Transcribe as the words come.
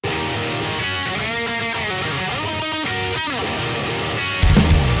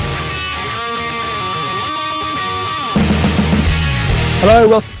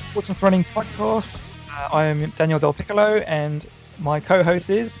Sportsmans Running Podcast. I am Daniel Del Piccolo, and my co-host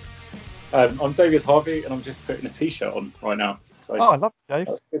is. I'm David Harvey, and I'm just putting a t-shirt on right now. So I love it, Dave.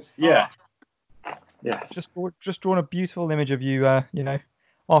 that's good. Yeah. Yeah. Just drawn a beautiful image of you.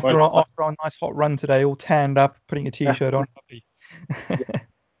 After our nice hot run today, all tanned up, putting a t-shirt on.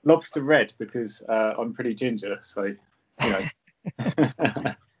 Lobster red because I'm pretty ginger, so you know.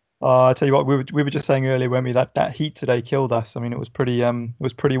 I tell you what, we were just saying earlier, weren't we, that heat today killed us. I mean, it was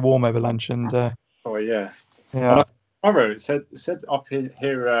pretty warm over lunch, and oh yeah. Yeah. Tomorrow it said up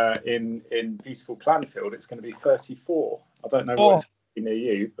here in beautiful Clanfield it's going to be 34. I don't know what it's near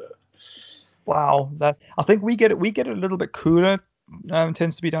you, but wow, I think we get it a little bit cooler.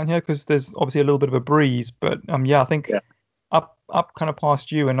 Tends to be down here because there's obviously a little bit of a breeze, but I think up kind of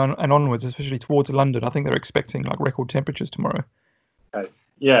past you and onwards, especially towards London, I think they're expecting like record temperatures tomorrow.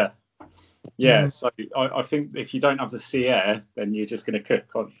 Yeah. So I think if you don't have the sea air, then you're just going to cook,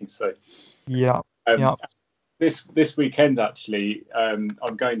 aren't you? So This weekend actually, I'm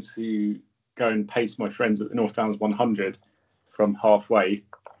going to go and pace my friends at the North Downs 100 from halfway.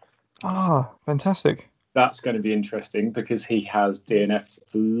 Fantastic. That's going to be interesting because he has DNF'd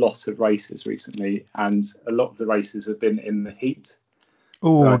a lot of races recently, and a lot of the races have been in the heat.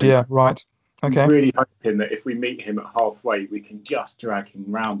 Oh dear, right. Okay. I'm really hoping that if we meet him at halfway, we can just drag him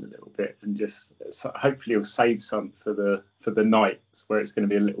round a little bit and just hopefully he'll save some for the night where it's going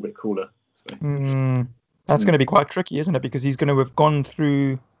to be a little bit cooler. So. That's going to be quite tricky, isn't it? Because he's going to have gone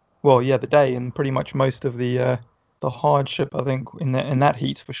through, the day and pretty much most of the hardship, I think, in that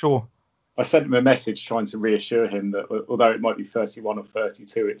heat for sure. I sent him a message trying to reassure him that although it might be 31 or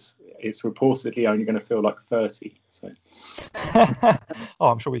 32, it's reportedly only going to feel like 30. So.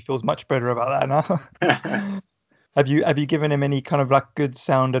 I'm sure he feels much better about that now. Have you given him any kind of like good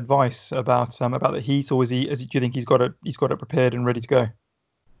sound advice about the heat, or do you think he's got it prepared and ready to go?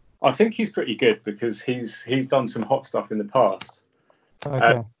 I think he's pretty good because he's done some hot stuff in the past.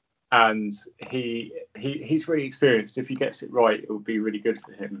 Okay. And he's really experienced. If he gets it right, it will be really good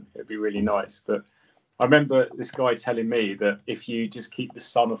for him. It'll be really nice. But I remember this guy telling me that if you just keep the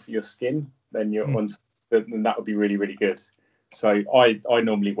sun off your skin, then then that would be really, really good. So I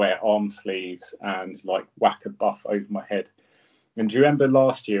normally wear arm sleeves and like whack a buff over my head. And do you remember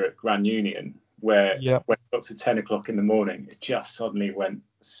last year at Grand Union where when it got to 10 o'clock in the morning, it just suddenly went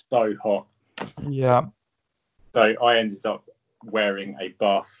so hot. Yeah. So I ended up wearing a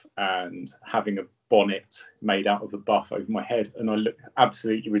buff and having a bonnet made out of a buff over my head, and I looked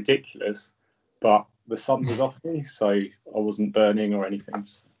absolutely ridiculous, but the sun was off me, so I wasn't burning or anything.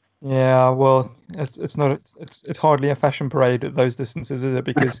 Yeah, well, it's hardly a fashion parade at those distances, is it?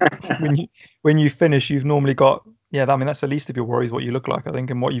 Because when you finish, you've normally got that's the least of your worries, what you look like, I think,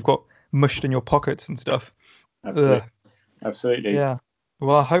 and what you've got mushed in your pockets and stuff. Absolutely. Yeah.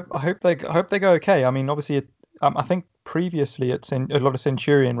 Well, I hope they go okay. I mean, obviously, I think previously it's in a lot of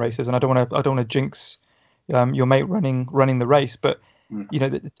Centurion races, and I don't want to jinx your mate running the race, but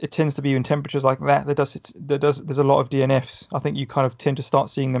it tends to be in temperatures like that. There's a lot of DNFs. I think you kind of tend to start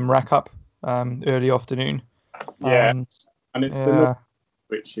seeing them rack up early afternoon. And it's the north,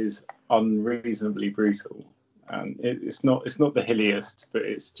 which is unreasonably brutal. And it's not the hilliest, but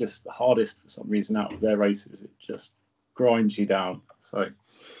it's just the hardest for some reason out of their races. It just grinds you down. So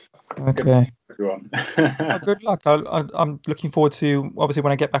okay. Everyone. Well, good luck. I'm looking forward to, obviously,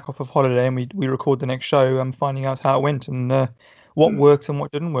 when I get back off of holiday and we record the next show, I'm finding out how it went and what worked and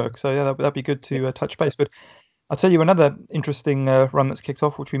what didn't work. So yeah, that'd be good to touch base. But I'll tell you another interesting run that's kicked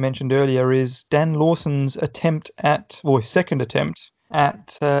off, which we mentioned earlier, is Dan Lawson's his second attempt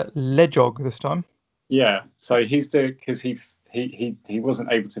at Ledjog this time. Yeah, so he's doing, because he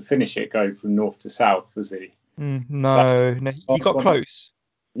wasn't able to finish it going from north to south, was he? No, he got close.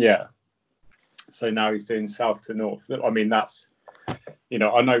 Yeah. So now he's doing south to north. I mean, that's, I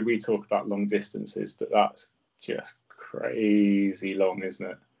know we talk about long distances, but that's just crazy long, isn't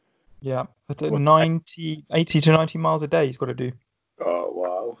it? Yeah, but 80 to 90 miles a day he's got to do.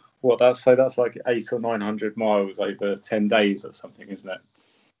 Oh, wow. That's like 800 or 900 miles over 10 days or something, isn't it?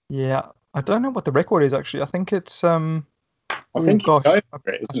 Yeah, I don't know what the record is actually. I think it's I think he's going for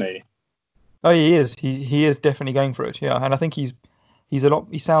it, isn't he? Oh, he is. He is definitely going for it. Yeah, and I think he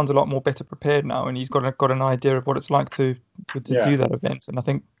sounds a lot more better prepared now, and he's got an idea of what it's like to do that event. And I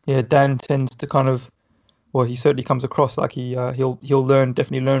think Dan tends to kind of, he certainly comes across like he'll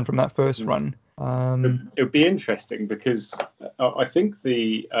definitely learn from that first run. It would be interesting because I think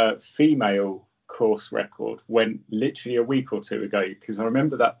the female course record went literally a week or two ago, because I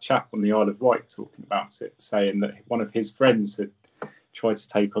remember that chap on the Isle of Wight talking about it, saying that one of his friends had tried to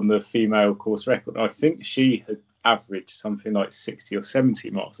take on the female course record. I think she had average something like 60 or 70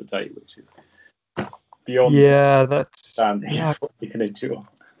 miles a day, which is beyond that's what you can endure.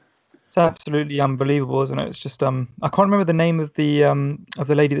 It's absolutely unbelievable, isn't it? It's just I can't remember the name of the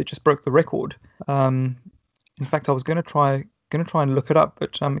lady that just broke the record. In fact, I was going to try and look it up,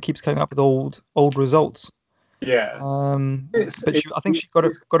 but it keeps coming up with old results. Yeah. I think she got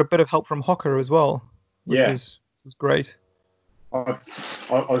a bit of help from Hocker as well, which was great. I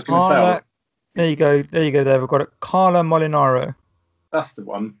was going to say. There you go, Dave. I've got it. Carla Molinaro. That's the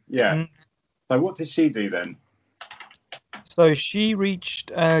one. Yeah. Mm. So what did she do then? So she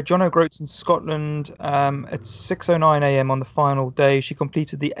reached John O'Groats in Scotland at 6:09 a.m. on the final day. She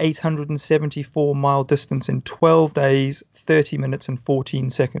completed the 874-mile distance in 12 days, 30 minutes and 14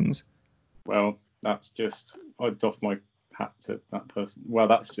 seconds. Well, that's just, I'd doff my hat to that person. Well,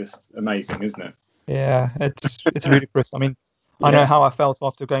 that's just amazing, isn't it? Yeah, it's ludicrous. I mean, I know how I felt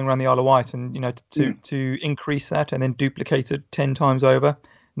after going around the Isle of Wight, and to increase that and then duplicate it 10 times over.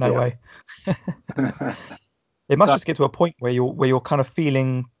 No way. It must just get to a point where you're kind of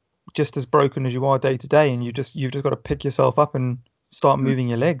feeling just as broken as you are day to day, and you've just got to pick yourself up and start moving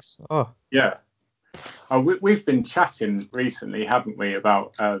your legs. Oh. Yeah. We've been chatting recently, haven't we,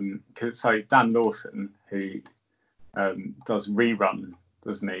 about so Dan Lawson, who does Rerun,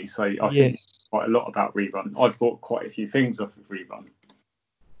 doesn't he? So I think quite a lot about Rerun. I've bought quite a few things off of Rerun,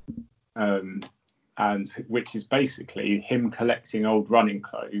 and which is basically him collecting old running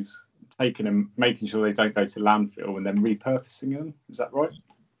clothes, taking them, making sure they don't go to landfill, and then repurposing them. Is that right?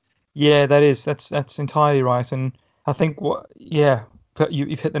 Yeah, that's entirely right. And I think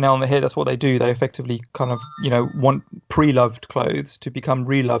you've hit the nail on the head. That's what they do. They effectively kind of want pre-loved clothes to become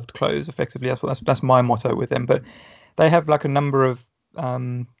reloved clothes. Effectively, that's my motto with them. But they have like a number of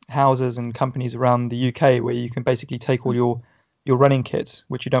houses and companies around the UK where you can basically take all your running kits,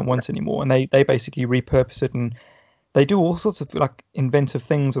 which you don't want anymore, and they basically repurpose it, and they do all sorts of like inventive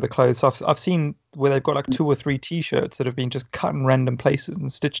things with the clothes. So I've seen where they've got like 2 or 3 T-shirts that have been just cut in random places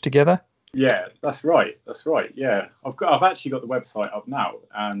and stitched together. Yeah, that's right. Yeah, I've actually got the website up now,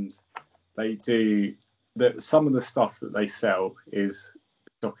 and they do some of the stuff that they sell is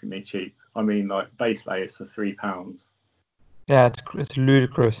shockingly cheap. I mean, like base layers for £3. Yeah, it's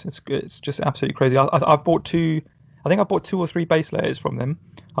ludicrous. It's just absolutely crazy. I've bought 2. I think I bought 2 or 3 base layers from them.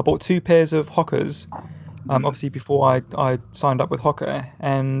 I bought 2 pairs of Hockers. Obviously before I signed up with Hocker,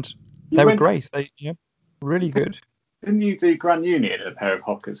 and they were great. They really good. Didn't you do Grand Union a pair of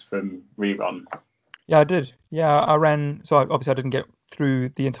Hockers from Rerun? Yeah, I did. Yeah, I ran. So obviously I didn't get through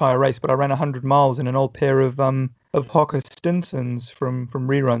the entire race, but I ran 100 miles in an old pair of Hocker Stinsons from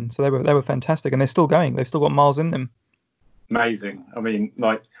Rerun. So they were fantastic, and they're still going. They've still got miles in them. Amazing. I mean,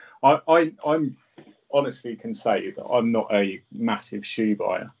 like I'm honestly can say that I'm not a massive shoe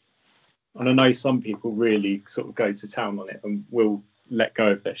buyer. And I know some people really sort of go to town on it and will let go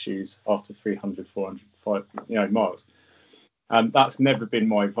of their shoes after 300, 400, 500 miles. And that's never been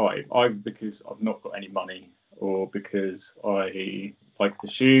my vibe, either because I've not got any money or because I like the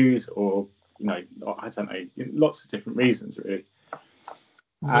shoes or, I don't know, lots of different reasons, really.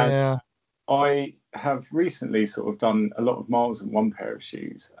 Yeah. And I have recently sort of done a lot of miles in one pair of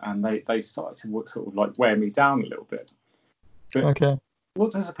shoes, and they've started to sort of like wear me down a little bit. But okay.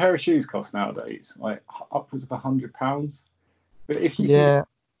 What does a pair of shoes cost nowadays? Like upwards of £100. But if you can get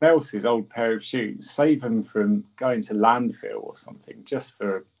else's old pair of shoes, save them from going to landfill or something, just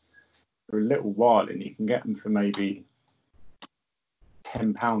for a little while, and you can get them for maybe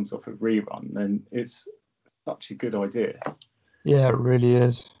 £10 off of Rerun, then it's such a good idea. Yeah, it really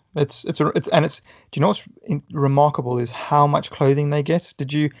is. Do you know what's remarkable is how much clothing they get. I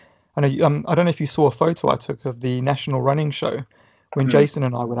don't know if you saw a photo I took of the National Running Show when Jason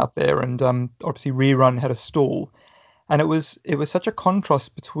and I went up there, and obviously Rerun had a stall, and it was such a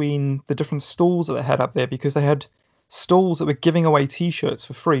contrast between the different stalls that they had up there, because they had stalls that were giving away T-shirts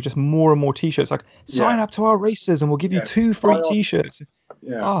for free, just more and more T-shirts, like sign up to our races and we'll give you 2 free T-shirts.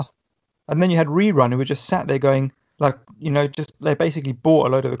 And then you had Rerun, who were just sat there going, like, just they basically bought a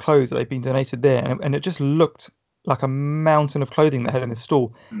load of the clothes that they'd been donated there, and it just looked like a mountain of clothing they had in the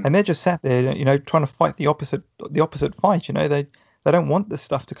stall, and they just sat there, trying to fight the opposite fight. They don't want this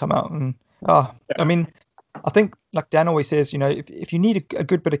stuff to come out, and I mean, I think like Dan always says, if you need a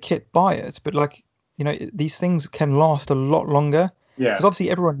good bit of kit, buy it, but like, these things can last a lot longer. Yeah. Because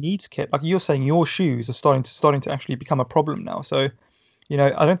obviously everyone needs kit. Like you're saying, your shoes are starting to actually become a problem now. So,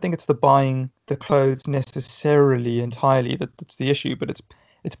 I don't think it's the buying the clothes necessarily entirely that's the issue, but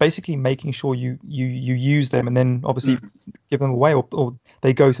it's basically making sure you use them, and then obviously give them away, or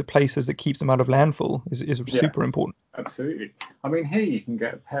they go to places that keeps them out of landfill is super important. Absolutely. I mean, here you can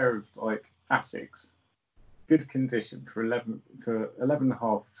get a pair of like Asics good condition for 11 and a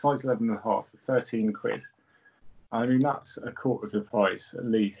half, size 11 and a half, for 13 quid. I mean, that's a quarter of the price at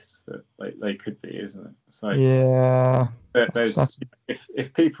least that they could be, isn't it? So yeah, there's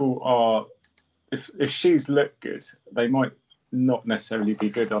if people are if shoes look good, they might not necessarily be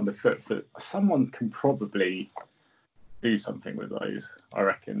good underfoot, but someone can probably do something with those, I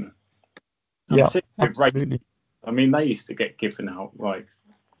reckon. Yeah, absolutely. I mean, they used to get given out like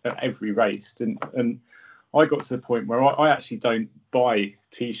at every race, and I got to the point where I actually don't buy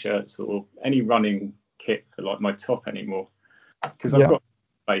t-shirts or any running kit for like my top anymore, because I've got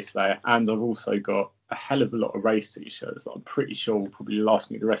a base layer and I've also got a hell of a lot of race t-shirts that I'm pretty sure will probably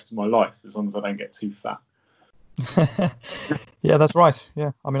last me the rest of my life as long as I don't get too fat. Yeah, that's right.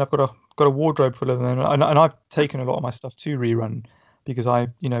 Yeah, I mean, I've got a wardrobe full of them, and I've taken a lot of my stuff to rerun because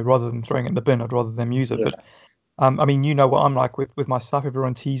rather than throwing it in the bin, I'd rather them use it. But I mean, you know what I'm like with my stuff.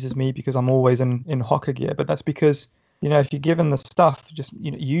 Everyone teases me because I'm always in Hoka gear, but that's because if you're given the stuff, just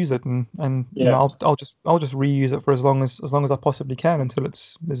use it, and I'll just reuse it for as long as I possibly can until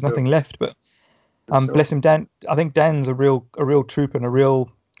there's nothing left. But bless him, Dan. I think Dan's a real trooper and a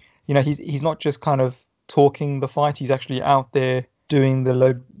real, he's not just kind of talking the fight. He's actually out there doing the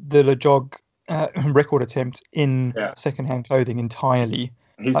Le Jog record attempt in secondhand clothing entirely.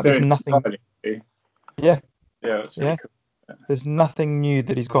 He's there's doing nothing. Entirely. Yeah. Yeah, that's really cool. Yeah. There's nothing new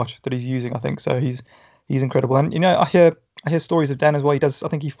that he's using, I think. So he's incredible. And I hear stories of Dan as well. I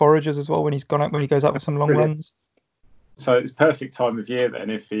think he forages as well when he goes out with some long runs. So it's perfect time of year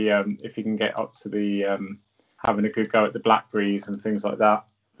then if he can get up to the having a good go at the blackberries and things like that.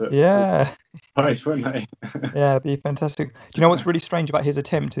 Yeah. Right, wouldn't they? Yeah, it'd be fantastic. Do you know what's really strange about his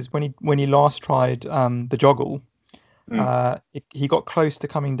attempt is when he last tried the joggle, he got close to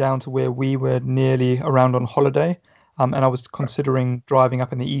coming down to where we were nearly around on holiday, and I was considering driving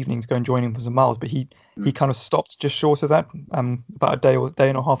up in the evening to go and join him for some miles, but he kind of stopped just short of that, about a day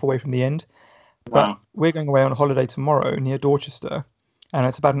and a half away from the end. But we're going away on holiday tomorrow near Dorchester, and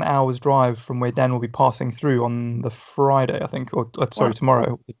it's about an hour's drive from where Dan will be passing through on the Friday, I think, or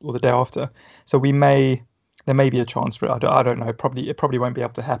tomorrow or the day after. So there may be a chance for it. I don't know. It probably won't be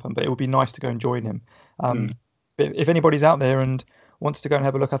able to happen, but it would be nice to go and join him. But if anybody's out there and wants to go and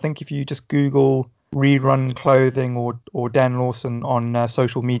have a look, I think if you just Google Rerun Clothing or Dan Lawson on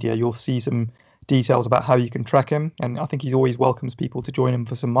social media, you'll see some details about how you can track him. And I think he always welcomes people to join him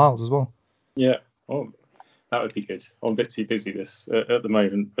for some miles as well. Yeah, that would be good. I'm a bit too busy at the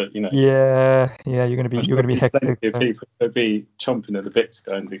moment, but Yeah, you're gonna be hectic. People would be chomping at the bit to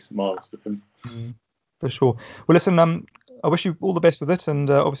go and do some miles with them. For sure. Well, listen, I wish you all the best with it, and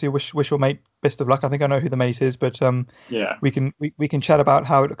obviously wish your mate best of luck. I think I know who the mate is, but we can chat about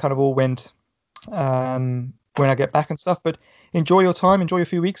how it kind of all went when I get back and stuff. But enjoy your time, enjoy your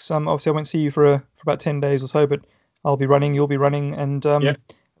few weeks. Obviously I won't see you for about 10 days or so, but I'll be running, you'll be running, and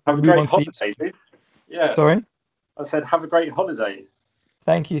have a great holiday, dude. Yeah. Sorry? I said have a great holiday.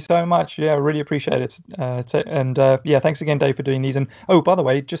 Thank you so much. Yeah, I really appreciate it. Thanks again, Dave, for doing these. And by the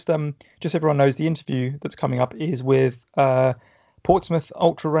way, just everyone knows the interview that's coming up is with Portsmouth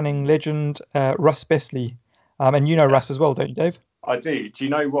ultra running legend Russ Besley. And you know Russ as well, don't you, Dave? I do. Do you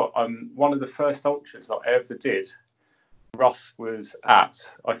know what? One of the first ultras that I ever did, Russ was at.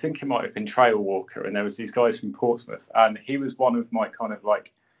 I think it might have been Trail Walker, and there was these guys from Portsmouth, and he was one of my kind of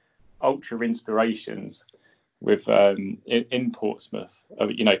like ultra inspirations. With in Portsmouth,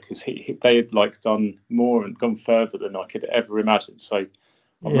 because they had like done more and gone further than I could ever imagine. So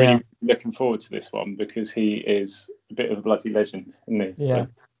I'm really looking forward to this one because he is a bit of a bloody legend, isn't he? Yeah.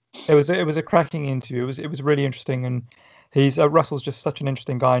 So. It was a cracking interview. It was really interesting, and he's Russell's just such an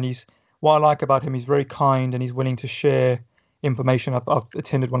interesting guy, and what I like about him, he's very kind and he's willing to share information. I've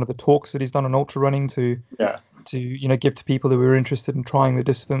attended one of the talks that he's done on ultra running to give to people who are interested in trying the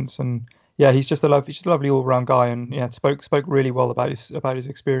distance. And he's just a lovely all-round guy, and spoke really well about his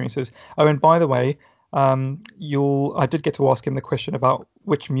experiences. Oh, and by the way, I did get to ask him the question about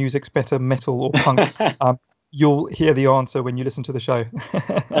which music's better, metal or punk. You'll hear the answer when you listen to the show.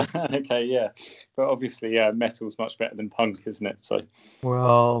 Okay, yeah, but obviously, metal's much better than punk, isn't it? So,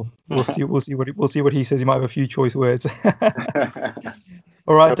 well, we'll see what he says. He might have a few choice words.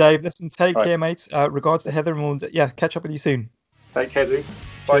 All right, Dave. Listen, take care, mate. Regards to Heather, and we'll catch up with you soon. Take care, dude.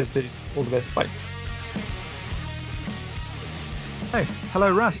 Bye. Cheers, dude. All the best. Bye. Hey,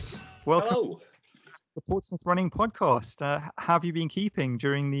 hello, Russ. Welcome to the Portsmouth Running Podcast. How have you been keeping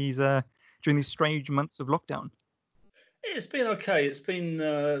during these strange months of lockdown? It's been okay. It's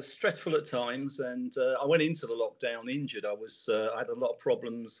been stressful at times, and I went into the lockdown injured. I had a lot of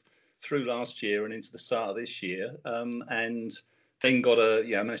problems through last year and into the start of this year, and then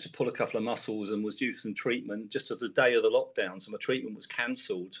managed to pull a couple of muscles and was due for some treatment just as the day of the lockdown. So my treatment was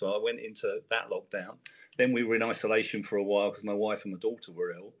cancelled. So I went into that lockdown. Then we were in isolation for a while because my wife and my daughter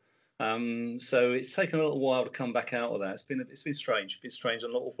were ill. So it's taken a little while to come back out of that. It's been strange. It's been strange.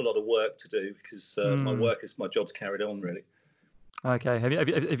 An awful lot of work to do because my job's carried on really. Okay. Have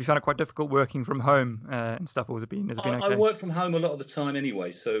you found it quite difficult working from home and stuff, or has it been okay? I work from home a lot of the time anyway,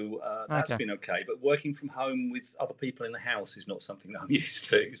 so that's been okay. But working from home with other people in the house is not something that I'm used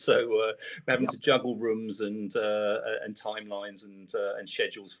to. So having to juggle rooms and timelines and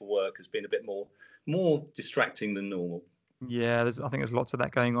schedules for work has been a bit more distracting than normal. Yeah, I think there's lots of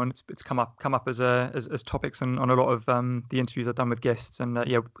that going on. It's come up as topics on a lot of the interviews I've done with guests, and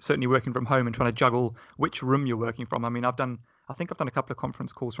certainly working from home and trying to juggle which room you're working from. I mean, I think I've done a couple of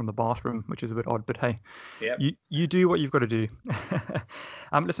conference calls from the bathroom, which is a bit odd, but hey, you do what you've got to do.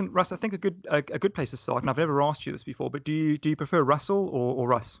 Listen, Russ, I think a good place to start, and I've never asked you this before, but do you prefer Russell or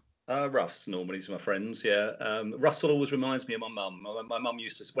Russ? Russ normally is my friends, yeah. Russell always reminds me of my mum. My mum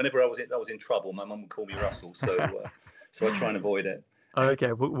used to, whenever I was in trouble, my mum would call me Russell, so I try and avoid it.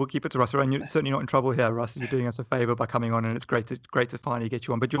 Okay, we'll keep it to Russ. And you're certainly not in trouble here, Russ. You're doing us a favour by coming on, and it's great to finally get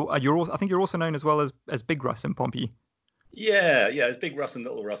you on. But I think you're also known as well as Big Russ in Pompey. Yeah, it's Big Russ and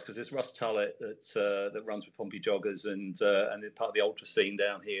Little Russ because it's Russ Tullett that runs with Pompey Joggers and they're part of the ultra scene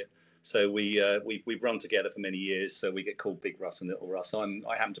down here. So we've run together for many years. So we get called Big Russ and Little Russ.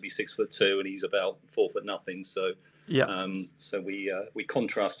 I happen to be 6'2" and he's about 4'0". So so we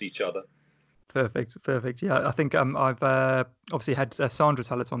contrast each other. Perfect. Yeah, I think I've obviously had Sandra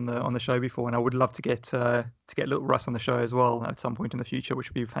Tullett on the show before, and I would love to get Little Russ on the show as well at some point in the future, which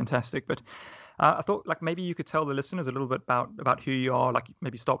would be fantastic. But I thought like maybe you could tell the listeners a little bit about who you are, like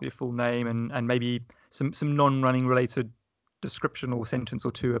maybe start with your full name and maybe some non-running related description or sentence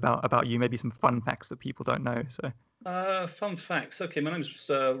or two about you, maybe some fun facts that people don't know. So fun facts. Okay, my name's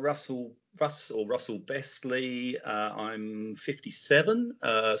Russell Bestley. I'm 57,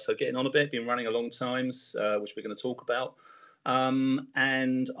 so getting on a bit. Been running a long time, which we're going to talk about.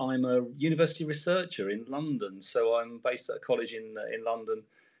 And I'm a university researcher in London. So I'm based at a college in London.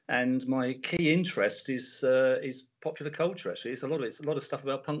 And my key interest is popular culture. Actually, it's a lot of stuff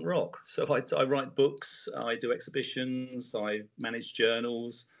about punk rock. So I write books, I do exhibitions, I manage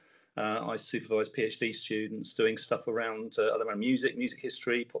journals, I supervise PhD students doing stuff around music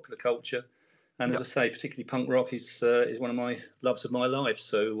history, popular culture, and as I say, particularly punk rock is one of my loves of my life.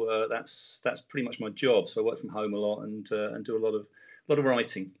 So that's pretty much my job. So I work from home a lot and do a lot of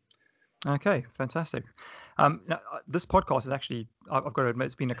writing. Okay, fantastic. Now, this podcast is actually, I've got to admit,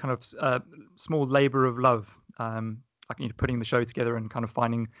 it's been a kind of small labour of love. Putting the show together and kind of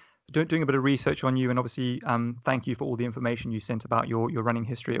doing a bit of research on you, and obviously, thank you for all the information you sent about your running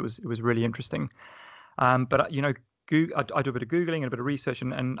history. It was really interesting. But I do a bit of googling and a bit of research,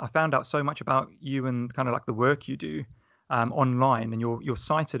 and I found out so much about you and kind of like the work you do online, and you're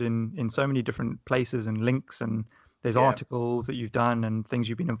cited in so many different places and links, and there's articles that you've done and things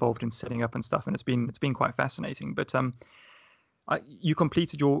you've been involved in setting up and stuff, and it's been quite fascinating. But you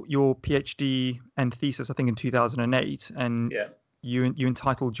completed your PhD and thesis, I think, in 2008, and you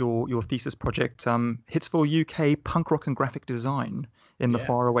entitled your thesis project Hitsville, UK Punk Rock and Graphic Design in the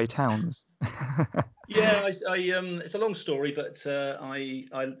Faraway Towns. It's a long story, but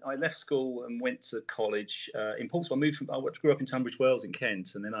I left school and went to college in Portsmouth. I grew up in Tunbridge Wells in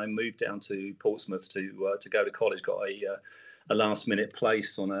Kent, and then I moved down to Portsmouth to go to college. Got a last minute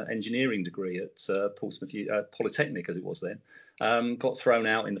place on an engineering degree at Portsmouth Polytechnic, as it was then. Got thrown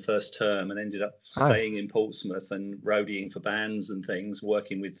out in the first term and ended up staying in Portsmouth and roadieing for bands and things,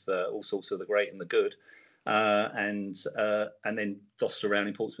 working with all sorts of the great and the good. And then dossed around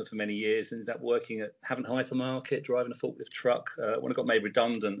in Portsmouth for many years. Ended up working at Havant Hypermarket, driving a forklift truck. When I got made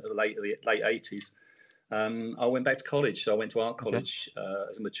redundant at the late 80s, I went back to college. So I went to art college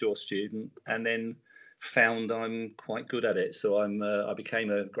as a mature student, and then found I'm quite good at it. So I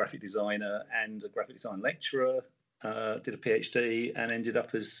became a graphic designer and a graphic design lecturer. Did a PhD and ended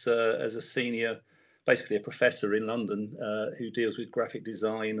up as a senior, basically a professor in London who deals with graphic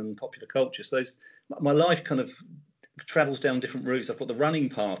design and popular culture. So my life kind of travels down different routes. I've got the running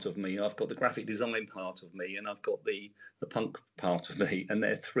part of me, I've got the graphic design part of me, and I've got the punk part of me, and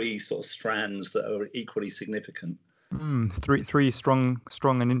they're three sort of strands that are equally significant. Three strong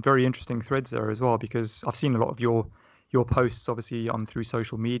and very interesting threads there as well, because I've seen a lot of your posts obviously through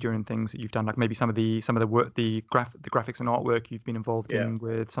social media and things that you've done, like maybe some of the work, the graphics and artwork you've been involved in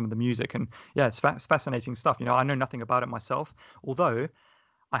with some of the music, and it's fascinating stuff. I know nothing about it myself, although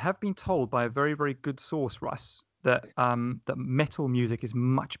I have been told by a very, very good source, Russ, that metal music is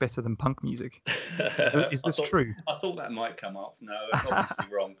much better than punk music. Is this true? I thought that might come up. No, it's obviously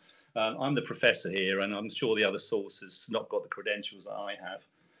wrong. I'm the professor here, and I'm sure the other source has not got the credentials that I have.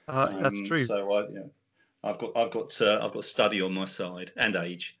 That's true. So I've got study on my side and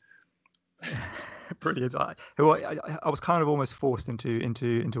age. Brilliant. I was kind of almost forced into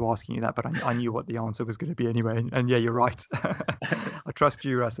asking you that, but I knew what the answer was going to be anyway. And yeah, you're right. I trust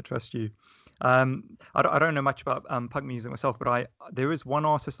you, Russ. I trust you. I don't know much about punk music myself, but there is one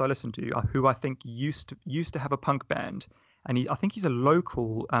artist I listen to who I think used to have a punk band, and I think he's a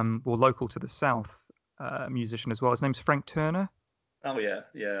local to the south musician as well. His name's Frank Turner. Oh yeah.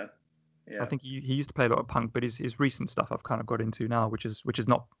 I think he used to play a lot of punk, but his recent stuff I've kind of got into now, which is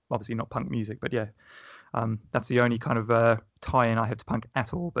not obviously not punk music, but yeah, that's the only kind of tie-in I have to punk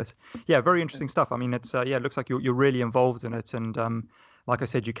at all. But yeah, very interesting stuff. I mean, it's it looks like you're really involved in it, and like I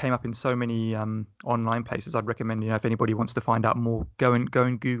said, you came up in so many online places. I'd recommend, if anybody wants to find out more, go and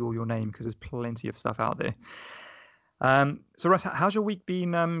Google your name, because there's plenty of stuff out there. So Russ, how's your week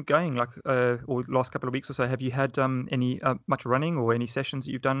been going? Or last couple of weeks or so? Have you had any much running or any sessions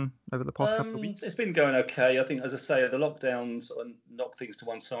that you've done over the past couple of weeks? It's been going okay. I think, as I say, the lockdown sort of knocked things to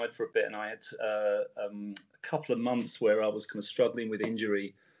one side for a bit, and I had a couple of months where I was kind of struggling with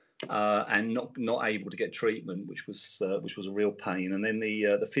injury and not able to get treatment, which was a real pain. And then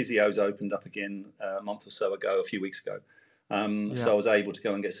the physios opened up again a month or so ago, a few weeks ago. So I was able to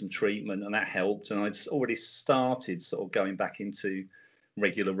go and get some treatment, and that helped. And I'd already started sort of going back into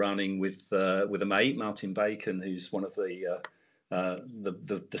regular running with a mate, Martin Bacon, who's one of the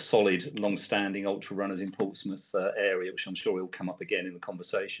solid, long-standing ultra runners in Portsmouth area, which I'm sure will come up again in the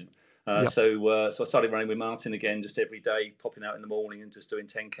conversation. So I started running with Martin again, just every day, popping out in the morning and just doing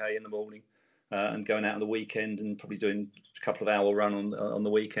 10k in the morning, and going out on the weekend and probably doing a couple of hour run on the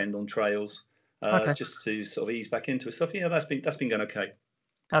weekend on trails. Just to sort of ease back into it. So yeah, that's been going okay.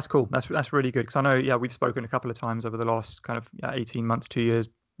 That's cool. That's really good, because I know we've spoken a couple of times over the last kind of 18 months, 2 years.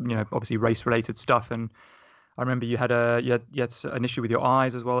 Obviously race related stuff, and I remember you had an issue with your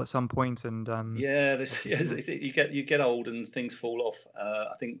eyes as well at some point, and you get old and things fall off.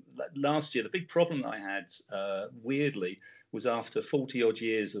 I think last year the big problem that I had, weirdly, was after 40 odd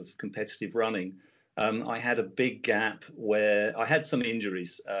years of competitive running. I had a big gap where I had some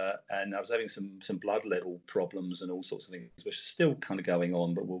injuries, and I was having some blood level problems and all sorts of things, which are still kind of going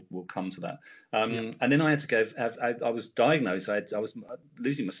on, but we'll come to that. And then I had to go. I was diagnosed. I was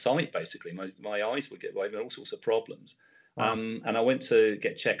losing my sight, basically. My eyes would get having all sorts of problems. Wow. And I went to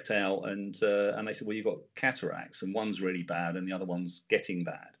get checked out, and they said, well, you've got cataracts, and one's really bad, and the other one's getting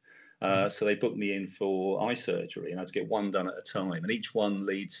bad. So they booked me in for eye surgery, and I had to get one done at a time. And each one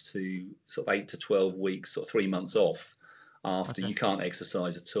leads to sort of 8 to 12 weeks, or 3 months off after you can't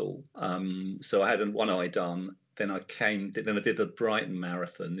exercise at all. So I had one eye done. Then I did the Brighton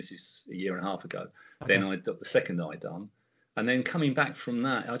Marathon. This is a year and a half ago. Then I got the second eye done. And then coming back from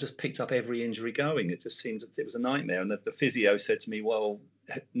that, I just picked up every injury going. It just seemed it was a nightmare. And the physio said to me, well,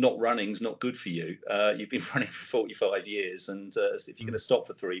 not running's not good for you. You've been running for 45 years. And if you're going to stop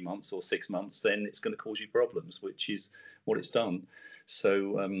for 3 months or 6 months, then it's going to cause you problems, which is what it's done.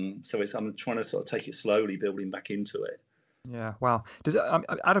 So I'm trying to sort of take it slowly, building back into it. Yeah, wow. Does it,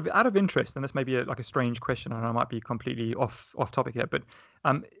 out of interest, and this may be a strange question, and I might be completely off topic here, but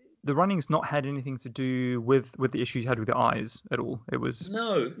the running's not had anything to do with the issues you had with the eyes at all. It was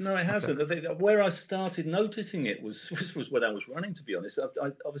no, it hasn't. Where I started noticing it was when I was running. To be honest,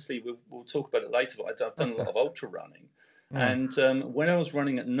 obviously we'll talk about it later. But I've done a lot of ultra running, and when I was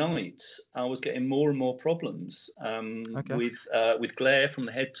running at night, I was getting more and more problems with glare from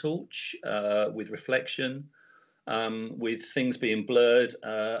the head torch, with reflection. With things being blurred.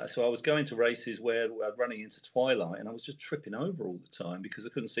 So I was going to races where I was running into twilight, and I was just tripping over all the time because I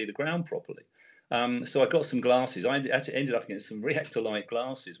couldn't see the ground properly. So I got some glasses. I ended up getting some reactor light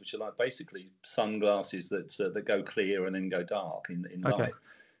glasses, which are like basically sunglasses that go clear and then go dark in light.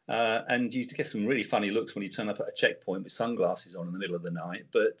 And you get some really funny looks when you turn up at a checkpoint with sunglasses on in the middle of the night.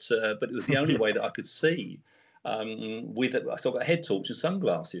 But it was the only way that I could see. With I sort of a head torch and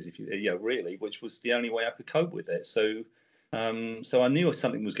sunglasses, which was the only way I could cope with it. So I knew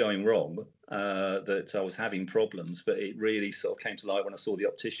something was going wrong, that I was having problems, but it really sort of came to light when I saw the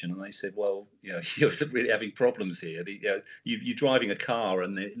optician, and they said, well, you're really having problems here. You're driving a car,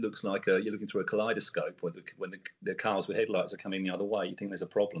 and it looks like you're looking through a kaleidoscope when the cars with headlights are coming the other way. You think there's a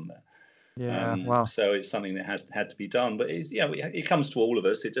problem there. Yeah, wow. So it's something that had to be done, but it comes to all of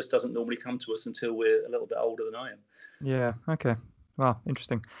us. It just doesn't normally come to us until we're a little bit older than I am. Yeah. Okay. Wow.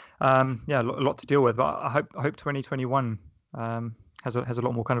 Interesting. A lot to deal with, but I hope 2021 has a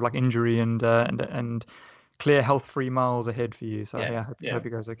lot more kind of like injury and clear health-free miles ahead for you. So Yeah, I hope it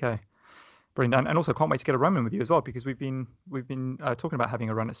goes okay. Brilliant, and also can't wait to get a run in with you as well, because we've been talking about having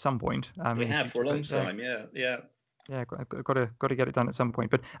a run at some point we in the have future, for a long time. Yeah. Yeah, got to get it done at some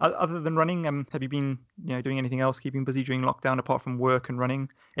point. But other than running, have you been doing anything else, keeping busy during lockdown apart from work and running?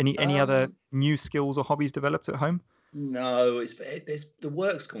 Any other new skills or hobbies developed at home? No, the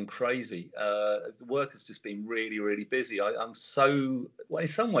work's gone crazy. The work has just been really, really busy. I'm so, well, in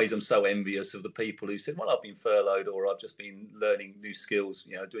some ways, I'm so envious of the people who said, well, I've been furloughed, or I've just been learning new skills,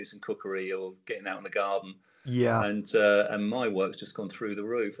 doing some cookery or getting out in the garden. Yeah. And my work's just gone through the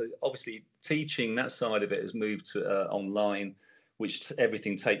roof. Obviously, teaching, that side of it has moved to online, which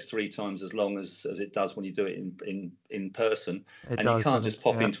everything takes 3 times as long as it does when you do it in person. It and does, you can't just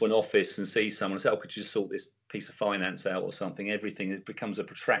pop yeah. into an office and see someone and say, oh, could you just sort this piece of finance out or something? It becomes a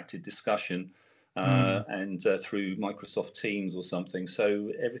protracted discussion and through Microsoft Teams or something. So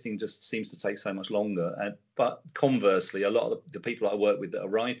everything just seems to take so much longer. But conversely, a lot of the people I work with that are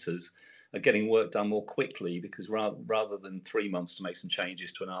writers are getting work done more quickly, because rather than 3 months to make some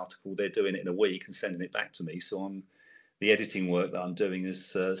changes to an article, they're doing it in a week and sending it back to me. So the editing work that I'm doing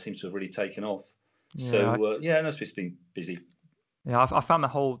seems to have really taken off. Yeah, So that's just been busy. Yeah, I found the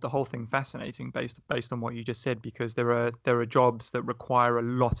whole thing fascinating based on what you just said, because there are jobs that require a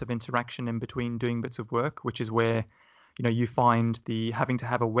lot of interaction in between doing bits of work, which is where you find the having to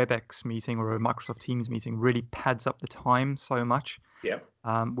have a WebEx meeting or a Microsoft Teams meeting really pads up the time so much. Yeah.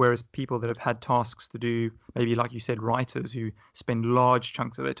 Whereas people that have had tasks to do, maybe like you said, writers who spend large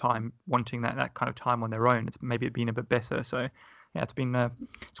chunks of their time wanting that kind of time on their own, it's maybe been a bit better. So yeah,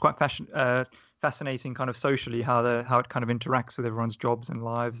 it's quite fascinating kind of socially how it kind of interacts with everyone's jobs and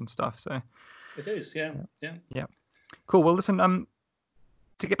lives and stuff. So it is, yeah. Cool. Well, listen,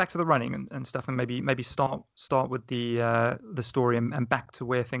 to get back to the running and stuff, and maybe start with the story and back to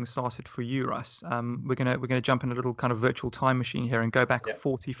where things started for you, Russ. We're gonna jump in a little kind of virtual time machine here and go back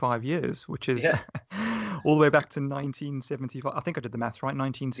 45 years, which is all the way back to 1975. I think I did the maths right.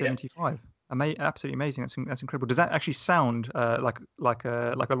 1975. Absolutely amazing. That's incredible. Does that actually sound like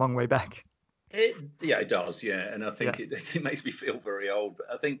a long way back? It does. Yeah, and I think it makes me feel very old. But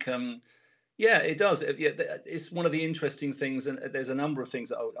I think it does. It's one of the interesting things, and there's a number of things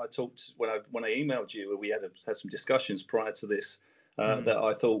that I talked when I emailed you. We had some discussions prior to this that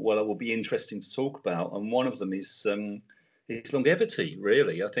I thought, well, it will be interesting to talk about, and one of them is longevity.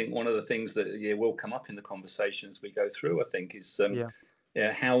 Really, I think one of the things that will come up in the conversation as we go through, I think, is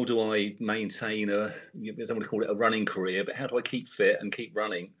how do I maintain I don't want to call it a running career, but how do I keep fit and keep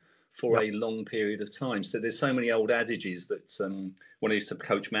running for a long period of time? So there's so many old adages that when I used to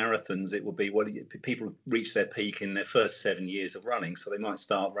coach marathons, it would be, well, people reach their peak in their first 7 years of running. So they might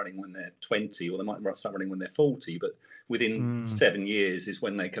start running when they're 20, or they might start running when they're 40, but within 7 years is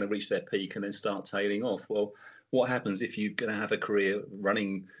when they kind of reach their peak and then start tailing off. Well, what happens if you're going to have a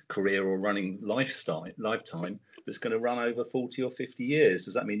running career or running lifetime that's going to run over 40 or 50 years?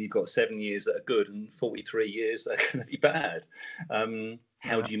 Does that mean you've got 7 years that are good and 43 years that are going to be bad?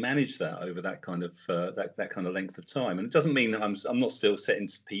 How do you manage that over that kind of that kind of length of time? And it doesn't mean that I'm not still setting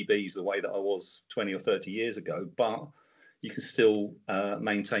PBs the way that I was 20 or 30 years ago, but you can still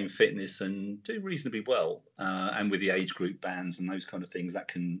maintain fitness and do reasonably well. And with the age group bands and those kind of things, that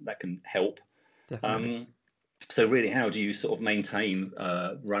can help. Definitely. So really, how do you sort of maintain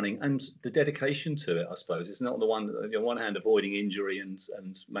running and the dedication to it? I suppose it's not on the one hand avoiding injury and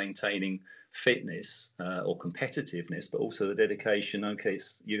maintaining fitness or competitiveness, but also the dedication. Okay,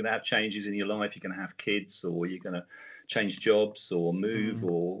 you're going to have changes in your life. You're going to have kids, or you're going to change jobs or move, or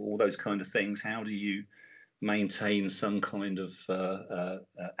all those kind of things. How do you maintain some kind of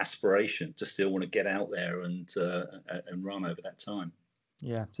aspiration to still want to get out there and run over that time?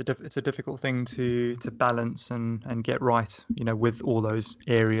 Yeah, it's a difficult thing to balance and get right, with all those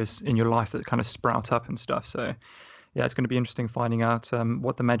areas in your life that kind of sprout up and stuff. So yeah, it's going to be interesting finding out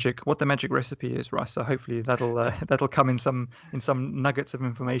what the magic recipe is, Russ. So hopefully that'll come in some nuggets of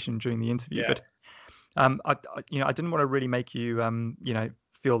information during the interview. Yeah. But I didn't want to really make you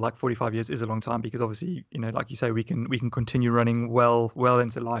feel like 45 years is a long time, because obviously, like you say, we can continue running well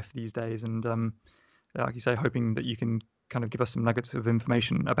into life these days, and like you say, hoping that you can kind of give us some nuggets of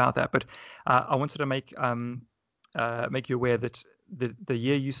information about that. But I wanted to make you aware that the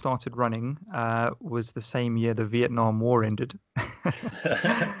year you started running was the same year the Vietnam War ended.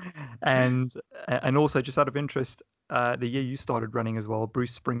 and also, just out of interest, the year you started running as well,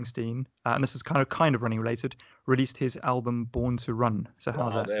 Bruce Springsteen, and this is kind of running related, released his album Born to Run. So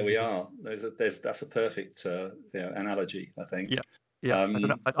how's that? There we are. That's a perfect analogy, I think. Yeah. Yeah,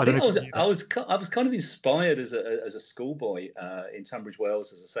 I was kind of inspired as a schoolboy in Tunbridge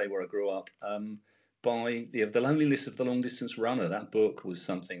Wells, as I say, where I grew up, by The Loneliness of the Long Distance Runner. That book was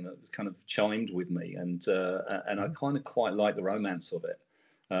something that was kind of chimed with me, and I kind of quite like the romance of it.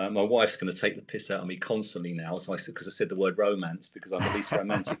 My wife's going to take the piss out of me constantly now because I said the word romance, because I'm the least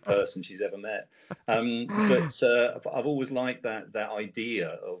romantic person she's ever met. But I've always liked that idea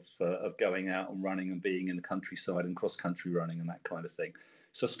of going out and running and being in the countryside and cross country running and that kind of thing.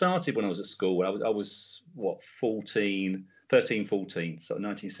 So I started when I was at school. I was 13, 14. So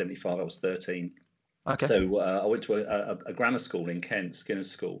 1975, I was 13. Okay. So I went to a grammar school in Kent,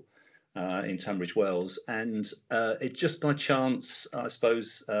 Skinner's School, in Tunbridge Wells, and it just by chance, I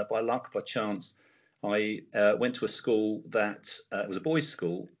suppose, by luck, by chance, I went to a school that was a boys'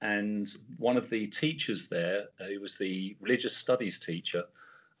 school, and one of the teachers there, who was the religious studies teacher,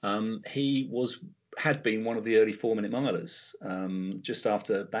 he had been one of the early 4-minute milers, just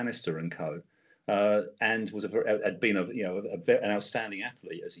after Bannister and co. And had been an outstanding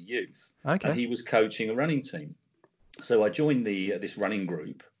athlete as a youth. Okay. And he was coaching a running team. So I joined this running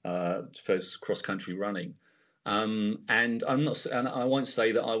group for cross country running, and I won't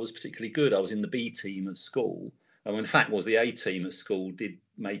say that I was particularly good. I was in the B team at school. In fact, the A team at school did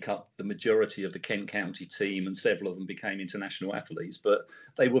make up the majority of the Kent County team, and several of them became international athletes. But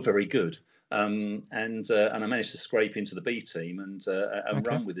they were very good, and I managed to scrape into the B team and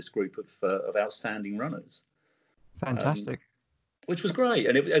run with this group of outstanding runners. Fantastic. Which was great,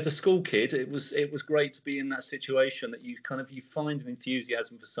 and as a school kid, it was great to be in that situation that you find an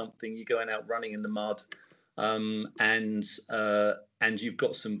enthusiasm for something. You're going out running in the mud, and you've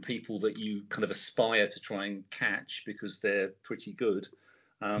got some people that you kind of aspire to try and catch because they're pretty good,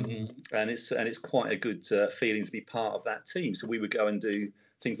 and it's quite a good feeling to be part of that team. So we would go and do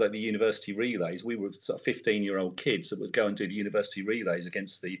things like the university relays. We were sort of 15-year-old kids that would go and do the university relays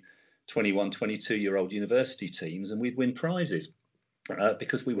against the 21, 22-year-old university teams, and we'd win prizes.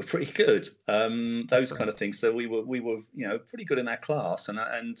 Because we were pretty good, those kind of things. So we were pretty good in our class. And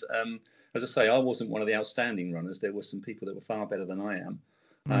as I say, I wasn't one of the outstanding runners. There were some people that were far better than I am.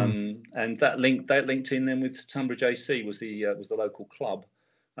 And that linked in then with Tunbridge AC was the local club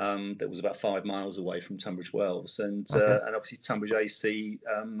that was about 5 miles away from Tunbridge Wells, and obviously Tunbridge AC,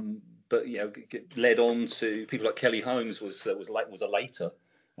 but led on to people like Kelly Holmes was a later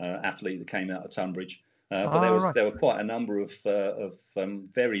athlete that came out of Tunbridge. But there were quite a number of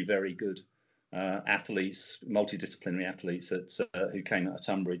very, very good athletes, multidisciplinary athletes who came out of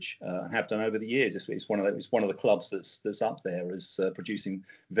Tunbridge, have done over the years. It's one of the clubs that's up there as producing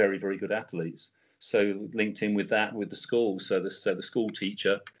very, very good athletes. So linked in with that with the school. So the school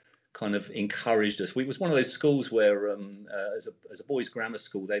teacher kind of encouraged us. It was one of those schools where, as a boys' grammar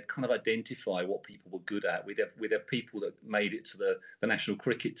school, they'd kind of identify what people were good at. We'd have people that made it to the national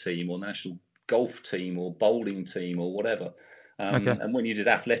cricket team or national golf team or bowling team or whatever. And when you did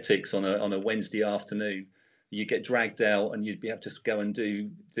athletics on a Wednesday afternoon, you get dragged out and you'd have to go and do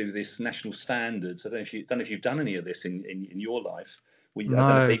this national standards. I don't know if you've done any of this in your life. I don't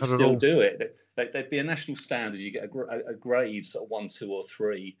know if they still do it. There'd be a national standard. You get a grade, sort of 1, 2, or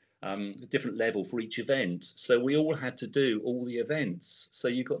 3, a different level for each event. So we all had to do all the events. So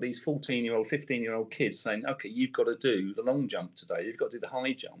you've got these 14-year-old, 15-year-old kids saying, okay, you've got to do the long jump today. You've got to do the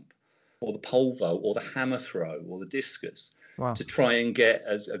high jump, or the pole vault, or the hammer throw, or the discus, to try and get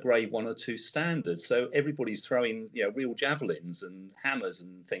a grade 1 or 2 standard. So everybody's throwing, real javelins and hammers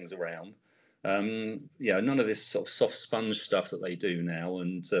and things around. None of this sort of soft sponge stuff that they do now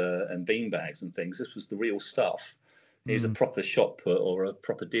and beanbags and things. This was the real stuff. Here's a proper shot put or a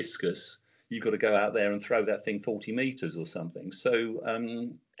proper discus. You've got to go out there and throw that thing 40 meters or something. So,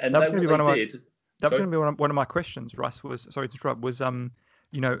 and that was going to be one of my questions, Russ. Sorry to interrupt. Was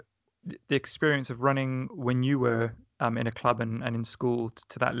the experience of running when you were in a club and in school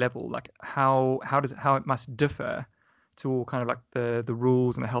to that level, like how it must differ to all kind of like the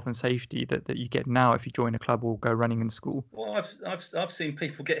rules and the health and safety that you get now if you join a club or go running in school. Well, I've seen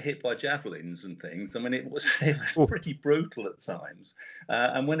people get hit by javelins and things. I mean, it was pretty brutal at times.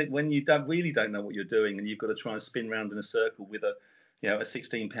 And when you don't know what you're doing and you've got to try and spin round in a circle with a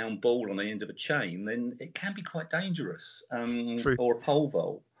 16-pound ball on the end of a chain, then it can be quite dangerous. Or a pole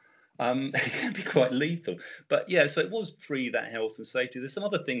vault. It can be quite lethal. But so it was pre that health and safety. There's some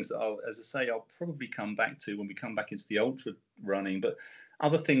other things that I'll probably come back to when we come back into the ultra running. But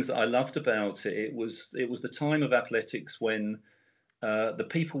other things that I loved about it was the time of athletics when the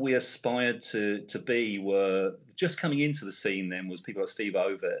people we aspired to be were just coming into the scene. Then was people like Steve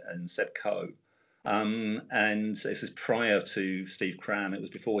Ovett and Seb Coe. And this is prior to Steve Cram. It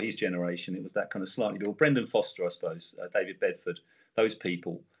was before his generation. It was that kind of slightly before Brendan Foster, I suppose, David Bedford, those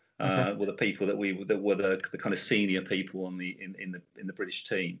people. Were the people that were the kind of senior people in the British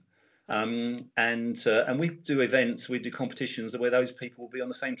team, And we do events, we do competitions where those people will be on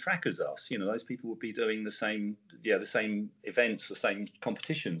the same track as us. Those people will be doing the same events, the same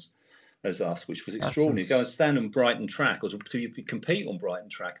competitions as us, which was extraordinary. Go and stand on Brighton track, or to compete on Brighton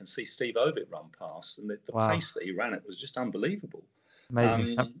track and see Steve Ovett run past, and the pace that he ran it was just unbelievable.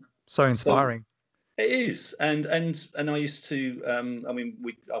 Amazing. So inspiring. It is, and I used to.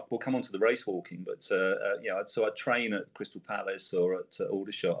 We'll come on to the race walking, but so I'd train at Crystal Palace or at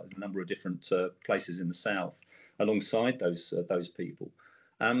Aldershot, a number of different places in the south, alongside those people.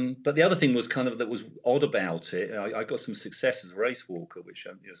 But the other thing was that was odd about it. I got some success as a race walker, which,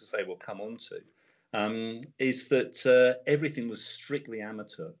 as I say, we'll come on to. Is that everything was strictly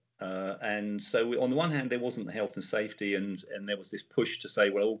amateur. And so on the one hand, there wasn't the health and safety, and there was this push to say,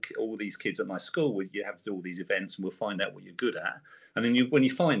 well, all these kids at my school, you have to do all these events, and we'll find out what you're good at. And then when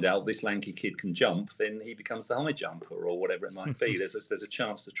you find out this lanky kid can jump, then he becomes the high jumper or whatever it might be. There's a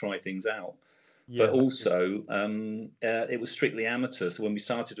chance to try things out. Yeah, but also, it was strictly amateur. So when we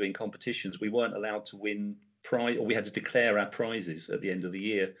started doing competitions, we weren't allowed to win prize, or we had to declare our prizes at the end of the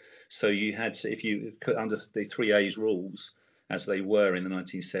year. So you had to, if you under the 3A's rules, as they were in the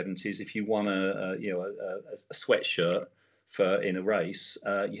 1970s, if you won a sweatshirt in a race,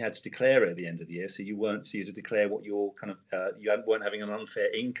 you had to declare it at the end of the year. So you had to declare what your you weren't having an unfair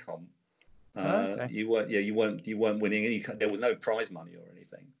income. Okay. You weren't winning any. There was no prize money or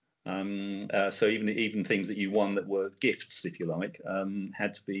anything. So even things that you won that were gifts, if you like,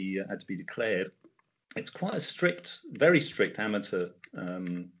 had to be declared. It's quite a very strict amateur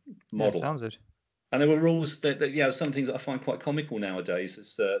model. Yeah, sounds it. And there were rules that some things that I find quite comical nowadays.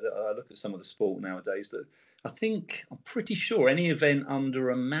 Is that I look at some of the sport nowadays, that I'm pretty sure any event under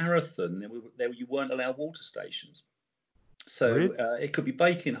a marathon, you weren't allowed water stations. So really? It could be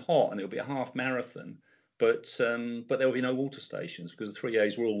baking hot and it would be a half marathon, but there would be no water stations, because the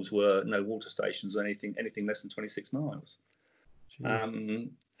 3A's rules were no water stations or anything less than 26 miles.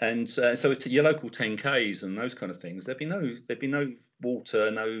 And so it's your local 10Ks and those kind of things. There'd be no water,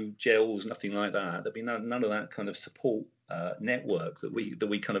 no gels, nothing like that. There'd be none of that kind of support network that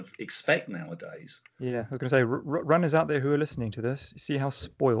we kind of expect nowadays. Yeah, I was going to say, runners out there who are listening to this, see how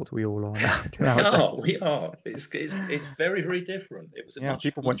spoilt we all are now. We are. It's very, very different. It was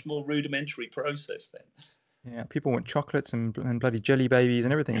a much more rudimentary process then. Yeah, people want chocolates and bloody jelly babies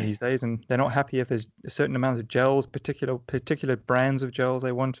and everything these days, and they're not happy if there's a certain amount of gels, particular brands of gels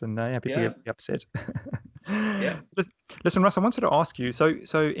they want, and people get upset. Yeah. Listen, Russ, I wanted to ask you. So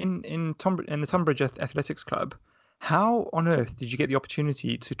in the Tonbridge Athletics Club, how on earth did you get the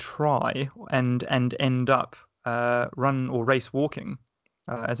opportunity to try and end up run or race walking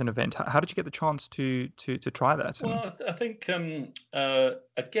as an event? How did you get the chance to try that? Well, I think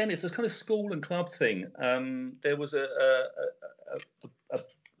again, it's this kind of school and club thing. There was a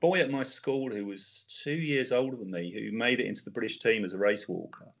boy at my school who was 2 years older than me who made it into the British team as a race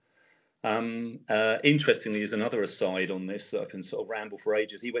walker. Interestingly, as another aside on this that I can sort of ramble for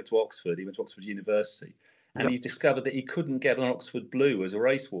ages, he went to Oxford University, and he discovered that he couldn't get an Oxford Blue as a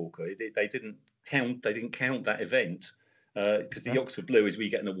race walker. They didn't count that event. Because the Oxford Blue is where you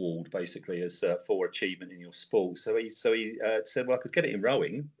get an award basically as for achievement in your sport. So he said, well, I could get it in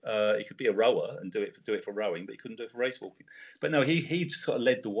rowing. He could be a rower and do it for rowing, but he couldn't do it for race walking. But no, he just sort of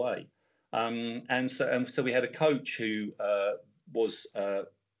led the way. And so we had a coach who was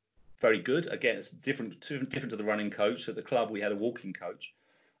very good. Again, it's different to the running coach. At the club, we had a walking coach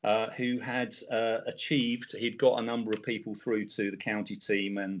who had achieved. He'd got a number of people through to the county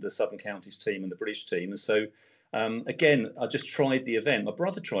team and the Southern Counties team and the British team, and so. Again, I just tried the event. My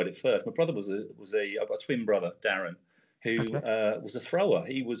brother tried it first. My brother I've got a twin brother, Darren, who was a thrower.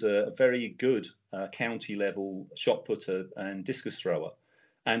 He was a very good county level shot putter and discus thrower.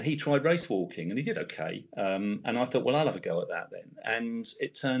 And he tried race walking and he did okay. And I thought, well, I'll have a go at that then. And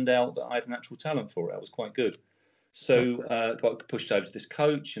it turned out that I had natural talent for it. I was quite good. So got pushed over to this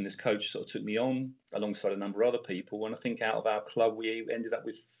coach, and this coach sort of took me on alongside a number of other people. And I think out of our club, we ended up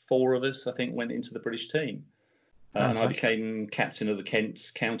with 4 of us, I think, went into the British team. And I became captain of the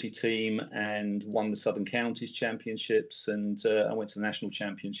Kent county team and won the Southern Counties championships, and I went to the national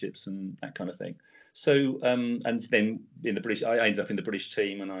championships and that kind of thing. So and then I ended up in the British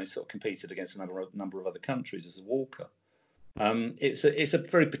team, and I sort of competed against a number of other countries as a walker. It's a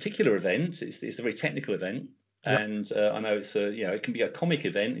very particular event. It's a very technical event, and I know it can be a comic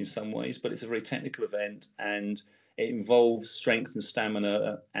event in some ways, but it's a very technical event, and it involves strength and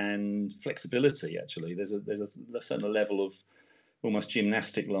stamina and flexibility. Actually, there's a certain level of almost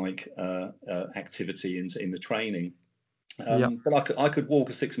gymnastic-like activity in the training. Yeah. But I could walk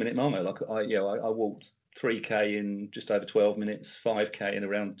a 6-minute mile. I walked 3K in just over 12 minutes, 5K in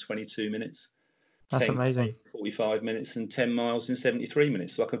around 22 minutes, That's 10K amazing. in 45 minutes, and 10 miles in 73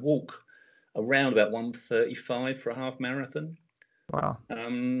 minutes. So I could walk around about 1:35 for a half marathon. Wow.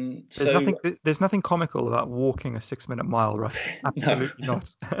 So There's nothing comical about walking a 6-minute mile, Russ. Absolutely no.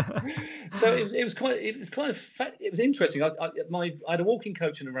 not. So it was interesting. I had a walking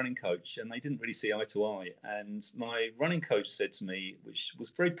coach and a running coach, and they didn't really see eye to eye. And my running coach said to me, which was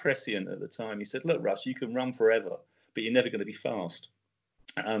very prescient at the time, he said, "Look, Russ, you can run forever, but you're never going to be fast."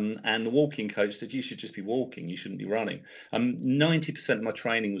 And the walking coach said, "You should just be walking. You shouldn't be running." 90% of my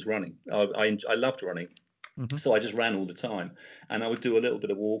training was running. I loved running. Mm-hmm. So I just ran all the time, and I would do a little bit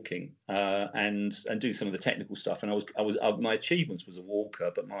of walking and do some of the technical stuff. And my achievements was a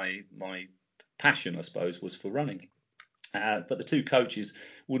walker, but my passion, I suppose, was for running. But the two coaches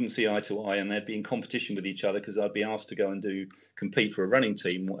wouldn't see eye to eye, and they'd be in competition with each other because I'd be asked to go and compete for a running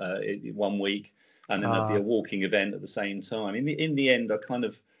team 1 week, and then there'd be a walking event at the same time. In the end,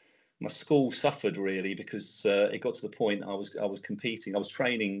 my school suffered really because it got to the point I was competing. I was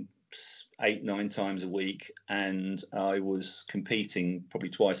training 8-9 times a week, and I was competing probably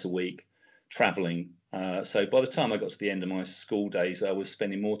twice a week, traveling. So by the time I got to the end of my school days, I was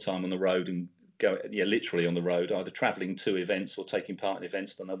spending more time on the road and literally on the road, either traveling to events or taking part in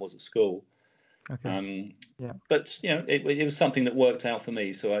events than I was at school. Okay. But it was something that worked out for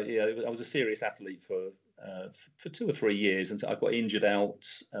me. So I was a serious athlete for 2 or 3 years, and I got injured out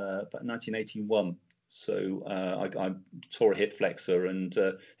about 1981. So I tore a hip flexor, and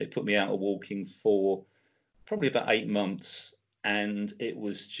it put me out of walking for probably about 8 months, and it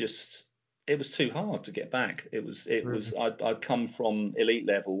was too hard to get back. I'd come from elite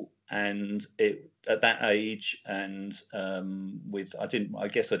level, and at that age, and I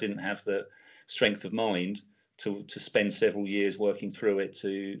guess I didn't have the strength of mind to spend several years working through it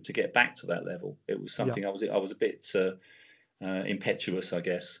to get back to that level. It was something I was a bit impetuous, I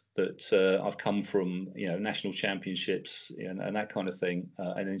guess, that I've come from national championships and that kind of thing,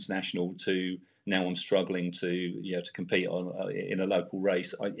 and international, to now I'm struggling to compete in a local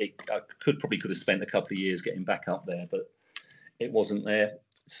race. I could have spent a couple of years getting back up there, but it wasn't there.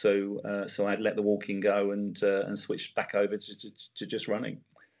 So I'd let the walking go and switched back over to just running.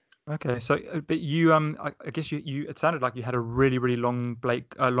 Okay, so but you I guess you it sounded like you had a really long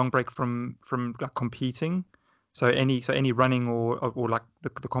break from like competing. So any running or like the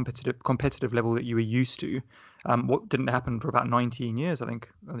competitive level that you were used to, what didn't happen for about 19 years, I think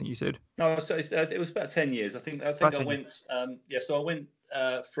you said. No, so it was about 10 years. I think I went. So I went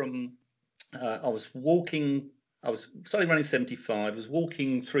from I was walking. I was starting running 75. I was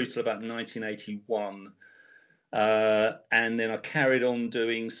walking through to about 1981. And then I carried on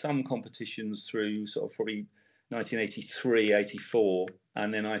doing some competitions through sort of probably 1983, 84.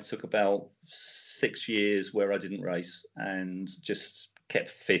 And then I took about 6 years where I didn't race and just kept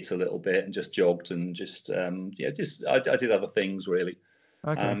fit a little bit and just jogged and I did other things really.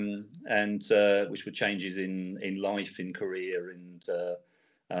 Okay. And which were changes in life, in career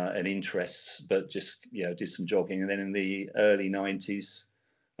and interests, but just did some jogging. And then in the early 90s,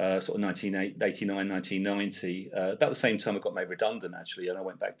 sort of 1989, 1990, about the same time I got made redundant actually, and I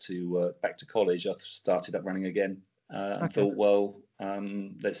went back to college. I started up running again and thought, well,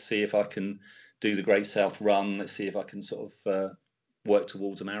 let's see if I can do the Great South Run. Let's see if I can sort of work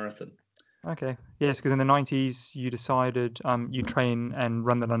towards a marathon. Okay. Yes, because in the 90s you decided you train and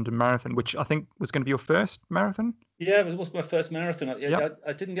run the London Marathon, which I think was going to be your first marathon. Yeah, it was my first marathon.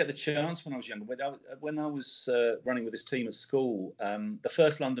 I didn't get the chance when I was younger. When I was running with this team at school, the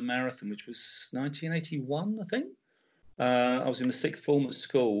first London Marathon, which was 1981, I think. I was in the sixth form at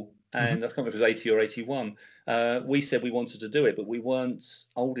school, and I can't remember if it was 80 or 81. We said we wanted to do it, but we weren't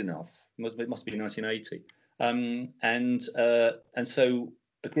old enough. It must be 1980. And so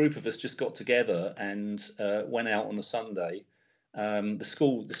a group of us just got together and went out on a Sunday. The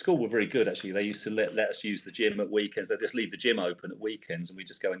school were very good actually. They used to let us use the gym at weekends. They just leave the gym open at weekends, and we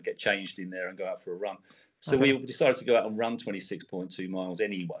just go and get changed in there and go out for a run. So we decided to go out and run 26.2 miles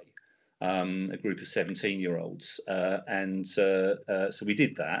anyway. A group of 17-year-olds, and so we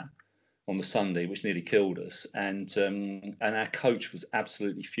did that on the Sunday, which nearly killed us. And our coach was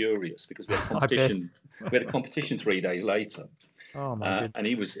absolutely furious because we had competition. We had a competition 3 days later. Oh my goodness. And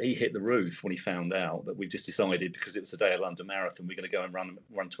he hit the roof when he found out that we just decided, because it was the day of London Marathon, we're going to go and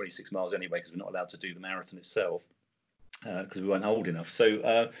run 26 miles anyway, because we're not allowed to do the marathon itself because we weren't old enough.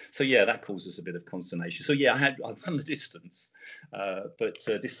 So yeah, that caused us a bit of consternation. So yeah, I'd run the distance, but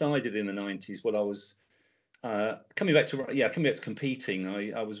decided in the 90s, well, coming back to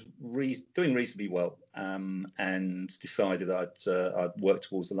competing, I was doing reasonably well, and decided I'd work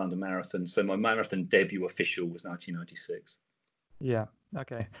towards the London Marathon. So my marathon debut official was 1996. Yeah.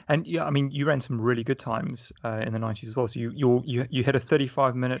 Okay. And yeah, I mean, you ran some really good times in the 90s as well. So you had a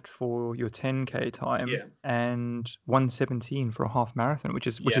 35-minute for your 10K time, Yeah. and 1:17 for a half marathon, which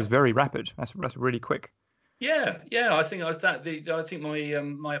is Yeah. very rapid. That's really quick. Yeah. I think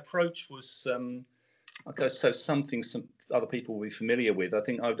my approach was something some other people will be familiar with. I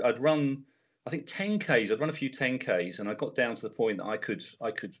think I'd run 10Ks. I'd run a few 10Ks, and I got down to the point that I could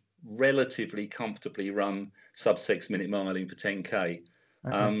relatively comfortably run sub 6-minute miling for 10K.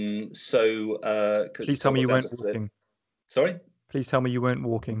 Okay. Please So tell I me got you down weren't to walking. Sorry? Please tell me you weren't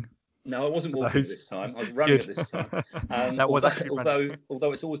walking. No, I wasn't For walking at those. this time. I was running Good. at this time. That was actually running.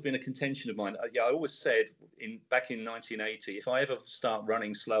 Although it's always been a contention of mine. I always said back in 1980, if I ever start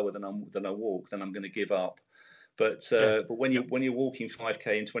running slower than I walk, then I'm going to give up. But when you're walking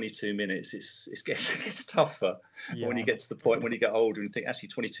 5K in 22 minutes, it gets tougher. Yeah. When you get to the point when you get older and think actually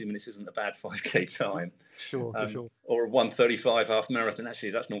 22 minutes isn't a bad 5K time. Sure, for sure. Or a 1:35 half marathon,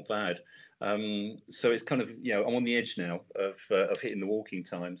 actually that's not bad. So it's kind of, I'm on the edge now of hitting the walking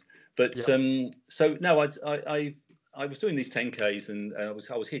times. But so no, I was doing these 10Ks, and I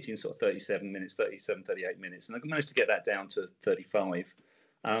was hitting sort of 37 minutes, 38 minutes, and I managed to get that down to 35.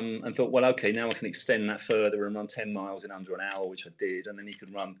 And thought, well, okay, now I can extend that further and run 10 miles in under an hour, which I did, and then you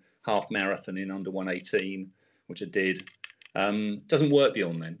could run half marathon in under 1:18, which I did. Doesn't work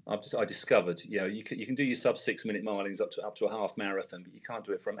beyond then. I discovered, you can do your sub 6-minute milings up to a half marathon, but you can't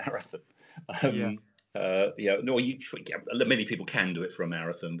do it for a marathon. Many people can do it for a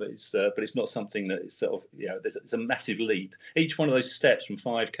marathon, but it's not something that is sort of, there's a massive leap. Each one of those steps from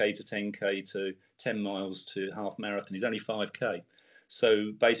 5K to 10K to 10 miles to half marathon is only 5K.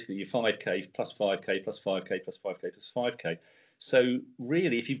 So basically, your 5K plus 5K plus 5K plus 5K plus 5K. So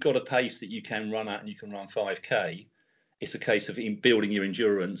really, if you've got a pace that you can run at and you can run 5K, it's a case of building your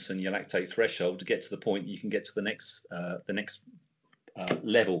endurance and your lactate threshold to get to the point you can get to the next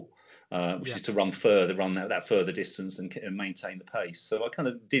level, which is to run that further distance and maintain the pace. So I kind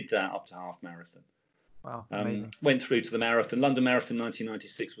of did that up to half marathon. Wow, amazing. Went through to the marathon. London Marathon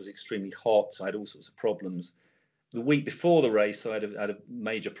 1996 was extremely hot. I had all sorts of problems. The week before the race, I had a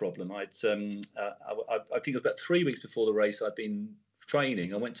major problem. I think it was about 3 weeks before the race. I'd been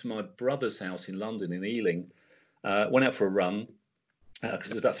training. I went to my brother's house in London, in Ealing, went out for a run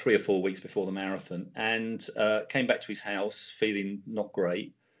because it was about 3 or 4 weeks before the marathon, and came back to his house feeling not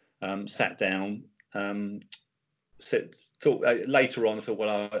great. Sat down. Later on, I thought,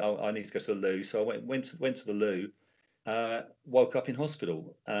 well, I need to go to the loo. So I went to the loo. Woke up in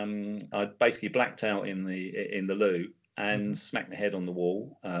hospital. I basically blacked out in the loo and smacked my head on the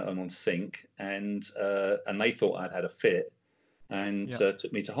wall and on the sink, and they thought I'd had a fit and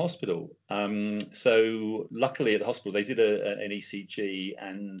took me to hospital. So luckily at the hospital they did an ECG,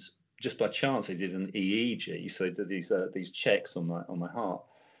 and just by chance they did an EEG. So they did these checks on my heart,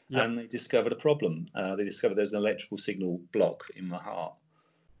 and they discovered a problem. They discovered there's an electrical signal block in my heart.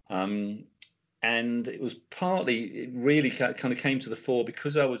 And it was it really kind of came to the fore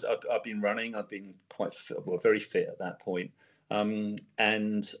because I'd been running. I'd been very fit at that point. And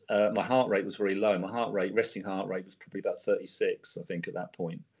my heart rate was very low. My resting heart rate was probably about 36, I think, at that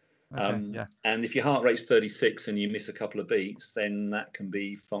point. Okay, And if your heart rate's 36 and you miss a couple of beats, then that can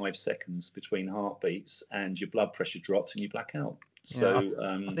be 5 seconds between heartbeats, and your blood pressure drops and you black out. So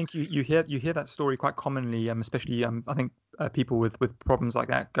I think you hear that story quite commonly, especially I think people with problems like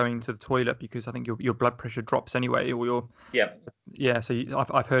that going to the toilet, because I think your blood pressure drops anyway, or So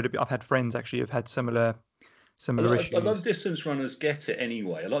I've had friends actually have had similar issues. A lot of distance runners get it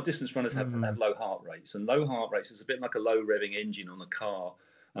anyway. A lot of distance runners have low heart rates, and low heart rates is a bit like a low revving engine on a car.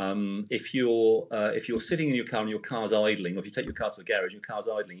 If you're sitting in your car and your car's idling, or if you take your car to the garage, your car's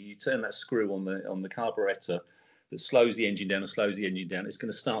idling, you turn that screw on the carburetor that slows the engine down, it's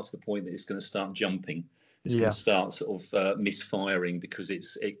going to start to the point that it's going to start jumping. It's going to start sort of misfiring because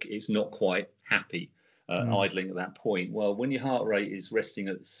it's not quite happy idling at that point. Well, when your heart rate is resting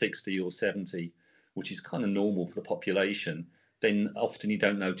at 60 or 70, which is kind of normal for the population, then often you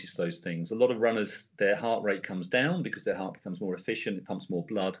don't notice those things. A lot of runners, their heart rate comes down because their heart becomes more efficient, it pumps more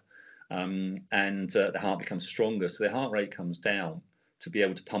blood, and the heart becomes stronger. So their heart rate comes down to be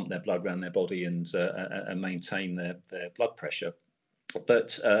able to pump their blood around their body and maintain their blood pressure.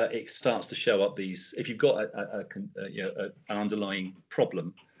 But it starts to show up if you've got an underlying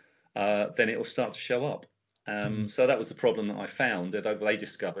problem, then it will start to show up. So that was the problem that I found, that they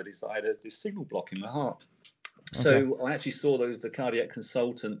discovered, is that I had this signal block in my heart. So I actually saw the cardiac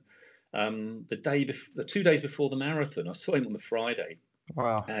consultant, the 2 days before the marathon. I saw him on the Friday,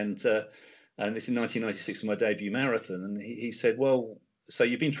 Wow. and this in 1996 was my debut marathon, and he said, well, so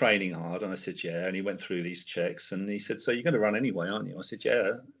you've been training hard? And I said, yeah. And he went through these checks, and he said, so you're going to run anyway, aren't you? I said,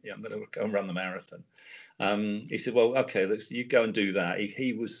 yeah, I'm going to go and run the marathon. He said, well, okay, you go and do that.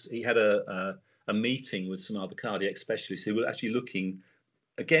 He had a meeting with some other cardiac specialists who were actually looking,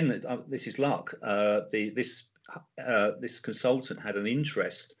 again, this is luck. This consultant had an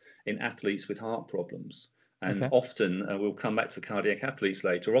interest in athletes with heart problems. And often, we'll come back to the cardiac athletes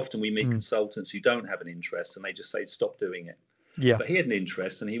later, often we meet consultants who don't have an interest and they just say, stop doing it. Yeah. But he had an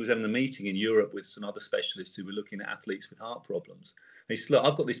interest, and he was having a meeting in Europe with some other specialists who were looking at athletes with heart problems. And he said, look,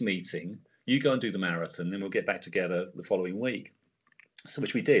 I've got this meeting. You go and do the marathon, then we'll get back together the following week. So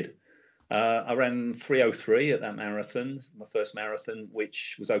which we did. I ran 3:03 at that marathon, my first marathon,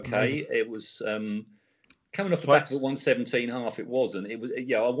 which was okay. Amazing. It was coming off the back of a 1:17.5. It wasn't. It was.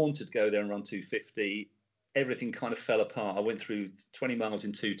 Yeah, I wanted to go there and run 2:50. Everything kind of fell apart. I went through 20 miles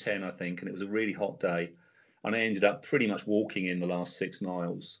in 2:10, I think, and it was a really hot day. And I ended up pretty much walking in the last 6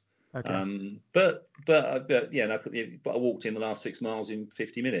 miles. Okay. But I walked in the last 6 miles in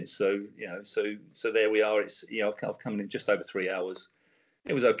 50 minutes. So so there we are. It's I've come in just over 3 hours.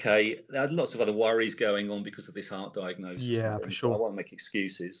 It was okay. I had lots of other worries going on because of this heart diagnosis. Yeah, for sure. I won't make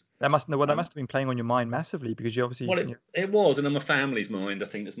excuses. That must have been playing on your mind massively, because you obviously. Well, it was, and on my family's mind, I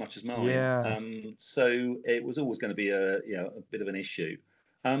think, as much as mine. Yeah. So it was always going to be a bit of an issue.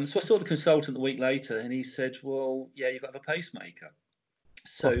 So I saw the consultant a week later, and he said, well, yeah, you've got to have a pacemaker.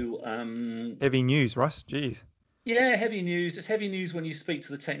 So heavy news, Russ. Jeez. Yeah, heavy news. It's heavy news when you speak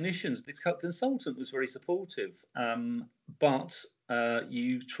to the technicians. The consultant was very supportive, but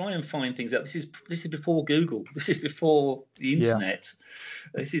you try and find things out. This is before Google. This is before the internet.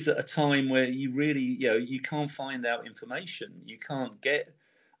 Yeah. This is at a time where you really, you can't find out information. You can't get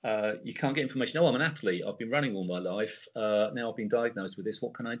information. Oh, I'm an athlete. I've been running all my life. Now I've been diagnosed with this.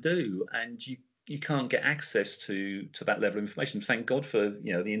 What can I do? And you can't get access to that level of information. Thank God for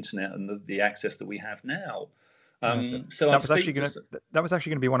the internet and the access that we have now. So that was actually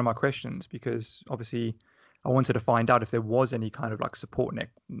going to be one of my questions, because obviously I wanted to find out if there was any kind of like support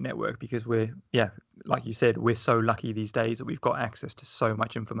network, because like you said, we're so lucky these days that we've got access to so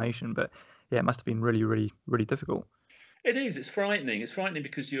much information. But yeah, it must have been really, really, really difficult. It is. It's frightening. It's frightening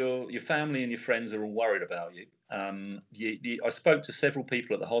because your family and your friends are all worried about you. I spoke to several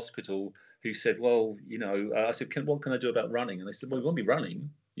people at the hospital who said, well, I said, what can I do about running? And they said, well, you won't be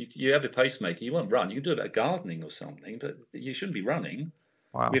running. You have a pacemaker. You won't run. You can do a bit of gardening or something, but you shouldn't be running.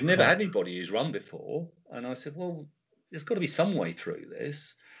 Wow. We've never had anybody who's run before. And I said, well, there's got to be some way through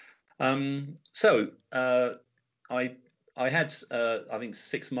this. So I had, I think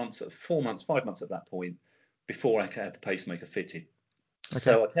 6 months, 4 months, 5 months at that point before I had the pacemaker fitted. Okay.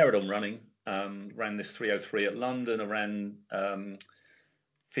 So I carried on running, ran this 3:03 at London. I ran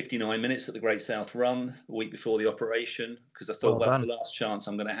 59 minutes at the Great South Run a week before the operation, because I thought, that's the last chance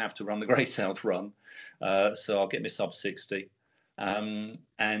I'm going to have to run the Great South Run. So I'll get my sub 60, and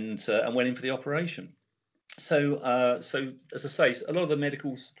went in for the operation. So as I say, a lot of the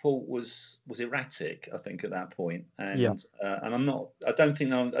medical support was erratic, I think, at that point. And I don't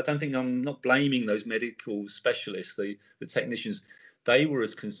think I'm not blaming those medical specialists, the technicians. They were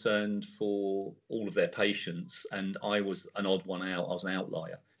as concerned for all of their patients, and I was an odd one out. I was an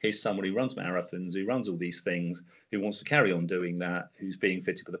outlier. Here's someone who runs marathons, who runs all these things, who wants to carry on doing that, who's being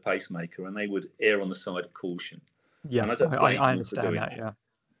fitted with a pacemaker, and they would err on the side of caution. Yeah, and I don't blame I understand that. Yeah.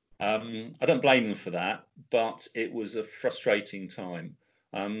 I don't blame them for that, but it was a frustrating time.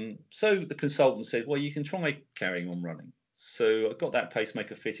 So the consultant said, well, you can try carrying on running. So I got that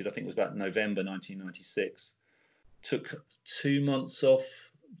pacemaker fitted, I think it was about November 1996. Took 2 months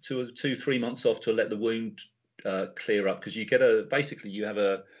off, 3 months off to let the wound clear up, because you have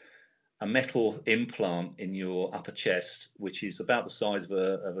a metal implant in your upper chest, which is about the size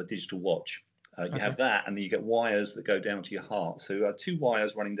of a digital watch. You have that, and then you get wires that go down to your heart. So I had 2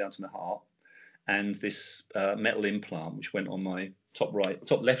 wires running down to my heart, and this metal implant, which went on my top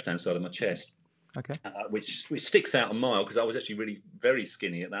left-hand side of my chest, which sticks out a mile, because I was actually really very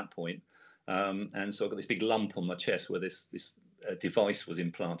skinny at that point. And so I got this big lump on my chest where this device was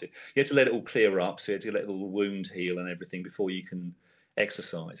implanted. You had to let it all clear up, so you had to let the wound heal and everything before you can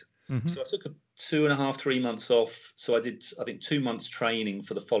exercise. Mm-hmm. So I took 2.5, 3 months off. So I did, I think, 2 months training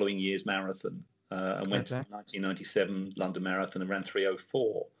for the following year's marathon, and went to the 1997 London Marathon and ran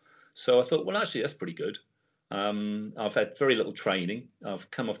 3:04. So I thought, well, actually, that's pretty good. I've had very little training. I've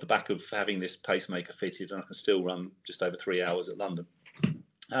come off the back of having this pacemaker fitted, and I can still run just over 3 hours at London.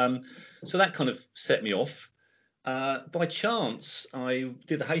 So that kind of set me off. By chance, I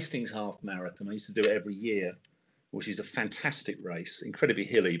did the Hastings Half Marathon. I used to do it every year, which is a fantastic race, incredibly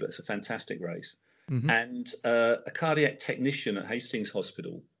hilly, but it's a fantastic race. Mm-hmm. And a cardiac technician at Hastings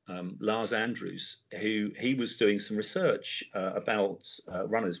Hospital, Lars Andrews, he was doing some research about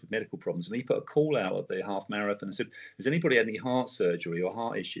runners with medical problems, and he put a call out at the half marathon and said, "Has anybody had any heart surgery or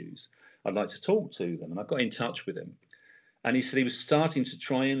heart issues? I'd like to talk to them." And I got in touch with him. And he said he was starting to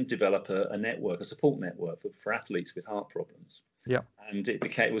try and develop a network, a support network for athletes with heart problems. Yeah. And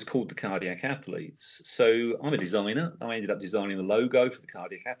it was called the Cardiac Athletes. So I'm a designer. I ended up designing the logo for the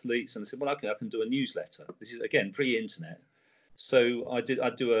Cardiac Athletes, and I said, well, okay, I can do a newsletter. This is again pre-internet. So I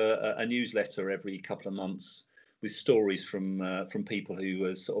do a newsletter every couple of months with stories from people who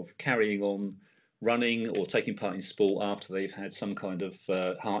were sort of carrying on running or taking part in sport after they've had some kind of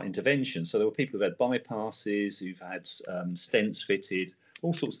heart intervention. So there were people who've had bypasses, who've had stents fitted,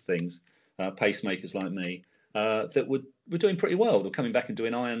 all sorts of things, pacemakers like me, that were doing pretty well. They were coming back and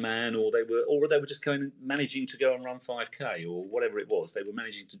doing Ironman, or they were just managing to go and run 5K or whatever it was. They were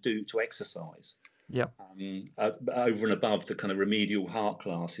managing to exercise. Yeah. Over and above the kind of remedial heart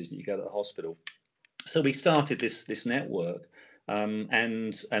classes that you go to the hospital. So we started this network.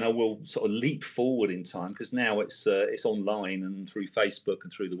 And I will sort of leap forward in time, because now it's online and through Facebook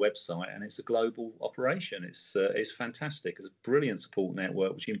and through the website, and it's a global operation. It's fantastic. It's a brilliant support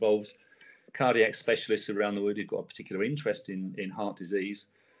network which involves cardiac specialists around the world who've got a particular interest in heart disease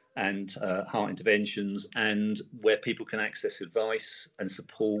and heart interventions, and where people can access advice and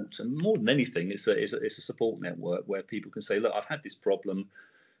support. And more than anything, it's a support network where people can say, look, I've had this problem.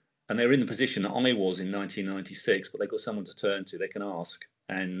 And they're in the position that I was in 1996, but they've got someone to turn to. They can ask,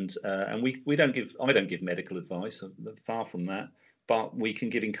 and I don't give medical advice, far from that. But we can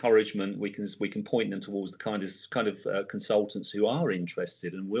give encouragement. We can point them towards the kind of consultants who are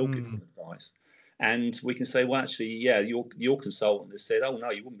interested and will give them advice. And we can say, well, actually, yeah, your consultant has said, oh no,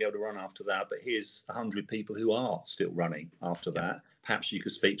 you wouldn't be able to run after that, but here's 100 people who are still running after that. Perhaps you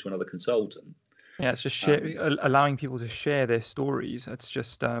could speak to another consultant. Yeah, it's just allowing people to share their stories. It's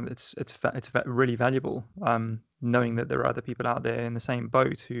just it's really valuable. Knowing that there are other people out there in the same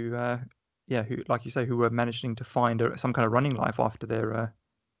boat who like you say, who are managing to find some kind of running life after their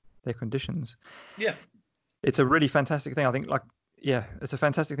conditions. Yeah, it's a really fantastic thing. I think it's a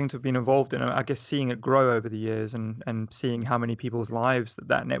fantastic thing to have been involved in. I guess seeing it grow over the years and seeing how many people's lives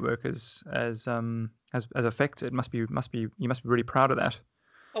that network has affected you must be really proud of that.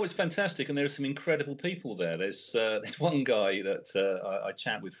 Oh, it's fantastic, and there are some incredible people there. There's one guy that I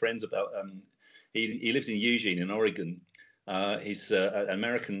chat with friends about. He lives in Eugene, in Oregon. He's an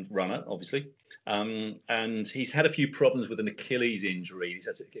American runner, obviously, and he's had a few problems with an Achilles injury. He's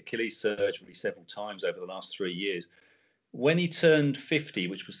had Achilles surgery several times over the last 3 years. When he turned 50,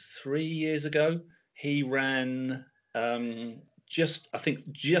 which was 3 years ago, he ran just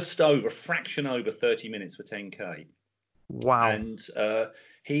over a fraction over 30 minutes for 10K. Wow. And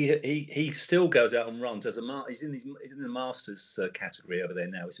he still goes out and runs he's in the masters category over there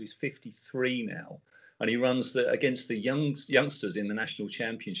now. So he's 53 now, and he runs against the youngsters in the national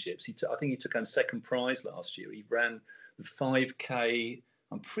championships. I think he took home second prize last year. He ran the 5K.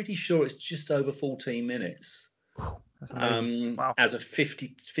 I'm pretty sure it's just over 14 minutes. That's amazing. Wow. As a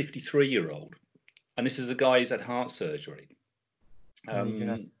 53-year-old, and this is a guy who's had heart surgery.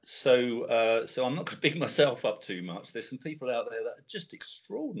 So I'm not going to big myself up too much. There's some people out there that are just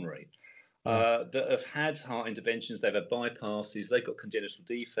extraordinary, that have had heart interventions, they've had bypasses, they've got congenital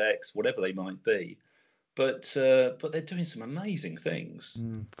defects, whatever they might be, but they're doing some amazing things.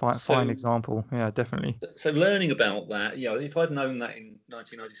 Fine example, yeah, definitely. So learning about that, if I'd known that in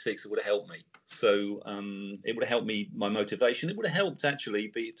 1996, it would have helped me. So it would have helped me, my motivation. It would have helped actually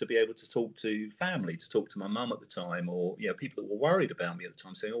to be able to talk to family, to talk to my mum at the time, or people that were worried about me at the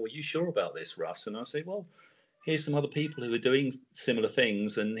time, saying, "Oh, are you sure about this, Russ?" And I say, "Well, here's some other people who are doing similar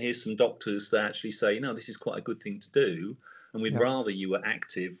things, and here's some doctors that actually say, no, this is quite a good thing to do, and we'd rather you were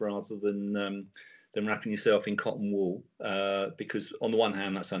active rather than wrapping yourself in cotton wool, because on the one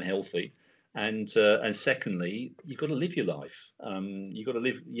hand that's unhealthy, and secondly you've got to live your life. You've got to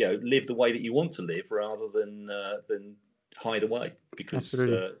live the way that you want to live rather than hide away, because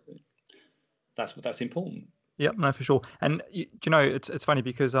that's important." Yep, no, for sure. And it's funny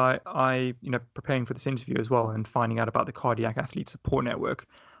because I preparing for this interview as well and finding out about the Cardiac Athlete Support Network,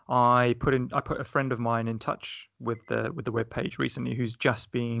 I put a friend of mine in touch with the webpage recently who's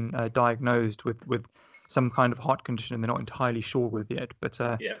just been diagnosed with some kind of heart condition and they're not entirely sure with yet. But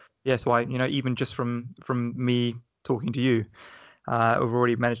so I even just from me talking to you, we've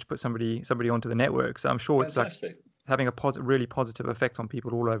already managed to put somebody onto the network. So I'm sure Fantastic. having a really positive effect on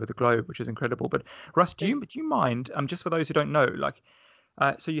people all over the globe, which is incredible. But Russ, do you mind, just for those who don't know, like,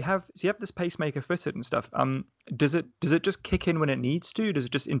 so you have this pacemaker fitted and stuff. Does it just kick in when it needs to? Does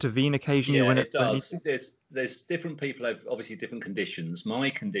it just intervene occasionally when it needs to? There's different people have obviously different conditions. My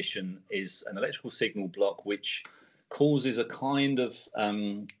condition is an electrical signal block which causes a kind of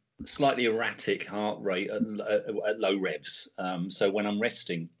slightly erratic heart rate at low revs. So when I'm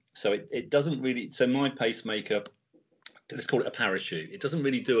resting, so it doesn't really. So my pacemaker, let's call it a parachute. It doesn't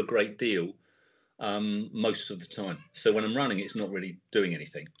really do a great deal most of the time. So when I'm running, it's not really doing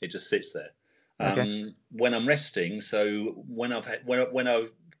anything. It just sits there. Okay. When I'm resting, so when I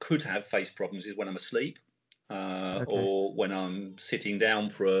could have face problems is when I'm asleep, or when I'm sitting down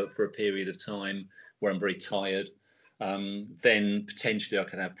for a period of time where I'm very tired. Then potentially I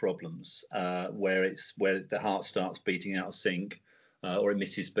can have problems where the heart starts beating out of sync, or it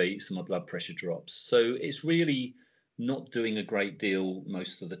misses beats and my blood pressure drops. So it's really not doing a great deal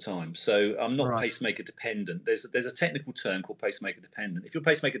most of the time. So I'm not pacemaker dependent. There's a technical term called pacemaker dependent. If you're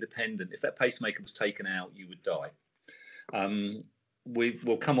pacemaker dependent, if that pacemaker was taken out, you would die.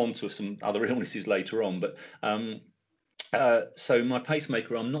 We'll come on to some other illnesses later on, but so my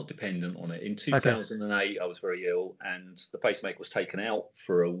pacemaker, I'm not dependent on it. In 2008, I was very ill, and the pacemaker was taken out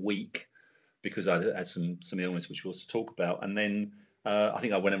for a week because I had some illness, which we'll talk about. And then I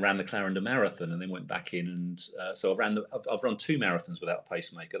think I went and ran the Clarendon Marathon, and then went back in, and so I've run 2 marathons without a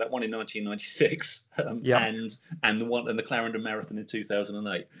pacemaker. That one in 1996, and the Clarendon Marathon in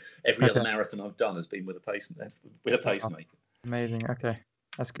 2008. Every other marathon I've done has been with a pacemaker. Amazing. Okay.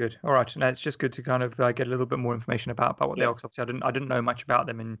 That's good. All right. Now it's just good to kind of get a little bit more information about what they are. Because obviously I didn't know much about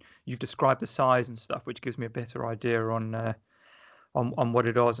them, and you've described the size and stuff, which gives me a better idea on what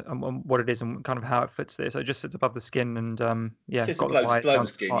it is and kind of how it fits there. So it just sits above the skin and it sits below the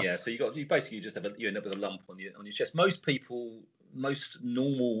skin. Part. Yeah. So you basically just you end up with a lump on your chest. Most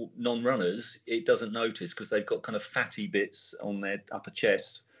normal non-runners, it doesn't notice because they've got kind of fatty bits on their upper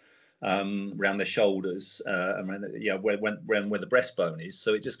chest. Around their shoulders, around where the breastbone is,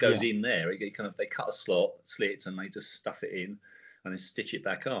 so it just goes in there. They cut a slit, and they just stuff it in, and then stitch it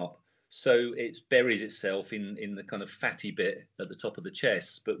back up. So it buries itself in the kind of fatty bit at the top of the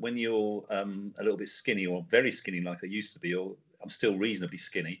chest. But when you're a little bit skinny, or very skinny like I used to be, or I'm still reasonably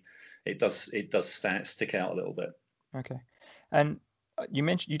skinny, it does stick out a little bit. Okay, and you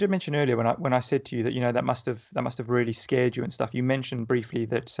did mention earlier when I said to you that that must have really scared you and stuff. You mentioned briefly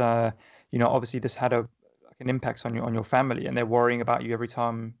that obviously this had an impact on your family, and they're worrying about you every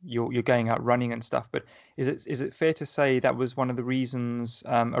time you're going out running and stuff. But is it fair to say that was one of the reasons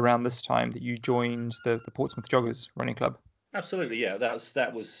around this time that you joined the Portsmouth Joggers Running Club? Absolutely, yeah. That was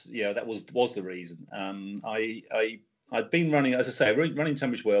the reason. I'd been running, as I say, running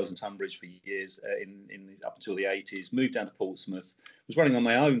Tunbridge Wells and Tunbridge for years up until the 80s. Moved down to Portsmouth. Was running on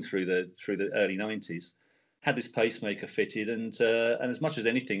my own through the early 90s. Had this pacemaker fitted, and as much as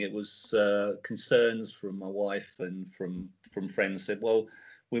anything, it was concerns from my wife and from friends said, well,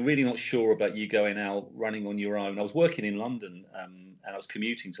 we're really not sure about you going out running on your own. I was working in London, and I was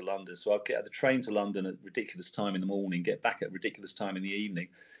commuting to London, so I'd get the train to London at ridiculous time in the morning, get back at ridiculous time in the evening,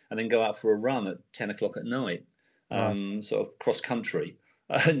 and then go out for a run at 10 o'clock at night. Sort of cross country,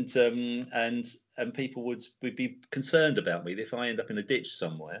 and people would be concerned about me if I end up in a ditch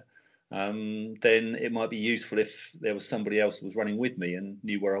somewhere. Then it might be useful if there was somebody else who was running with me and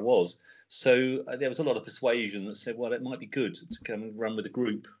knew where I was. So there was a lot of persuasion that said, well, it might be good to come and run with a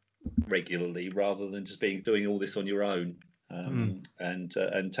group regularly rather than just doing all this on your own,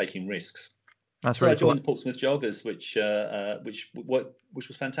 and taking risks. So I joined the Portsmouth Joggers, which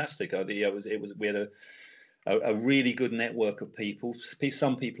was fantastic. We had a really good network of people.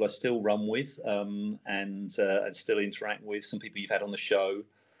 Some people I still run with, and still interact with. Some people you've had on the show.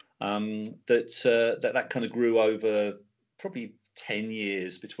 That kind of grew over probably 10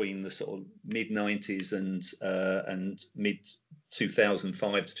 years between the sort of mid 90s and mid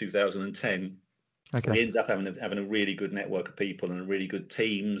 2005 to 2010. Okay. We ended up having a really good network of people and really good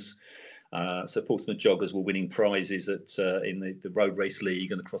teams. So Portsmouth Joggers were winning prizes in the road race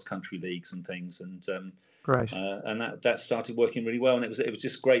league and the cross country leagues and things, and great. And that started working really well, and it was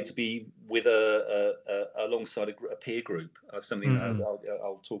just great to be with alongside a peer group. Something that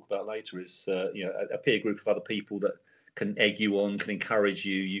I'll talk about later is a peer group of other people that can egg you on, can encourage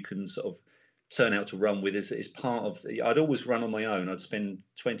you. You can sort of turn out to run with is part of. I'd always run on my own. I'd spend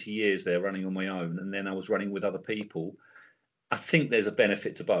 20 years there running on my own, and then I was running with other people. I think there's a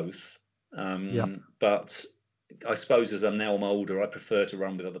benefit to both. But I suppose as I'm older, I prefer to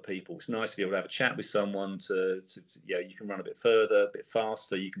run with other people. It's nice to be able to have a chat with someone you can run a bit further, a bit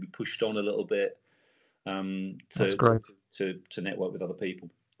faster, you can be pushed on a little bit. That's great. to network with other people.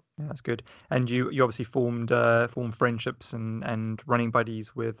 Yeah, that's good. And you obviously formed friendships and running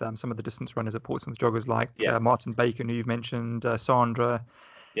buddies with some of the distance runners at Portsmouth joggers like Martin Bacon, who you've mentioned, Sandra.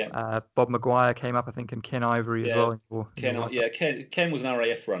 Bob Maguire came up, I think, and Ken Ivory as well. Ken was an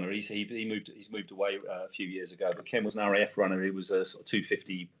RAF runner. He's moved away a few years ago, but Ken was an RAF runner. He was a sort of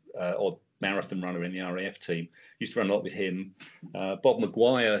 250 odd marathon runner in the RAF team. Used to run a lot with him. Bob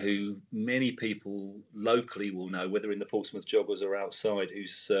Maguire, who many people locally will know, whether in the Portsmouth joggers or outside,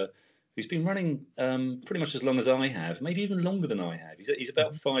 who's been running pretty much as long as I have, maybe even longer than I have. He's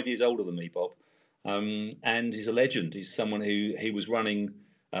about 5 years older than me, Bob, and he's a legend. He's someone who he was running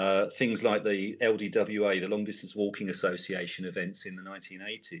things like the LDWA, the Long Distance Walking Association events in the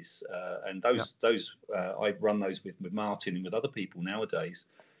 1980s, and those I run those with Martin and with other people nowadays.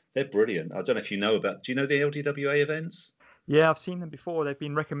 They're brilliant. I don't know if you know about. Do you know the LDWA events? Yeah, I've seen them before. They've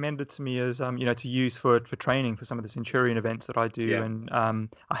been recommended to me as to use for training for some of the Centurion events that I do, and I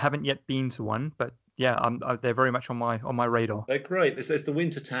haven't yet been to one, but they're very much on my radar. They're great. There's the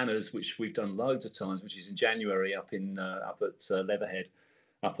Winter Tanners, which we've done loads of times, which is in January up at Leatherhead,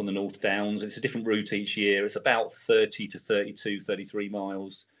 up on the North Downs. It's a different route each year. It's about 30 to 32, 33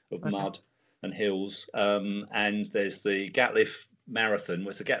 miles of mud and hills. And there's the Gatliffe Marathon,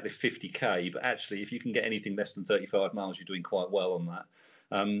 where it's a Gatliffe 50k, but actually if you can get anything less than 35 miles, you're doing quite well on that.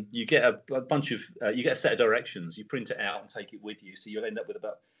 You get a bunch of you get a set of directions. You print it out and take it with you, so you'll end up with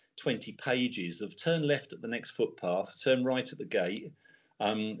about 20 pages of turn left at the next footpath, turn right at the gate.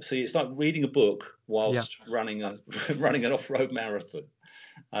 So it's like reading a book whilst running an off-road marathon.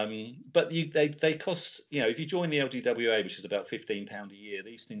 But they cost, if you join the LDWA, which is about £15 a year,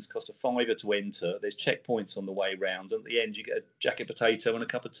 these things cost a £5 to enter. There's checkpoints on the way round, and at the end you get a jacket potato and a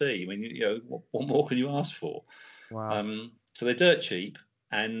cup of tea. I mean, what more can you ask for? Wow. So they're dirt cheap,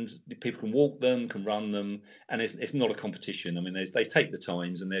 and people can walk them, can run them, and it's not a competition. I mean, they take the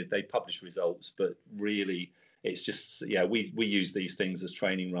times and they publish results, but really it's just, we use these things as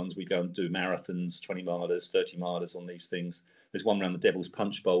training runs. We go and do marathons, 20 milers, 30 milers on these things. There's one around the Devil's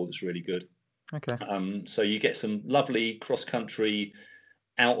Punch Bowl that's really good. Okay. So you get some lovely cross-country,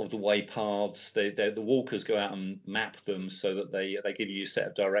 out-of-the-way paths. The walkers go out and map them so that they give you a set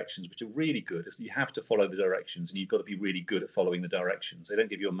of directions, which are really good. You have to follow the directions, and you've got to be really good at following the directions. They don't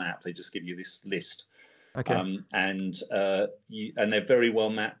give you a map; they just give you this list. Okay. And they're very well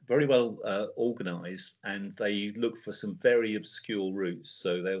mapped, very well organised, and they look for some very obscure routes.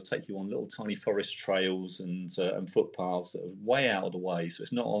 So they'll take you on little tiny forest trails and footpaths that are way out of the way. So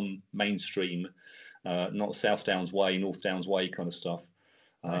it's not on mainstream, not South Downs Way, North Downs Way kind of stuff.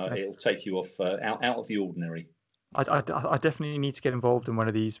 It'll take you off out of the ordinary. I definitely need to get involved in one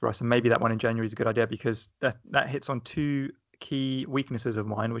of these, Russ, and maybe that one in January is a good idea, because that hits on two key weaknesses of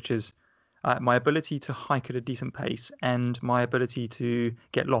mine, which is my ability to hike at a decent pace and my ability to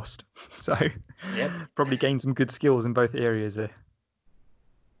get lost. So probably gain some good skills in both areas there.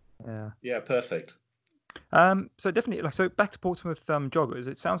 Yeah, perfect. So definitely, so back to Portsmouth joggers.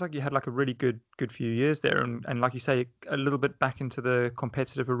 It sounds like you had like a really good few years there, and like you say, a little bit back into the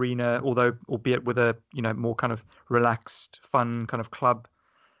competitive arena, albeit with a more kind of relaxed, fun kind of club.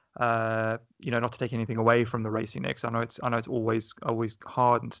 Not to take anything away from the racing there, because I know it's always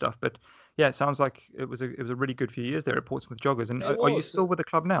hard and stuff, but yeah, it sounds like it was a really good few years there at Portsmouth joggers. And are you still with the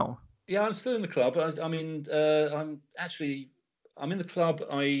club now? Yeah, I'm still in the club. I'm in the club.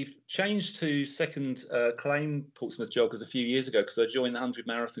 I changed to second claim Portsmouth joggers a few years ago because I joined the 100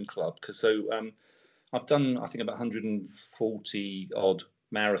 Marathon Club. I've done, I think, about 140 odd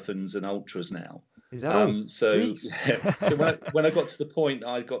marathons and ultras now. Is that all? So when I got to the point that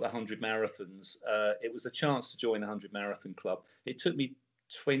I got the 100 marathons, it was a chance to join the 100 Marathon Club. It took me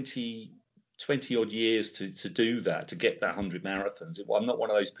 20 odd years to do that, to get that 100 marathons. I'm not one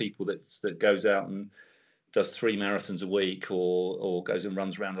of those people that goes out and does 3 marathons a week or goes and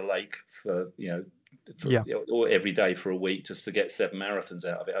runs around a lake or every day for a week just to get 7 marathons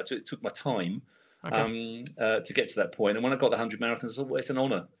out of it. It took my time. Okay. To get to that point. And when I got the 100 marathons, I thought, well, it's an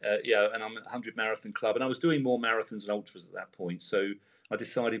honour. And I'm at 100 Marathon Club. And I was doing more marathons and ultras at that point. So I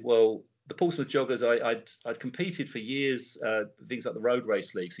decided, well, the Portsmouth joggers, I'd competed for years, things like the Road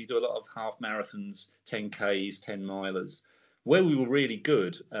Race League. So you do a lot of half marathons, 10Ks, 10 milers. Where we were really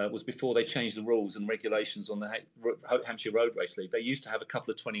good was before they changed the rules and regulations on the Hampshire Road Race League. They used to have a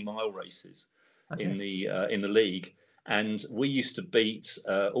couple of 20-mile races in the league. And we used to beat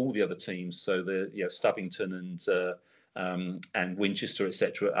all the other teams, so Stubbington and Winchester,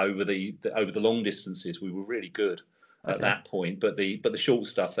 etc. Over the long distances, we were really good. at that point. But the short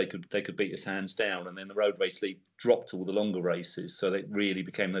stuff they could beat us hands down, and then the Road Race League dropped all the longer races, so it really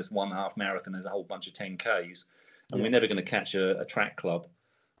became this 1.5 marathon. There's a whole bunch of 10Ks, and we're never going to catch a track club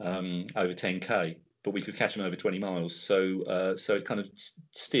over 10K, but we could catch them over 20 miles. So it kind of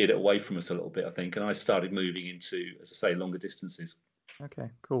steered it away from us a little bit, I think, and I started moving into, as I say, longer distances. Okay,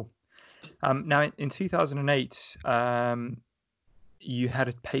 cool. Now in 2008, you had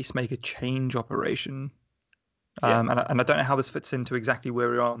a pacemaker change operation. And I don't know how this fits into exactly where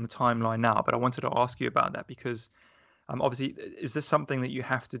we are on the timeline now, but I wanted to ask you about that because obviously, is this something that you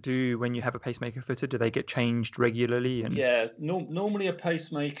have to do when you have a pacemaker fitted? Do they get changed regularly? Yeah, normally a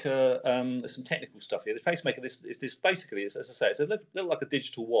pacemaker, there's some technical stuff here. The pacemaker, this basically, as I say, it's a little like a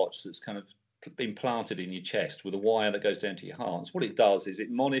digital watch that's kind of been planted in your chest with a wire that goes down to your heart. So what it does is it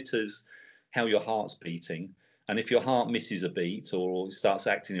monitors how your heart's beating. And if your heart misses a beat or starts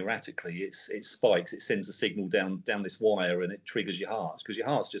acting erratically, it spikes. It sends a signal down this wire and it triggers your heart, because your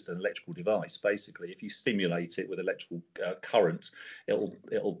heart's just an electrical device. Basically, if you stimulate it with electrical current,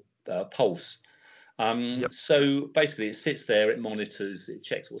 it'll pulse. So basically, it sits there, it monitors, it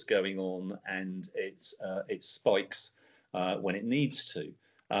checks what's going on, and it spikes when it needs to.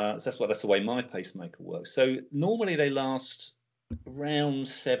 So that's the way my pacemaker works. So normally they last around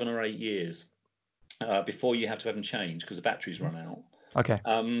 7 or 8 years. Before you have to have them changed because the batteries run out. Okay.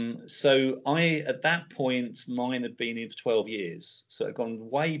 So at that point, mine had been in for 12 years, so it had gone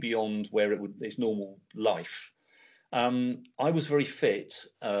way beyond where its normal life. I was very fit,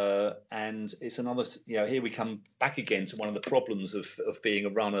 and it's another, here we come back again to one of the problems of being a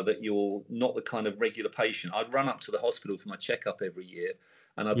runner, that you're not the kind of regular patient. I'd run up to the hospital for my checkup every year,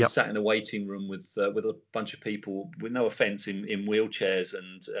 and I'd be sat in a waiting room with a bunch of people, with no offence, in wheelchairs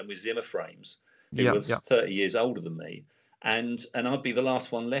and with Zimmer frames, who was 30 years older than me. And I'd be the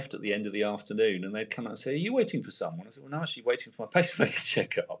last one left at the end of the afternoon, and they'd come out and say, "Are you waiting for someone?" I said, "Well, no, I'm actually waiting for my pacemaker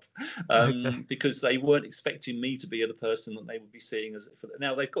checkup," because they weren't expecting me to be the person that they would be seeing.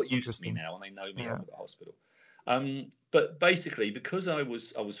 Now they've got used to me now, and they know me over the hospital. But basically, because I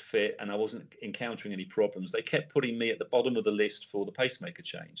was fit and I wasn't encountering any problems, they kept putting me at the bottom of the list for the pacemaker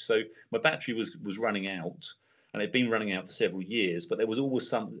change. So my battery was running out. And it'd been running out for several years, but there was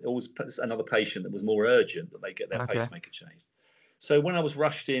always another patient that was more urgent that they get their pacemaker changed. So when I was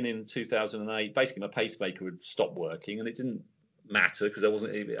rushed in 2008, basically my pacemaker had stopped working, and it didn't matter because I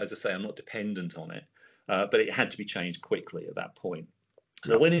wasn't, as I say, I'm not dependent on it, but it had to be changed quickly at that point.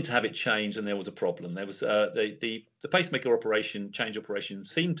 So I went in to have it changed, and there was a problem. There was the pacemaker change operation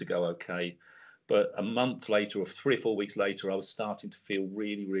seemed to go okay. But a month later, or 3 or 4 weeks later, I was starting to feel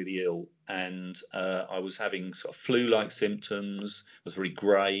really, really ill, and I was having sort of flu-like symptoms. I was very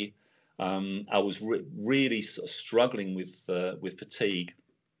grey. I was really sort of struggling with fatigue.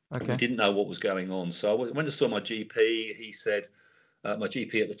 We didn't know what was going on, so I went and saw my GP. He said, my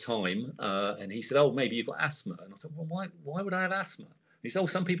GP at the time, and he said, "Oh, maybe you've got asthma." And I thought, "Well, why would I have asthma?" And he said, "Oh,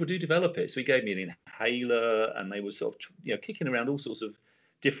 some people do develop it." So he gave me an inhaler, and they were sort of kicking around all sorts of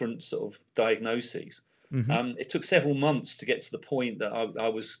different sort of diagnoses. It took several months to get to the point that I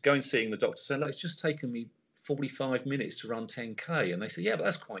was seeing the doctor, saying, "Look, it's just taken me 45 minutes to run 10K." And they said, "Yeah, but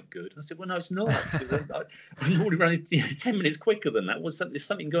that's quite good." And I said, "Well, no, it's not, because I'm already running 10 minutes quicker than that. There's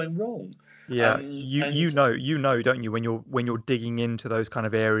something going wrong." Yeah, you know, don't you, when you're digging into those kind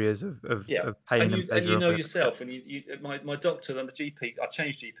of areas of pain and pleasure. And you know yourself. And my doctor and the GP, I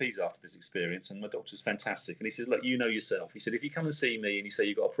changed GPs after this experience, and my doctor's fantastic. And he says, "Look, you know yourself." He said, "If you come and see me and you say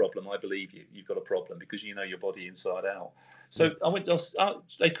you've got a problem, I believe you. You've got a problem, because you know your body inside out." So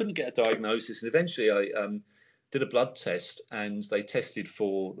they couldn't get a diagnosis, and eventually I did a blood test, and they tested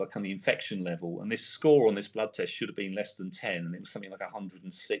for like on the infection level, and this score on this blood test should have been less than 10, and it was something like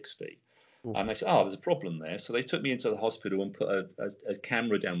 160. And they said, "Oh, there's a problem there." So they took me into the hospital and put a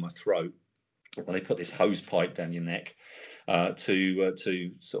camera down my throat, and they put this hose pipe down your neck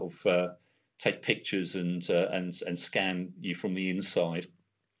to sort of take pictures and scan you from the inside.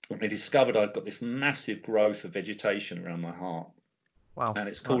 And they discovered I'd got this massive growth of vegetation around my heart. Wow. And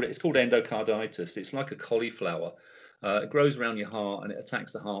it's called endocarditis. It's like a cauliflower. It grows around your heart, and it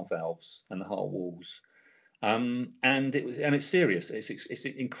attacks the heart valves and the heart walls. And it's serious. It's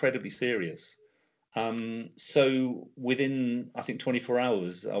incredibly serious. So within, I think, 24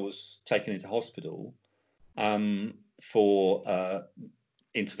 hours, I was taken into hospital for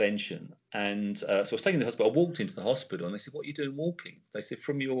intervention. And so I was taken to the hospital. I walked into the hospital, and they said, "What are you doing walking?" They said,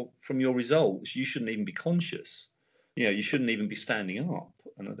 from your results, you shouldn't even be conscious. You shouldn't even be standing up."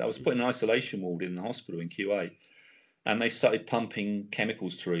 And I was put in an isolation ward in the hospital in QA, and they started pumping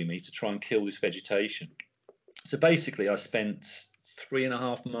chemicals through me to try and kill this vegetation. So basically, I spent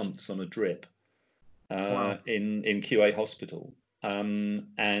 3.5 months on a drip, Wow. in QA hospital.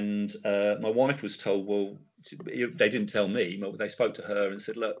 And my wife was told, well, they didn't tell me, but they spoke to her and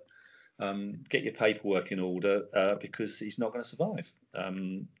said, look, get your paperwork in order because he's not going to survive.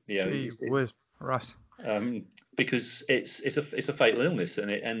 Gee whiz, Russ. Because it's a fatal illness,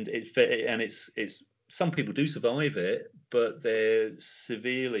 and it's some people do survive it, but they're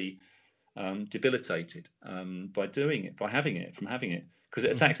severely debilitated by having it, because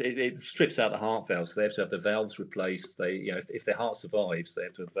it attacks, it strips out the heart valves, so they have to have the valves replaced. If their heart survives, they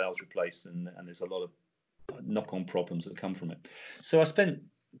have to have the valves replaced, and there's a lot of knock-on problems that come from it. So I spent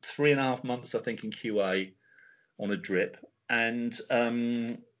 3.5 months, I think, in QA on a drip, and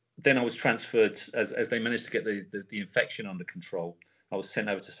then I was transferred as they managed to get the infection under control. I was sent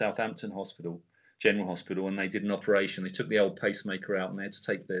over to Southampton Hospital, General Hospital, and they did an operation. They took the old pacemaker out, and they had to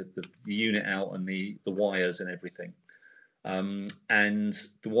take the unit out and the wires and everything. And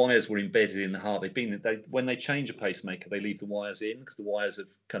the wires were embedded in the heart. When they change a pacemaker, they leave the wires in because the wires have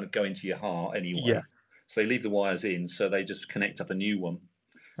kind of go into your heart anyway. Yeah. So they leave the wires in, so they just connect up a new one.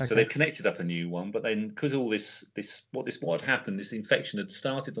 Okay. So they connected up a new one, but then because all what had happened, this infection had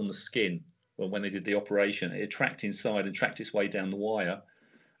started on the skin. Well, when they did the operation, it had tracked inside and tracked its way down the wire,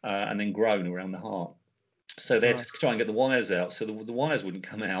 and then grown around the heart. So they had to try and get the wires out. So the wires wouldn't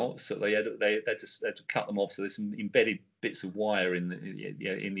come out. So they had to cut them off. So there's some embedded bits of wire in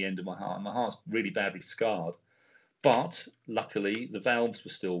the end of my heart. And my heart's really badly scarred. But luckily, the valves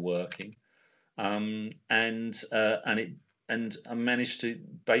were still working, and I managed to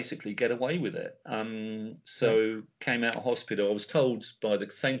basically get away with it. So came out of hospital. I was told by the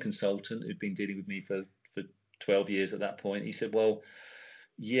same consultant who'd been dealing with me for 12 years at that point. He said, well,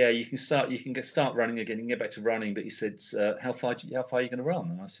 yeah, you can start running again. You can get back to running. But he said, how far are you going to run?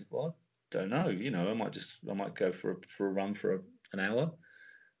 And I said, well, I don't know. I might go for a run for an hour.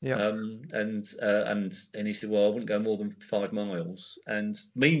 Yeah. And he said, well, I wouldn't go more than 5 miles. And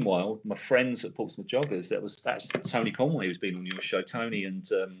meanwhile, my friends at Portsmouth Joggers, that's Tony Conway, who's been on your show, Tony and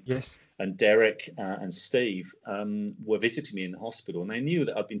yes, and Derek and Steve were visiting me in the hospital, and they knew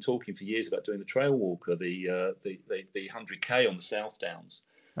that I'd been talking for years about doing the Trail Walker, the 100K on the South Downs.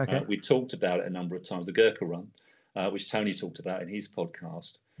 Okay. We talked about it a number of times, the Gurkha Run, which Tony talked about in his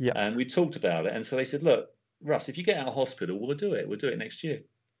podcast. Yeah. And we talked about it, and so they said, look, Russ, if you get out of hospital, we'll do it. We'll do it next year.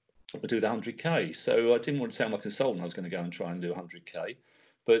 We'll do the 100K. So I didn't want to tell my consultant I was going to go and try and do 100K.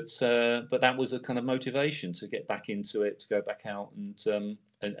 But that was a kind of motivation to get back into it, to go back out and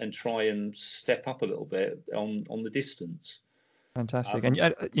try and step up a little bit on the distance. Fantastic. And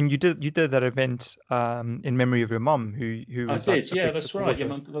you did that event in memory of your mum, who I was did, like yeah, that's right.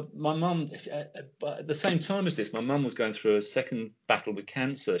 Yeah, my mum, but at the same time as this, my mum was going through a second battle with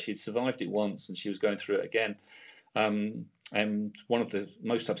cancer. She'd survived it once, and she was going through it again. And one of the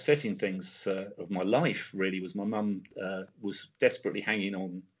most upsetting things of my life really was my mum was desperately hanging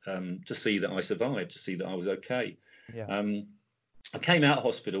on to see that I survived, to see that I was okay. Yeah. I came out of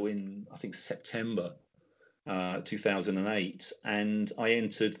hospital in, I think, September 2008, and I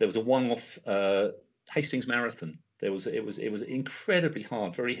entered. There was a one-off Hastings Marathon. It was incredibly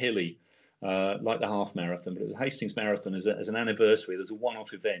hard, very hilly, like the half marathon, but it was a Hastings Marathon as an anniversary. There was a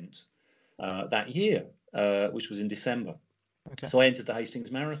one-off event that year, which was in December. Okay. So I entered the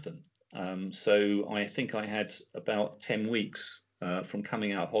Hastings Marathon. So I think I had about 10 weeks from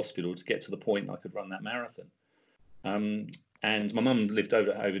coming out of hospital to get to the point I could run that marathon. And my mum lived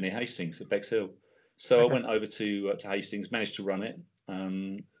over near Hastings at Bexhill. So I went over to Hastings, managed to run it,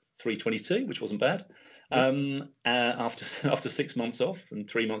 3:22, which wasn't bad. After 6 months off and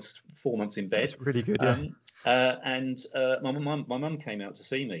 4 months in bed. That's really good, yeah. And my mum came out to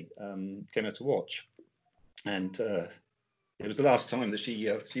see me, came out to watch, and it was the last time that she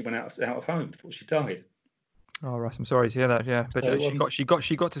went out of home before she died. Oh, Russ, I'm sorry to hear that. Yeah, but So,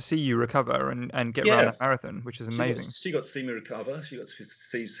 she got to see you recover and get around that marathon, which is amazing. She got to see me recover. She got to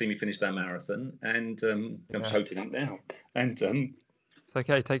see me finish that marathon, and I'm choking up now. And it's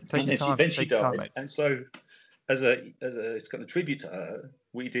okay. Take your time. Then she died, time, and so as a it's kind of tribute to her,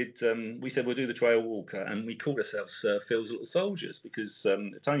 we said we'll do the Trail Walker, and we called ourselves Phil's Little Soldiers because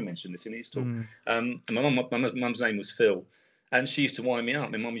Tony mentioned this in his talk. And my mum's name was Phil. And she used to wind me up.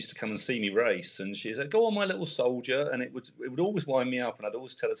 My mum used to come and see me race, and she said, "Go on, my little soldier," and it would always wind me up, and I'd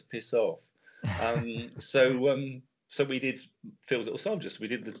always tell her to piss off. So we did Phil's Little Soldiers. We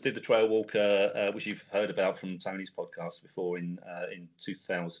did the Trail Walker, which you've heard about from Tony's podcast before in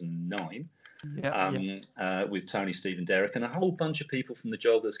 2009. With Tony, Steve, and Derek, and a whole bunch of people from the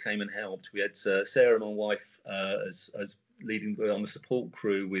joggers came and helped. We had Sarah, my wife, as leading on the support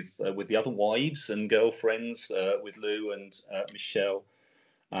crew with the other wives and girlfriends, with Lou and Michelle.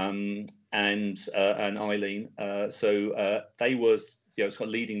 and Eileen. So they were, it's kind of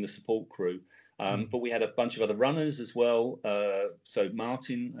leading the support crew. But we had a bunch of other runners as well. So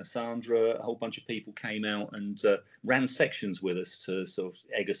Martin, Sandra, a whole bunch of people came out and ran sections with us to sort of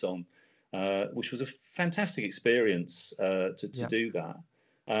egg us on, which was a fantastic experience to do that.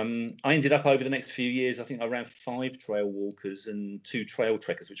 I ended up over the next few years, I think I ran 5 trail walkers and 2 trail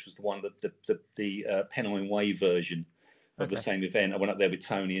trekkers, which was the one the Pennine Way version of the same event. I went up there with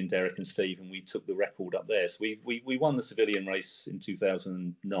Tony and Derek and Steve, and we took the record up there. So we won the civilian race in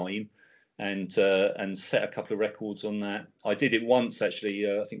 2009 and set a couple of records on that. I did it once actually,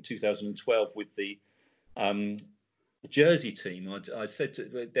 I think 2012 with the Jersey team. I said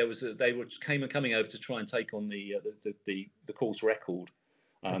they were coming over to try and take on the course record.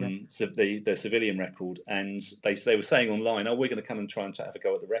 So the civilian record, and they were saying online, we're going to come and try and have a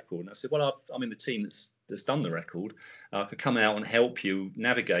go at the record. And I said, well, I'm in the team that's done the record. I could come out and help you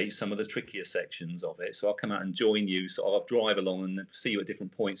navigate some of the trickier sections of it. So I'll come out and join you. So I'll drive along and see you at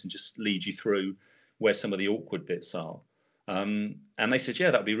different points and just lead you through where some of the awkward bits are. And they said,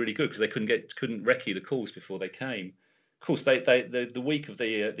 yeah, that'd be really good, because they couldn't recce the course before they came. Of course, the week of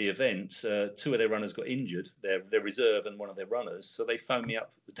the event, 2 of their runners got injured, their reserve and one of their runners. So they phoned me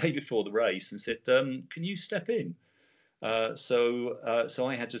up the day before the race and said, can you step in? So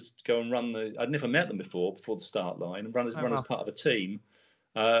I had to go and run I'd never met them before the start line, and run as part of a team.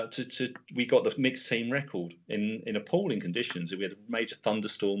 We got the mixed team record in appalling conditions. We had major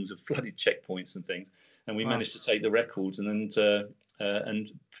thunderstorms of flooded checkpoints and things, and we managed to take the records. And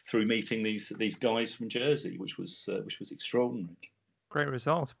through meeting these guys from Jersey, which was extraordinary. Great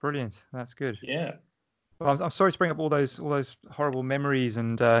result, brilliant. That's good. Yeah. Well, I'm sorry to bring up all those horrible memories,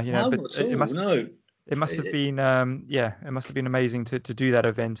 and no, but it must have been it must have been amazing to do that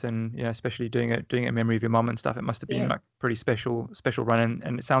event, and especially doing it in memory of your mum and stuff. It must have been like pretty special run,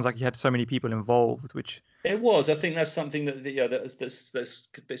 and it sounds like you had so many people involved, which it was. I think that's something that's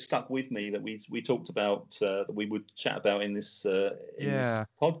stuck with me, that we talked about, that we would chat about in this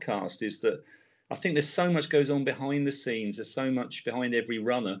podcast, is that I think there's so much goes on behind the scenes. There's so much behind every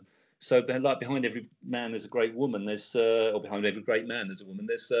runner. So like behind every man there's a great woman. There's or behind every great man there's a woman.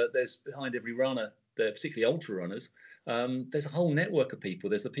 There's behind every runner, particularly ultra runners, there's a whole network of people.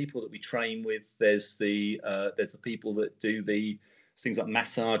 There's the people that we train with. There's the people that do the things like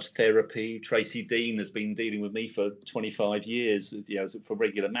massage therapy. Tracy Dean has been dealing with me for 25 years, for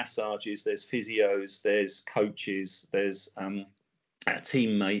regular massages. There's physios, there's coaches, there's our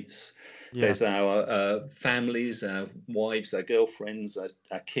teammates. Yeah. There's our families, our wives, our girlfriends,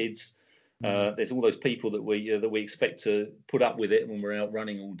 our kids. There's all those people that we expect to put up with it when we're out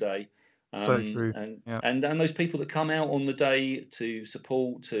running all day. So true. And those people that come out on the day to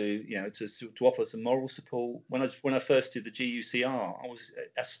support, to offer some moral support. When I first did the GUCR, I was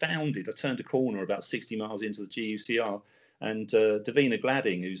astounded. I turned a corner about 60 miles into the GUCR, and Davina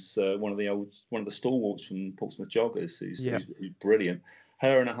Gladding, who's one of the stalwarts from Portsmouth Joggers, who's brilliant.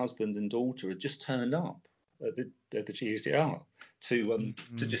 Her and her husband and daughter had just turned up at the GUCR to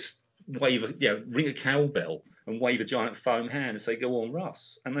just ring a cowbell and wave a giant foam hand and say, "Go on,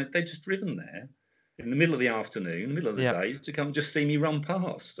 Russ." And they'd just driven there in the middle of the afternoon, in the middle of the day, to come and just see me run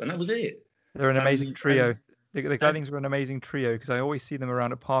past, and that was it. They're an amazing trio. The Gladdings were an amazing trio, because I always see them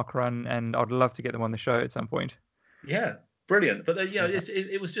around at Park Run, and I'd love to get them on the show at some point. Yeah, brilliant. But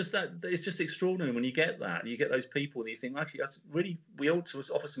it was just that. It's just extraordinary when you get that. You get those people, and you think, actually, that's really, we ought to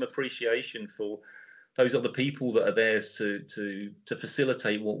offer some appreciation for those other people that are there to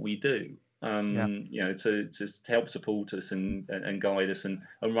facilitate what we do. To help support us and guide us and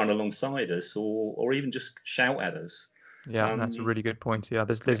run alongside us, or even just shout at us. Yeah, that's a really good point. Yeah,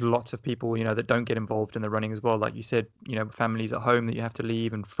 there's lots of people that don't get involved in the running as well. Like you said, families at home that you have to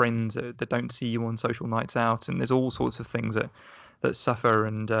leave, and friends that don't see you on social nights out, and there's all sorts of things that suffer,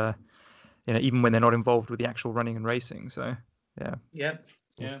 and even when they're not involved with the actual running and racing. So yeah,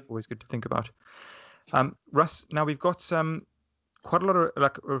 always good to think about. Russ, now we've got quite a lot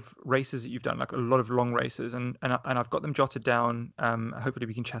of races that you've done, like a lot of long races, and I've got them jotted down. Hopefully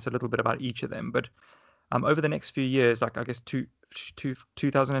we can chat a little bit about each of them. But over the next few years, like I guess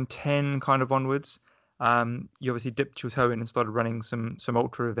 2010 kind of onwards, you obviously dipped your toe in and started running some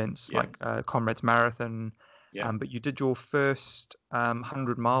ultra events like Comrades Marathon. Yeah. But you did your first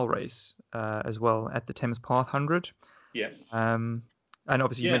 100-mile race as well at the Thames Path 100. Yeah. And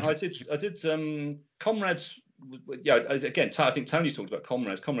obviously you mentioned... I did Comrades. Yeah, again, I think Tony talked about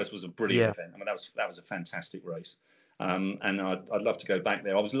Comrades. Comrades was a brilliant event. I mean, that was a fantastic race. And I'd love to go back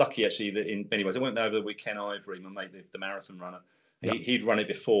there. I was lucky actually that in many ways I went over with Ken Ivory, my mate, the marathon runner. He'd run it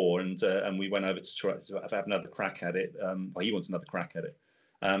before, and we went over to try to have another crack at it. He wants another crack at it.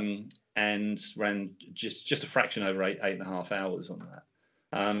 and ran just a fraction over 8.5 hours on that.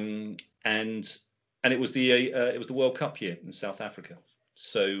 And it was the World Cup year in South Africa.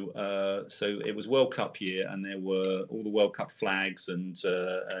 So it was World Cup year, and there were all the World Cup flags, and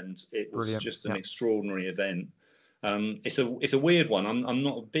it was Brilliant. just an extraordinary event. It's a weird one. I'm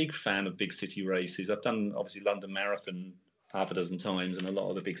not a big fan of big city races. I've done obviously London Marathon half a dozen times and a lot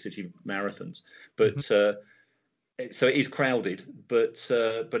of the big city marathons, but so it is crowded, but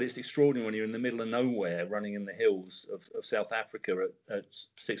it's extraordinary when you're in the middle of nowhere, running in the hills of South Africa at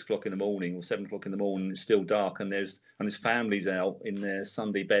 6 o'clock in the morning or 7 o'clock in the morning. It's still dark, and there's families out in their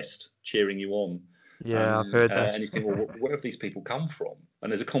Sunday best cheering you on. Yeah, I've heard that. And you think, well, where have these people come from?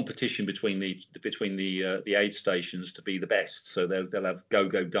 And there's a competition between the aid stations to be the best. So they'll have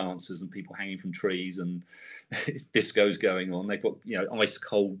go-go dancers and people hanging from trees, and discos going on. They've got ice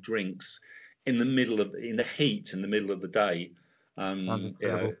cold drinks in the heat in the middle of the day. Sounds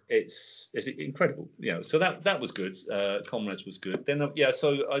incredible. It's incredible. So that was good. Comrades was good. Then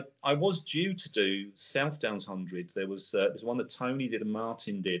so I was due to do South Downs 100. There's one that Tony did and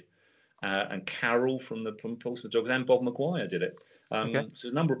Martin did, and Carol from Portsmouth Joggers and Bob Maguire did it. So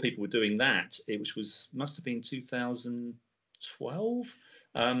a number of people were doing that, which must have been 2012.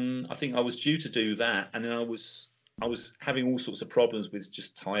 I think I was due to do that, and then I was having all sorts of problems with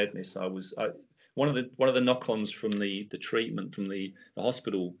just tiredness. One of the knock-ons from the treatment from the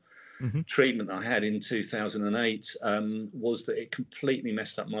hospital treatment I had in 2008 was that it completely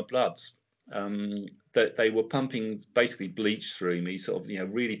messed up my bloods. That they were pumping basically bleach through me, sort of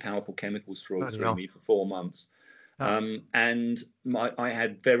really powerful chemicals through me for 4 months. And I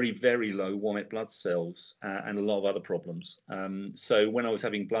had very, very low white blood cells and a lot of other problems. So when I was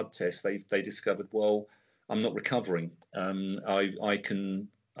having blood tests, they discovered, well, I'm not recovering. I can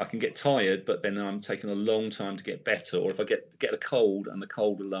get tired, but then I'm taking a long time to get better. Or if I get a cold, and the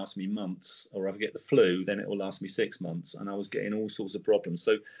cold will last me months, or if I get the flu, then it will last me 6 months. And I was getting all sorts of problems.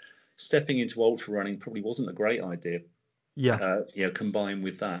 So stepping into ultra running probably wasn't a great idea. Yeah. Combined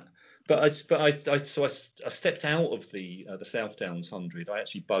with that. But I stepped out of the South Downs 100. I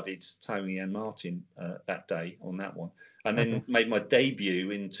actually buddied Tony and Martin that day on that one, and then made my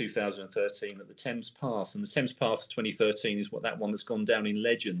debut in 2013 at the Thames Pass. And the Thames Pass 2013 is that one that's gone down in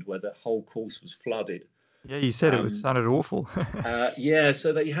legend, where the whole course was flooded. Yeah, you said it sounded awful.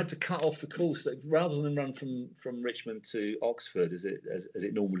 So they had to cut off the course rather than run from Richmond to Oxford as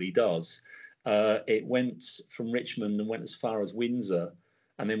it normally does. It went from Richmond and went as far as Windsor,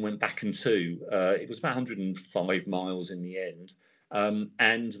 and then went back and two. It was about 105 miles in the end,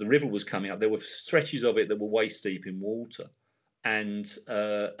 and the river was coming up. There were stretches of it that were waist deep in water, and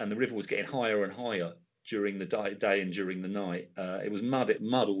the river was getting higher and higher during the day and during the night. It was mud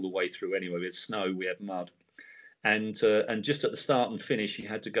all the way through anyway. We had snow, we had mud, and just at the start and finish, you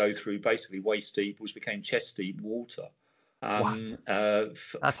had to go through basically waist deep, which became chest deep water.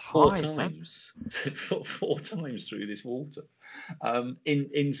 That's four high, times, 4 times through this water,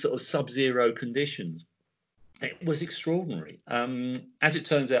 in sort of sub-zero conditions. It was extraordinary. As it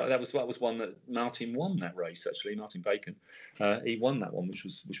turns out, that was one that Martin won that race. Actually, Martin Bacon, he won that one, which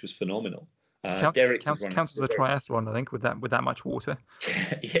was phenomenal. Derek counts as a triathlon, I think, with that much water.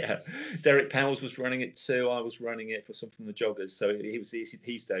 Yeah, Derek Powers was running it too. I was running it for something the Joggers. So it was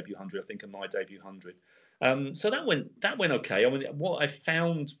his debut 100, I think, and my debut 100. So that went okay. I mean, what I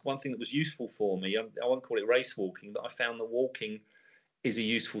found, one thing that was useful for me, I won't call it race walking, but I found that walking is a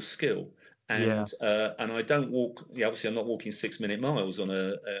useful skill. And I don't walk. Obviously, I'm not walking 6-minute miles on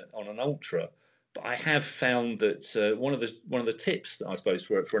an ultra. But I have found that one of the tips that I suppose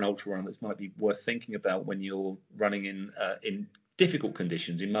for an ultra run that might be worth thinking about when you're running in difficult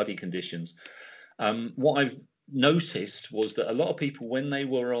conditions, in muddy conditions. What I've noticed was that a lot of people, when they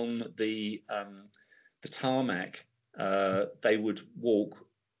were on the tarmac, they would walk,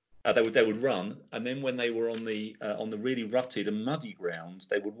 they would run, and then when they were on the really rutted and muddy ground,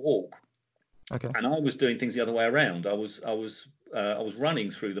 they would walk. Okay. And I was doing things the other way around. I was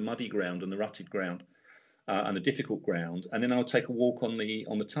running through the muddy ground and the rutted ground and the difficult ground, and then I would take a walk on the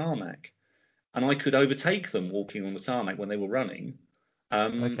tarmac, and I could overtake them walking on the tarmac when they were running,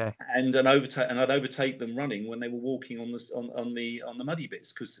 and I'd overtake them running when they were walking on the muddy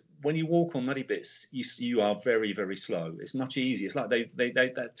bits, because when you walk on muddy bits, you are very, very slow. It's much easier. It's like they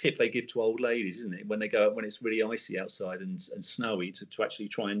that tip they give to old ladies, isn't it? When it's really icy outside and snowy, to actually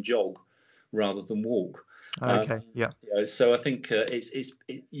try and jog rather than walk. So I think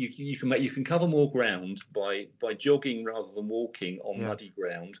you can cover more ground by jogging rather than walking on muddy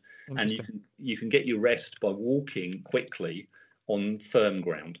ground, and you can get your rest by walking quickly on firm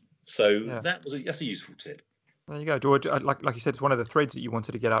ground. So that's a useful tip. There you go, George. Like you said, it's one of the threads that you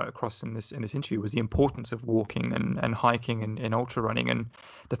wanted to get out across in this interview was the importance of walking and hiking and ultra running, and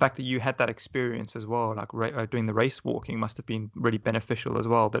the fact that you had that experience as well, like doing the race walking must have been really beneficial as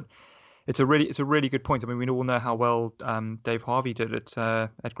well. But it's a really good point. I mean, we all know how well Dave Harvey did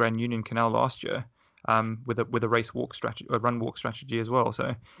at Grand Union Canal last year, with a race walk strategy, a run walk strategy as well.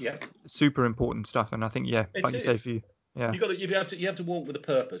 So Yeah, super important stuff. And I think it like you say, is. yeah, You have to walk with a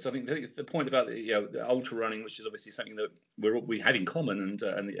purpose. I think the point about the ultra running, which is obviously something that we have in common,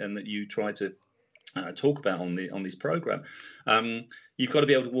 and that you try to talk about on this program. You've got to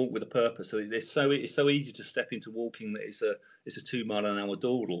be able to walk with a purpose. So it's so easy to step into walking that it's a 2 mile an hour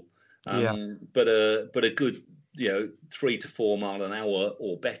dawdle. yeah. But a good 3 to 4 mile an hour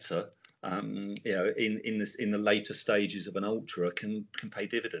or better, in the later stages of an ultra can pay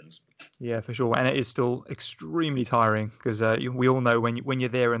dividends. Yeah, for sure, and it is still extremely tiring because we all know when you're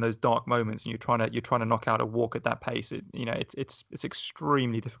there in those dark moments and you're trying to knock out a walk at that pace, it's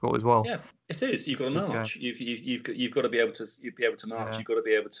extremely difficult as well. Yeah, it is. You've got to march. You've got to be able to march. Yeah. You've got to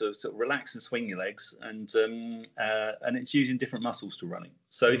be able to sort of relax and swing your legs, and it's using different muscles to running.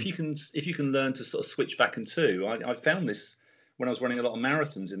 So if you can learn to sort of switch back and two, I found this when I was running a lot of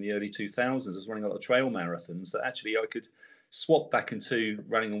marathons in the early 2000s. I was running a lot of trail marathons that actually I could swap back into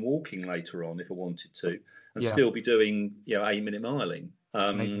running and walking later on if I wanted to, and still be doing 8-minute miling.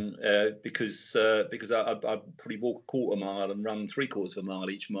 Because I'd probably walk a quarter mile and run 3/4 of a mile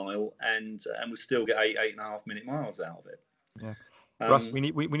each mile, and would still get 8.5 minute miles out of it. Yeah. Russ, we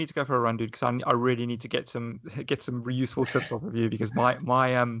need to go for a run, dude, because I really need to get some useful tips off of you, because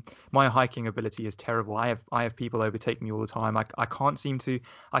my hiking ability is terrible. I have people overtake me all the time. I seem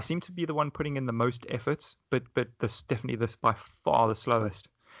to be the one putting in the most efforts, but this definitely by far the slowest.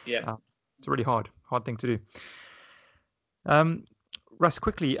 Yeah. It's a really hard thing to do. Russ,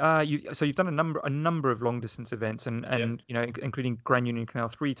 quickly, you've done a number of long distance events, and including Grand Union Canal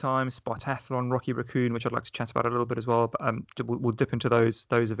 3 times, Spartathlon, Rocky Raccoon, which I'd like to chat about a little bit as well. But we'll dip into those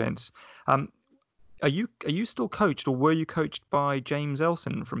events. Are you still coached, or were you coached by James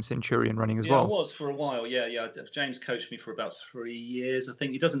Elson from Centurion Running as well? Yeah, I was for a while. Yeah. James coached me for about 3 years. I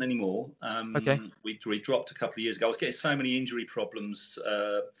think he doesn't anymore. Okay. We dropped a couple of years ago. I was getting so many injury problems.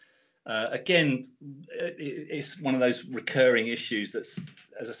 Again, it's one of those recurring issues that's,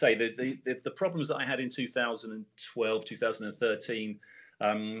 as I say, the problems that I had in 2012, 2013.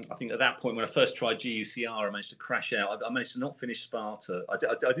 I think at that point when I first tried GUCR, I managed to crash out. I managed to not finish Sparta. I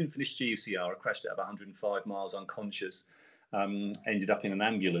didn't finish GUCR. I crashed out about 105 miles unconscious. Ended up in an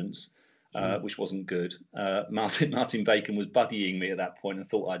ambulance, which wasn't good. Martin Bacon was buddying me at that point and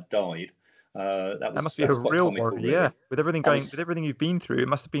thought I'd died. That must be a real worry, really. Yeah. With everything you've been through, it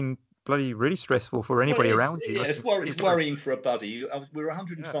must have been bloody really stressful for anybody around you. Yeah, it's worrying for a buddy. We were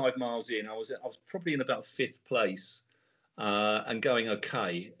 105 miles in. I was probably in about 5th place, and going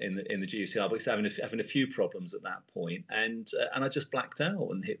okay in the GUCR, but having a few problems at that point, and I just blacked out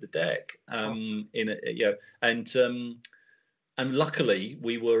and hit the deck. And luckily,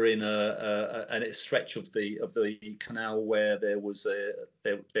 we were in a stretch of the canal where there was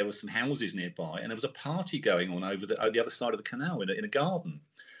some houses nearby, and there was a party going on over the other side of the canal in a garden.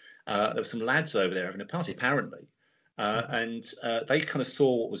 There were some lads over there having a party, apparently, and they kind of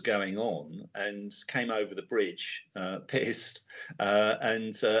saw what was going on and came over the bridge, pissed,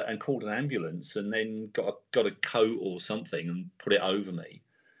 and called an ambulance, and then got a coat or something and put it over me.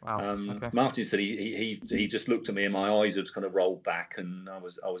 Wow. Okay. Martin said he just looked at me and my eyes had kind of rolled back and I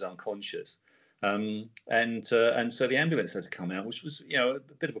was unconscious. And so the ambulance had to come out, which was a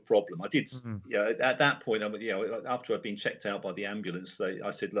bit of a problem. I did at that point, after I'd been checked out by the ambulance,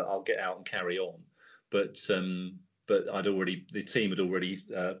 I said, look, I'll get out and carry on. But the team had already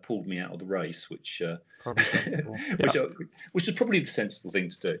pulled me out of the race, which probably sensible. which was probably the sensible thing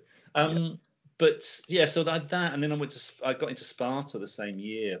to do. But yeah, so that, and then I got into Sparta the same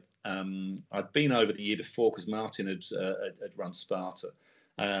year. I'd been over the year before because Martin had run Sparta,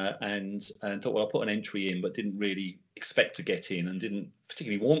 and thought, well, I'll put an entry in, but didn't really expect to get in and didn't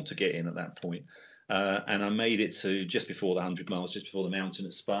particularly want to get in at that point. And I made it to just before the 100 miles, just before the mountain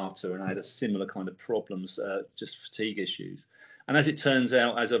at Sparta, and I had a similar kind of problems, just fatigue issues. And as it turns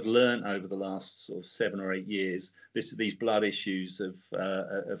out, as I've learned over the last sort of 7 or 8 years, these blood issues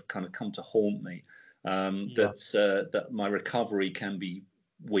have kind of come to haunt me. That my recovery can be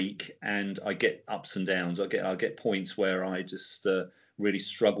weak, and I get ups and downs. I get points where I just really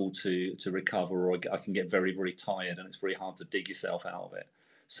struggle to recover, or I can get very, very tired, and it's very hard to dig yourself out of it.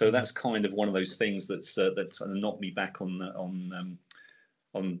 So that's kind of one of those things that's kind of knocked me back on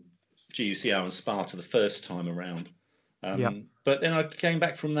GUCR and Sparta the first time around. Yeah. But then I came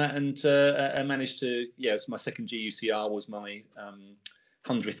back from that and I managed to, it's my second GUCR was my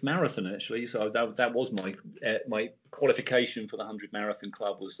 100th marathon actually. So that was my qualification for the 100 Marathon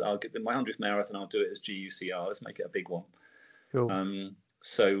Club was I'll get my 100th marathon. I'll do it as GUCR. Let's make it a big one. Cool.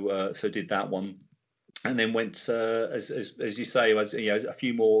 So did that one, and then went as you say, quite a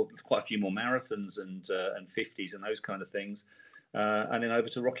few more marathons and 50s and those kind of things, and then over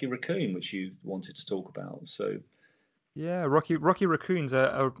to Rocky Raccoon, which you wanted to talk about. So. Yeah, Rocky Raccoon's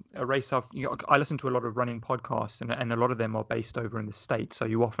a race I listen to a lot of running podcasts, and a lot of them are based over in the States. So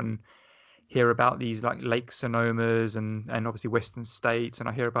you often hear about these like Lake Sonomas and obviously Western States, and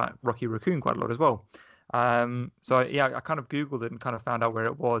I hear about Rocky Raccoon quite a lot as well. So yeah, I kind of Googled it and kind of found out where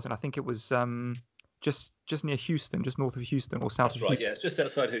it was, and I think it was just near Houston, just north of Houston or south of That's right. Houston. Yeah, it's just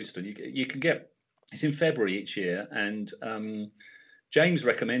outside Houston. You can get it's in February each year, and James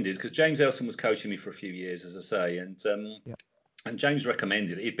recommended, because James Elson was coaching me for a few years, as I say, and James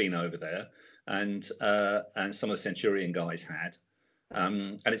recommended it. He'd been over there, and some of the Centurion guys had,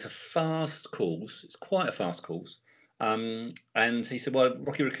 and it's a fast course. It's quite a fast course, and he said, well,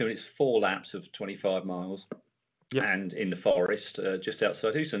 Rocky Raccoon, it's 4 laps of 25 miles. Yep. And in the forest, just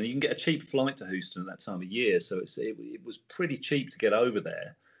outside Houston, and you can get a cheap flight to Houston at that time of year, so it was pretty cheap to get over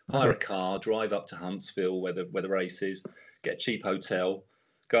there. Hire a car, drive up to Huntsville, where the race is, get a cheap hotel,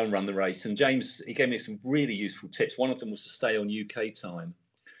 go and run the race. And James, he gave me some really useful tips. One of them was to stay on UK time,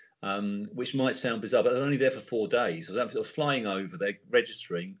 which might sound bizarre, but I was only there for 4 days. I was flying over there,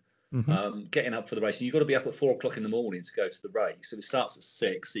 registering, getting up for the race. And you've got to be up at 4 o'clock in the morning to go to the race. So it starts at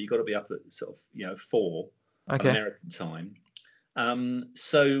 6, so you've got to be up at sort of 4 American time.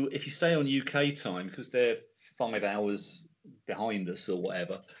 So if you stay on UK time, because they're 5 hours behind us or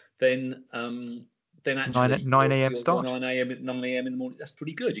whatever, then actually 9 a.m. start. 9 a.m. in the morning. That's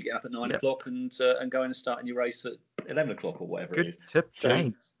pretty good. You get up at 9 o'clock and go in and start your race at 11 o'clock or whatever it is. Good tip,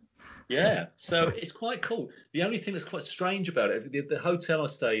 James. Yeah, so it's quite cool. The only thing that's quite strange about it, the hotel I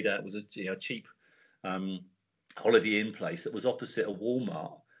stayed at was a cheap Holiday Inn place that was opposite a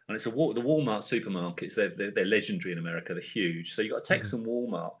Walmart. And it's the Walmart supermarkets. They're legendary in America. They're huge. So you've got a Texan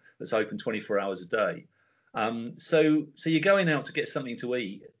Walmart that's open 24 hours a day. So you're going out to get something to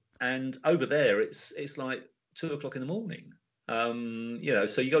eat, and over there it's like 2 o'clock in the morning.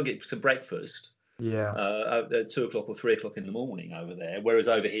 So you go and get some breakfast. Yeah. At 2 o'clock or 3 o'clock in the morning over there, whereas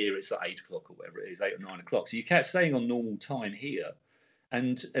over here it's like 8 o'clock or whatever it is, 8 or 9 o'clock. So you kept staying on normal time here.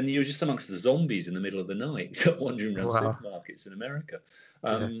 And you're just amongst the zombies in the middle of the night, wandering around supermarkets in America.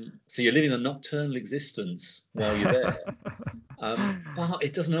 So you're living a nocturnal existence while you're there. But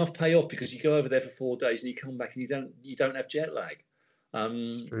it doesn't half pay off, because you go over there for 4 days and you come back and you don't have jet lag.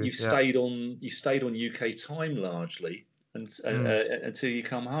 You've stayed on UK time largely until you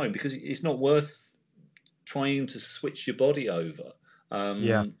come home, because it's not worth trying to switch your body over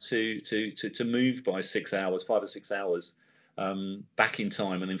to move by 6 hours, 5 or 6 hours. Back in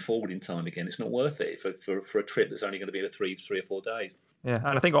time and then forward in time again. It's not worth it for a trip that's only going to be 3 or 4 days. Yeah,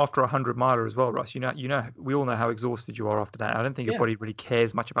 and I think after 100 miler as well, Russ, we all know how exhausted you are after that. I don't think your body really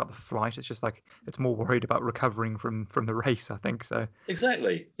cares much about the flight. It's just like it's more worried about recovering from the race, I think. So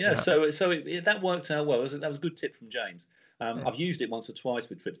exactly, yeah. So that worked out well. That was a good tip from James. I've used it once or twice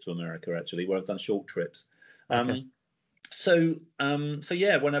with trips to America, actually, where I've done short trips. So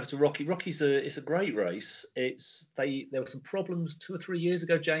went over to Rocky. It's a great race. There were some problems 2 or 3 years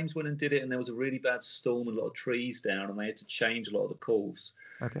ago. James went and did it, and there was a really bad storm and a lot of trees down, and they had to change a lot of the course.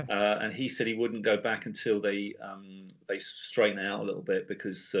 And he said he wouldn't go back until they straighten it out a little bit,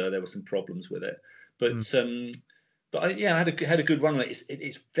 because there were some problems with it. But I had a good run.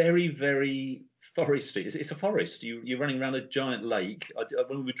 It's very, very foresty. It's a forest. You're running around a giant lake.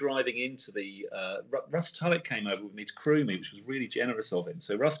 When we were driving into the Russ Tullett came over with me to crew me, which was really generous of him.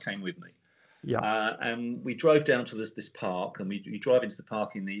 So Russ came with me. And we drove down to this park, and we drive into the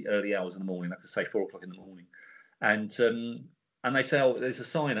park in the early hours of the morning, like I say 4 o'clock in the morning, and they say, there's a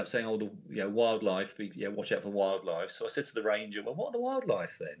sign up saying, wildlife, watch out for wildlife. So I said to the ranger, well, what are the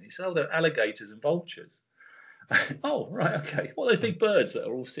wildlife then? He said, they're alligators and vultures. Oh, right, okay. What are those big birds that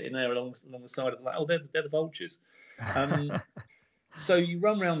are all sitting there along the side of the lake? Oh, they're the vultures. So you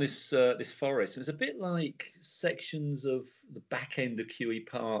run around this forest, and it's a bit like sections of the back end of QE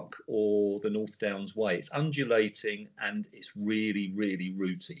Park or the North Downs Way. It's undulating and it's really, really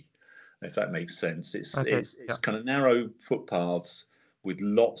rooty, if that makes sense. It's kind of narrow footpaths with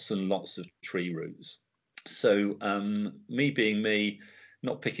lots and lots of tree roots. So me being me,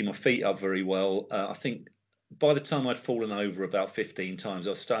 not picking my feet up very well, I think by the time I'd fallen over about 15 times, I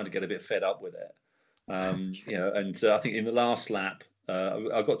was starting to get a bit fed up with it. And I think in the last lap,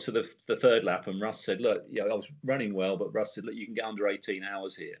 I got to the third lap, and Russ said, look, I was running well, but Russ said, look, you can get under 18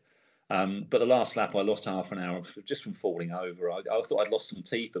 hours here. But the last lap, I lost half an hour just from falling over. I thought I'd lost some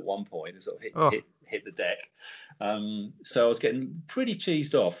teeth at one point and sort of hit the deck. So I was getting pretty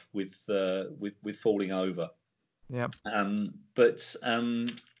cheesed off with falling over. Yeah.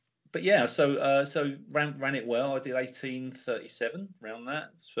 But yeah, so ran it well. I did 18:37 around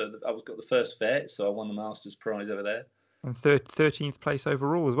that. So I got the first vet, so I won the Masters prize over there. And 13th place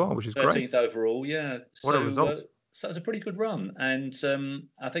overall as well, which is 13th great. 13th overall, yeah. What a result. So it was a pretty good run. And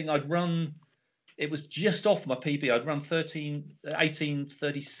I think I'd run, it was just off my PB. I'd run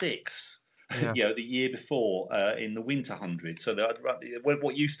 18:36, the year before in the Winter 100. So that I'd run,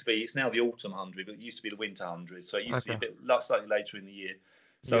 what used to be, it's now the Autumn 100, but it used to be the Winter 100. So it used to be a bit slightly later in the year.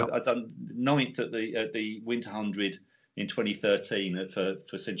 So I'd done 9th at the Winter 100 in 2013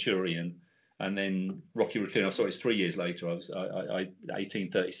 for Centurion. And then Rocky Raccoon, I saw it's 3 years later. I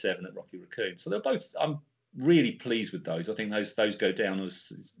 18:37 at Rocky Raccoon. So they're both. I'm really pleased with those. I think those go down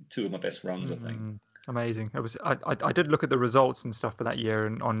as two of my best runs. I think. Amazing. It was. I did look at the results and stuff for that year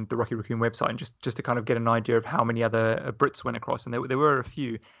and on the Rocky Raccoon website, and just to kind of get an idea of how many other Brits went across, and there were a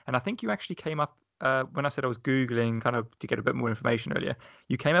few. And I think you actually came up when I said I was Googling kind of to get a bit more information earlier.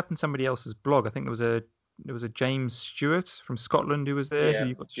 You came up in somebody else's blog. I think there was a James Stewart from Scotland who was there who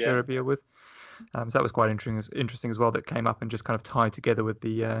you got to share a beer with. So that was quite interesting as well. That came up and just kind of tied together with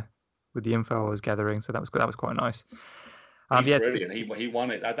the info I was gathering. So that was quite nice. He's brilliant. He won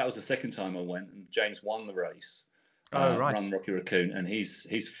it. That was the second time I went, and James won the race. Run Rocky Raccoon, and he's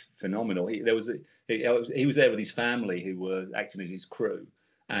phenomenal. He was there with his family who were acting as his crew,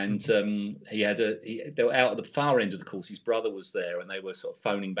 and they were out at the far end of the course. His brother was there, and they were sort of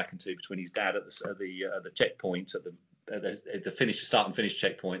phoning back and to between his dad at the checkpoint at the start and finish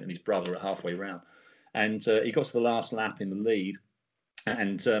checkpoint, and his brother at halfway round. And he got to the last lap in the lead.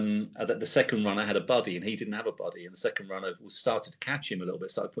 And the second runner had a buddy, and he didn't have a buddy. And the second runner started to catch him a little bit,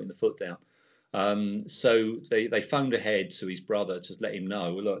 started putting the foot down. So they phoned ahead to his brother to let him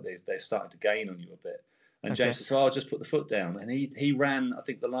know, look, they're starting to gain on you a bit. And James said, I'll just put the foot down. And he ran, I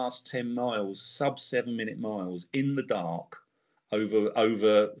think, the last 10 miles, sub 7-minute miles in the dark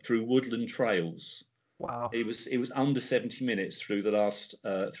over through woodland trails. Wow. It was under 70 minutes through the last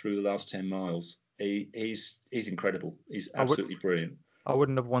 10 miles. He's incredible. He's absolutely brilliant. I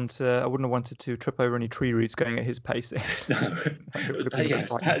wouldn't have wanted to trip over any tree roots going at his pace. No,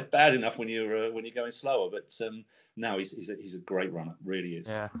 it's bad enough when you're going slower, but no, he's a great runner, really is.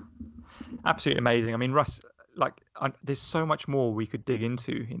 Yeah, absolutely amazing. I mean, Russ, there's so much more we could dig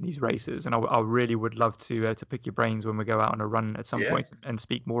into in these races, and I really would love to pick your brains when we go out on a run at some point and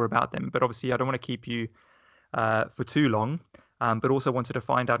speak more about them. But obviously, I don't want to keep you for too long, but also wanted to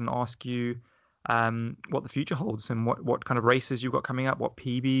find out and ask you what the future holds and what kind of races you've got coming up, what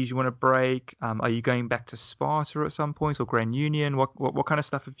PBs you want to break. Are you going back to Sparta at some point or Grand Union? What kind of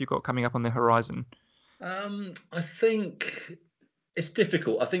stuff have you got coming up on the horizon? I think it's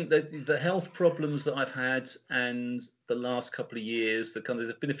difficult. I think that the health problems that I've had and the last couple of years,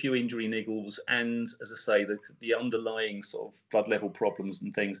 there's been a few injury niggles, and as I say, the underlying sort of blood level problems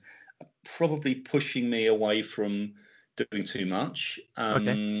and things are probably pushing me away from doing too much,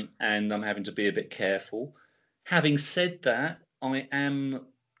 and I'm having to be a bit careful. Having said that, I am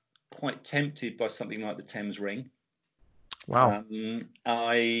quite tempted by something like the Thames Ring. Wow.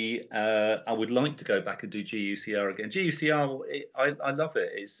 I would like to go back and do GUCR again. GUCR, I love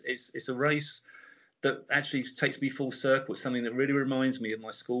it. It's a race that actually takes me full circle. It's something that really reminds me of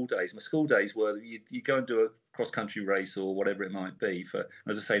my school days. My school days were you go and do a cross country race or whatever it might be for,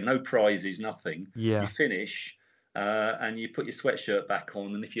 as I say, no prizes, nothing. Yeah. You finish. And you put your sweatshirt back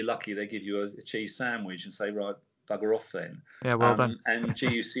on, and if you're lucky, they give you a cheese sandwich and say, right, bugger off then. Yeah, well done. And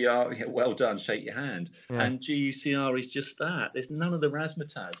GUCR, well done, shake your hand. Yeah. And GUCR is just that. There's none of the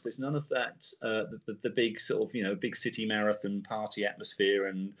razzmatazz. There's none of that, the big sort of, big city marathon party atmosphere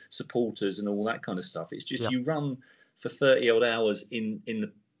and supporters and all that kind of stuff. It's just you run for 30 odd hours in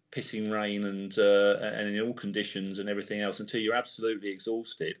the pissing rain and in all conditions and everything else until you're absolutely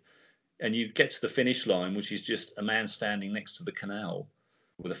exhausted. And you get to the finish line, which is just a man standing next to the canal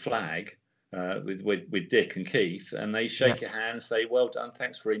with a flag with Dick and Keith, and they shake your hand and say, well done,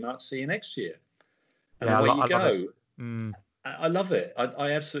 thanks very much, see you next year. And away you go. I love it.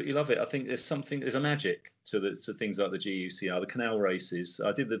 I absolutely love it. I think there's a magic to things like the GUCR, the canal races.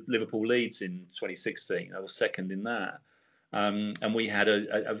 I did the Liverpool Leeds in 2016. I was second in that. And we had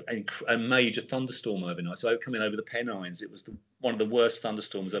a major thunderstorm overnight. So coming over the Pennines, it was one of the worst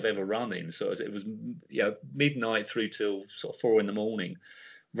thunderstorms I've ever run in. So it was midnight through till sort of 4 a.m,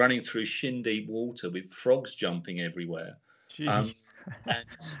 running through shin deep water with frogs jumping everywhere.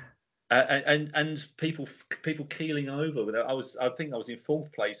 And people keeling over. I think I was in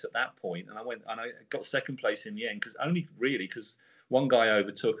fourth place at that point, and I got second place in the end because one guy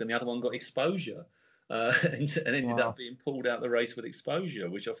overtook and the other one got exposure, and ended up being pulled out of the race with exposure,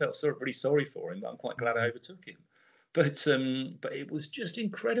 which I felt pretty sorry for him. But I'm quite glad I overtook him. But it was just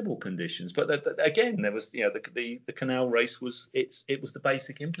incredible conditions. But again, there was the canal race was the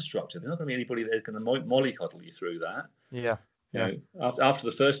basic infrastructure. There's not going to be anybody that's going to mollycoddle you through that. Yeah. After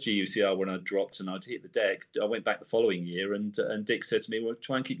the first GUCR, when I dropped and I'd hit the deck, I went back the following year, and Dick said to me, "Well,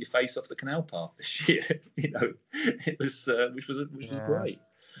 try and keep your face off the canal path this year." It was which was great.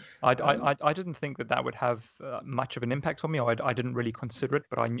 I didn't think that would have much of an impact on me. I didn't really consider it,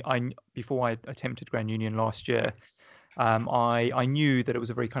 but I before I attempted Grand Union last year, I knew that it was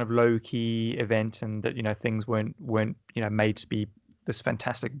a very kind of low key event, and that things weren't made to be this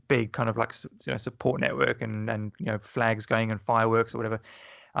fantastic big kind of like support network and flags going and fireworks or whatever.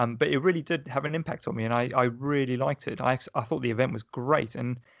 But it really did have an impact on me, and I really liked it. I thought the event was great,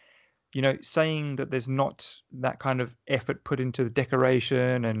 and saying that there's not that kind of effort put into the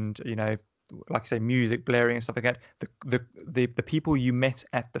decoration and like I say, music blaring and stuff like that. The people you met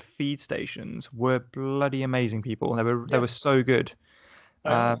at the feed stations were bloody amazing people. They were so good.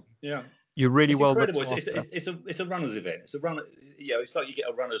 Yeah. You're really well looked after. It's a runners event. It's a runner. It's like you get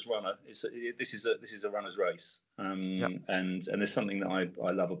a runner's runner. This is a runner's race. And there's something that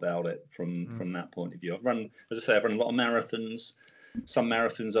I love about it from that point of view. I've run a lot of marathons. Some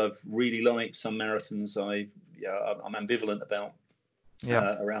marathons I've really liked. Some marathons I'm ambivalent about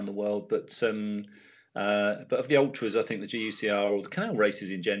around the world. But of the ultras, I think the GUCR or the canal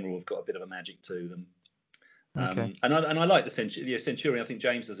races in general have got a bit of a magic to them. And I like the Centurion. I think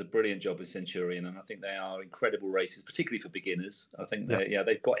James does a brilliant job with Centurion, and I think they are incredible races, particularly for beginners. I think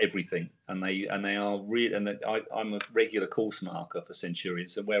they've got everything, and they are real. And I'm a regular course marker for Centurion,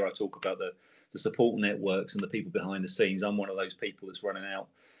 so where I talk about the support networks and the people behind the scenes, I'm one of those people that's running out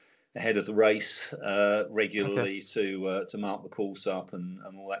ahead of the race regularly to mark the course up and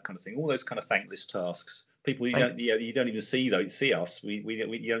all that kind of thing. All those kind of thankless tasks. People you don't even see us.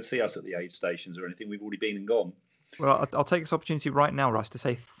 You don't see us at the aid stations or anything. We've already been and gone. Well, I'll take this opportunity right now, Russ, to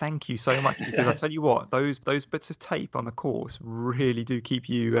say thank you so much, because I tell you what, those bits of tape on the course really do keep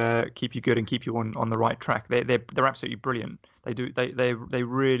you good and keep you on the right track. They're absolutely brilliant. They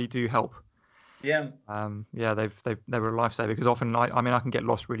really do help. Yeah. They were a lifesaver, because often I can get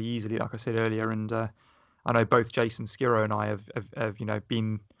lost really easily, like I said earlier, and I know both Jason Skiro and I have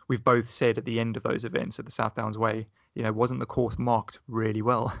we've both said at the end of those events at the South Downs Way, wasn't the course marked really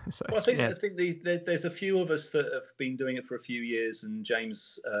well? So I think there's a few of us that have been doing it for a few years, and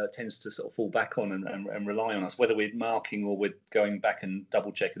James tends to sort of fall back on and rely on us, whether we're marking or we're going back and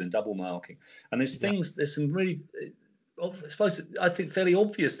double checking and double marking. And there's some really, I think, fairly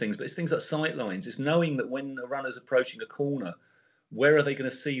obvious things, but it's things like sight lines. It's knowing that when a runner's approaching a corner, where are they going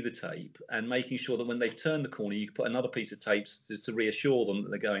to see the tape, and making sure that when they've turned the corner, you can put another piece of tape to reassure them that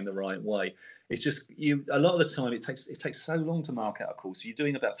they're going the right way. It's just a lot of the time it takes so long to mark out a course. You're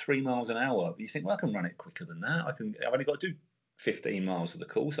doing about 3 miles an hour. You think, well, I can run it quicker than that. I've only got to do 15 miles of the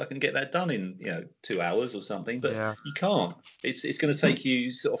course. I can get that done in 2 hours or something. But you can't. It's going to take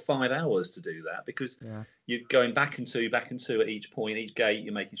you sort of 5 hours to do that, because you're going back and two at each point, each gate.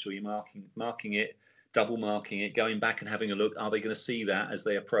 You're making sure you're marking it, double marking it, going back and having a look. Are they going to see that as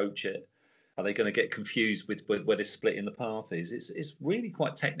they approach it? Are they going to get confused with where this split in the path is? It's really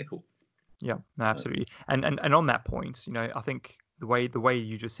quite technical. Yeah, no, absolutely. And on that point, I think the way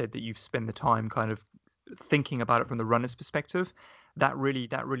you just said that you've spent the time kind of thinking about it from the runner's perspective, that really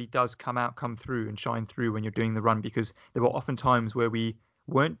does come through and shine through when you're doing the run, because there were often times where we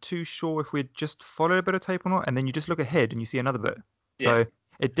weren't too sure if we'd just follow a bit of tape or not, and then you just look ahead and you see another bit. So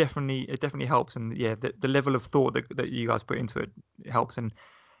it definitely helps, and the level of thought that you guys put into it helps. And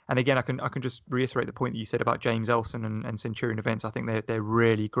again, I can just reiterate the point that you said about James Elson and Centurion Events. I think they're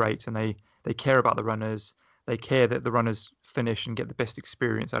really great, and they care about the runners. They care that the runners finish and get the best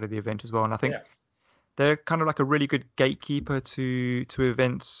experience out of the event as well. And I think they're kind of like a really good gatekeeper to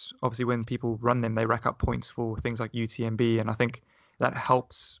events. Obviously, when people run them, they rack up points for things like UTMB, and I think that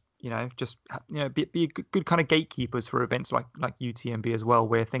helps. Be good kind of gatekeepers for events like UTMB as well,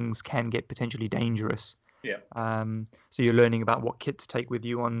 where things can get potentially dangerous. So you're learning about what kit to take with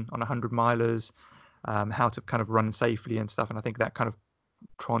you on 100 milers, how to kind of run safely and stuff. And I think that kind of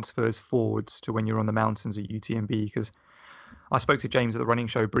transfers forwards to when you're on the mountains at UTMB, because I spoke to James at the running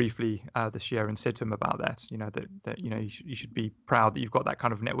show briefly this year and said to him about that, that you should be proud that you've got that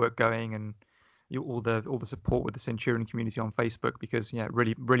kind of network going, and all the support with the Centurion community on Facebook, because it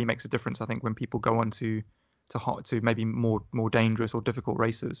really makes a difference, I think, when people go on to to maybe more dangerous or difficult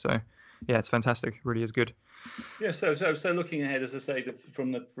races. So yeah, it's fantastic. It really is good. Yeah, so looking ahead, as I say,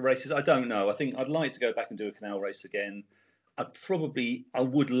 from the races, I don't know. I think I'd like to go back and do a canal race again. I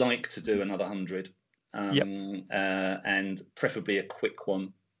would like to do another 100, and preferably a quick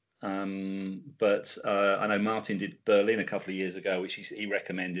one. But I know Martin did Berlin a couple of years ago, which he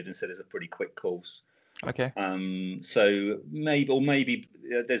recommended and said is a pretty quick course. Okay. So maybe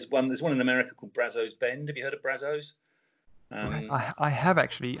there's one in America called Brazos Bend. Have you heard of Brazos? I have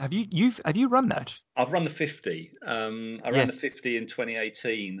actually. Have you run that? I've run the 50. I ran the 50 in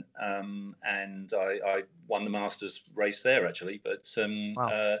 2018, and I won the Masters race there actually. But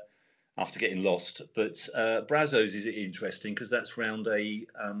after getting lost. But Brazos is interesting because that's round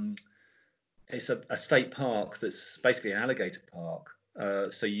it's a state park that's basically an alligator park.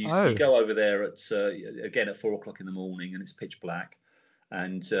 So you go over there at 4:00 in the morning, and it's pitch black.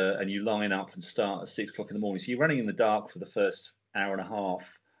 And you line up and start at 6:00 in the morning. So you're running in the dark for the first hour and a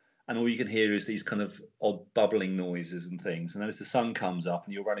half, and all you can hear is these kind of odd bubbling noises and things. And then as the sun comes up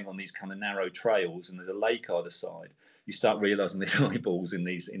and you're running on these kind of narrow trails and there's a lake either side, you start realizing there's eyeballs in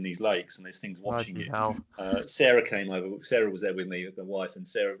these lakes and there's things watching you. Sarah came over. Sarah was there with me, with my wife, and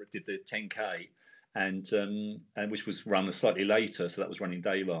Sarah did the 10K, and which was run slightly later, so that was running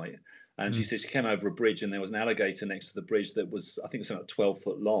daylight. And she said she came over a bridge and there was an alligator next to the bridge that was, I think, something like 12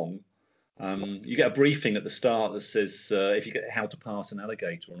 foot long. You get a briefing at the start that says if you get how to pass an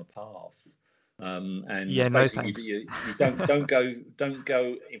alligator on a path. Basically you don't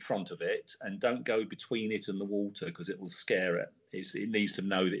go in front of it, and don't go between it and the water because it will scare it. It needs to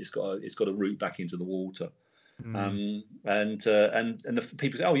know that it's got a route back into the water. And the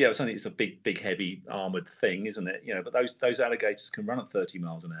people say, oh yeah, it's a big heavy armored thing, isn't it? You know, but those alligators can run at 30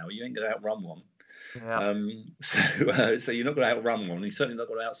 miles an hour. You ain't going to outrun one. Yeah. So you're not going to outrun one. You're certainly not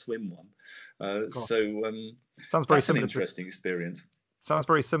going to outswim one. Sounds very similar. Interesting experience. Sounds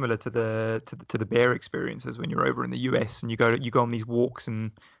very similar to the bear experiences when you're over in the US and you go on these walks.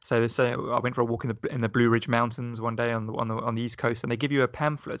 And so say I went for a walk in the Blue Ridge Mountains one day on the East Coast, and they give you a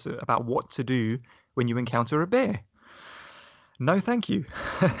pamphlet about what to do when you encounter a bear. No, thank you.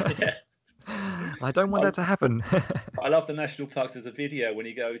 Yeah. I don't want that to happen. I love the national parks. There's a video when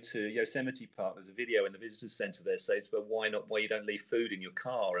you go to Yosemite Park. There's a video in the visitors center there saying about why you don't leave food in your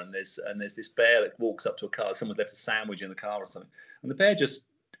car. And there's this bear that walks up to a car. Someone's left a sandwich in the car or something, and the bear just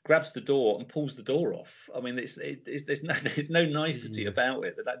grabs the door and pulls the door off. I mean, there's no nicety about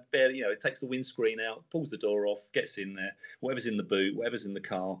it. That bear, it takes the windscreen out, pulls the door off, gets in there. Whatever's in the boot, whatever's in the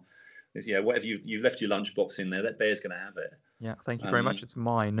car. Whatever you left your lunchbox in there, that bear's going to have it. Yeah, thank you very much. It's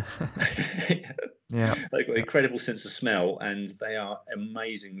mine. Yeah, they've got an incredible sense of smell, and they are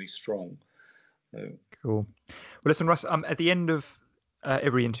amazingly strong. So. Cool. Well, listen, Russ. At the end of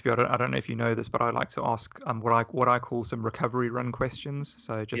every interview, I don't know if you know this, but I like to ask what I call some recovery run questions.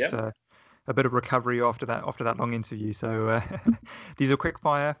 So just a bit of recovery after that long interview. So these are quick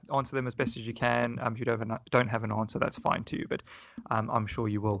fire. Answer them as best as you can. If you don't have an answer, that's fine too. But I'm sure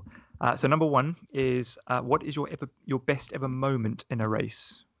you will. So number one is what is your best ever moment in a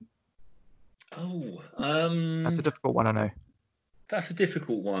race? That's a difficult one, I know. That's a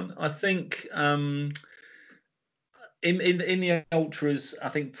difficult one. I think in the ultras, I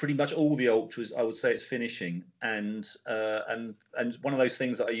think pretty much all the ultras, I would say it's finishing. And one of those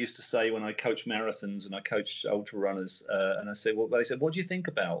things that I used to say when I coached marathons and I coached ultra runners, and I said, they said, what do you think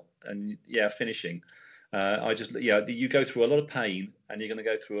about? And finishing. You go through a lot of pain and you're going to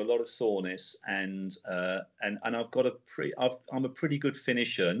go through a lot of soreness, and I'm a pretty good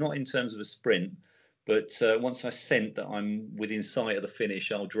finisher, not in terms of a sprint, but once I scent that I'm within sight of the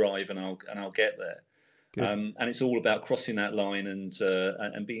finish, I'll drive and I'll get there. And it's all about crossing that line and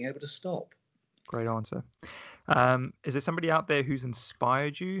being able to stop. Great answer. Is there somebody out there who's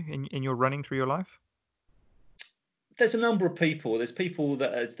inspired you in your running through your life? There's a number of people. There's people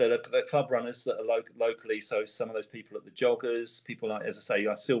that are club runners that are locally. So some of those people are the joggers. People like, as I say,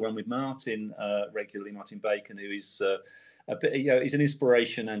 I still run with Martin regularly. Martin Bacon, who is he's an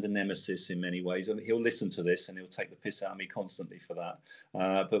inspiration and a nemesis in many ways. I mean, he'll listen to this and he'll take the piss out of me constantly for that.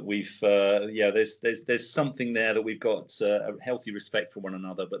 But we've there's something there that we've got a healthy respect for one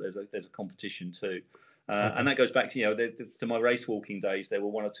another. But there's a competition too. And that goes back to my race walking days. There were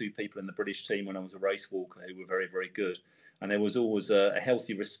one or two people in the British team when I was a race walker who were very, very good. And there was always a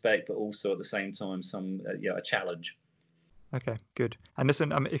healthy respect, but also at the same time a challenge. Okay, good. And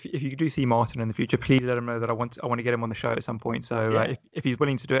listen, if you do see Martin in the future, please let him know that I want to get him on the show at some point. So if he's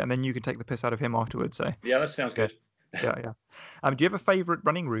willing to do it, and then you can take the piss out of him afterwards. So yeah, that sounds good. Yeah. Do you have a favourite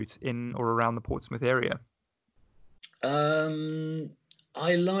running route in or around the Portsmouth area?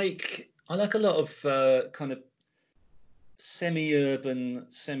 I like a lot of kind of semi-urban,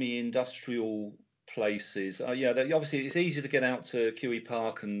 semi-industrial places. Obviously it's easy to get out to QE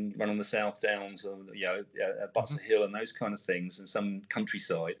Park and run on the South Downs, or Butser Hill and those kind of things, and some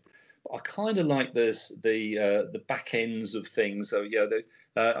countryside. But I kind of like the back ends of things. So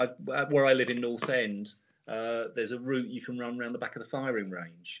where I live in North End, there's a route you can run around the back of the firing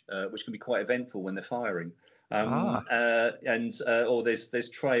range, which can be quite eventful when they're firing. Or there's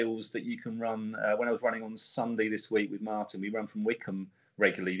trails that you can run. When I was running on Sunday this week with Martin, we run from Wickham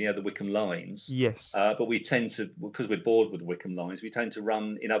regularly, the Wickham lines. Yes. But we tend to, because we're bored with the Wickham lines, we tend to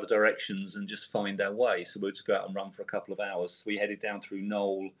run in other directions and just find our way. So we'll just go out and run for a couple of hours. So we headed down through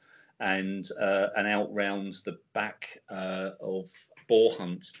Knowle and out round the back of Boar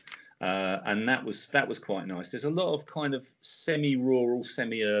Hunt. And that was quite nice. There's a lot of kind of semi-rural,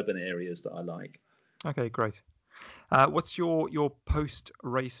 semi-urban areas that I like. Okay, great. What's your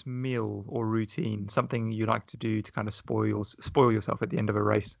post-race meal or routine? Something you like to do to kind of spoil yourself at the end of a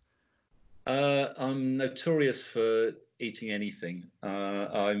race? I'm notorious for eating anything.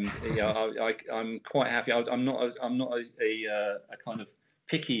 I'm quite happy. I'm not a kind of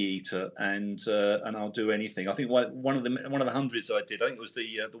picky eater, and I'll do anything. I think one of the hundreds I did, I think it was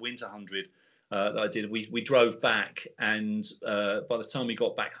the Winter 100. That I did. We drove back, and by the time we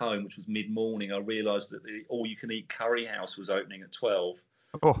got back home, which was mid-morning, I realised that the all-you-can-eat curry house was opening at 12.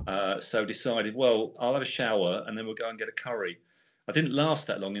 So decided, well, I'll have a shower and then we'll go and get a curry. I didn't last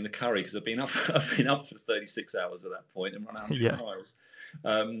that long in the curry because I've been up for 36 hours at that point and run 100 miles.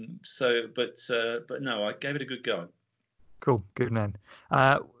 But no, I gave it a good go. Cool, good man.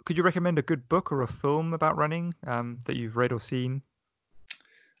 Could you recommend a good book or a film about running that you've read or seen?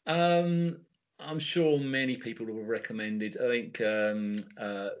 I'm sure many people will recommend it. I think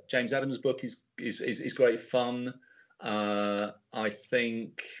James Adams' book is great fun. I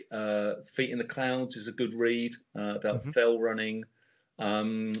think Feet in the Clouds is a good read about fell running.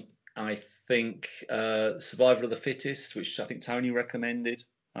 I think Survival of the Fittest, which I think Tony recommended.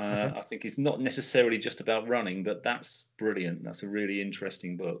 I think it's not necessarily just about running, but that's brilliant. That's a really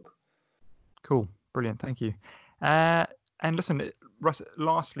interesting book. Cool, brilliant, thank you. And listen, Russ,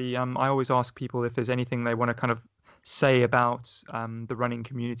 lastly, I always ask people if there's anything they want to kind of say about the running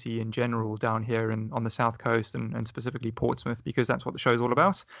community in general down here and on the South Coast and specifically Portsmouth, because that's what the show is all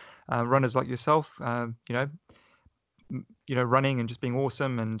about. Runners like yourself, running and just being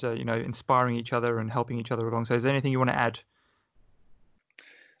awesome and, inspiring each other and helping each other along. So is there anything you want to add?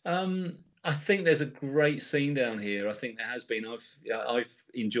 I think there's a great scene down here. I think there has been. I've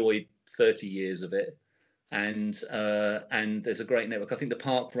enjoyed 30 years of it. And there's a great network. I think the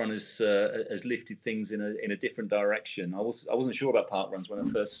park run has lifted things in a different direction. I wasn't sure about park runs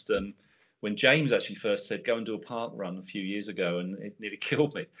when James actually first said go and do a park run a few years ago, and it nearly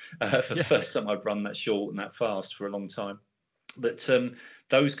killed me for the first time I'd run that short and that fast for a long time. But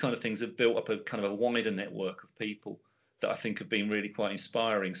those kind of things have built up a kind of a wider network of people that I think have been really quite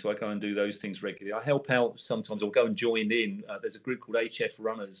inspiring. So I go and do those things regularly. I help out sometimes. I'll go and join in. There's a group called HF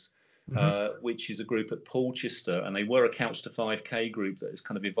Runners. Which is a group at Porchester, and they were a Couch to 5K group that has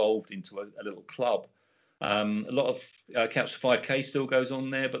kind of evolved into a little club. A lot of Couch to 5K still goes on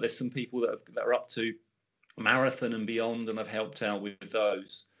there, but there's some people that are up to marathon and beyond, and I've helped out with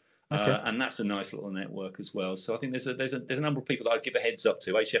those. And that's a nice little network as well. So I think there's a number of people that I'd give a heads up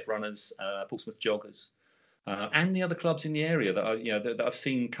to: HF Runners, Portsmouth Joggers, and the other clubs in the area that I've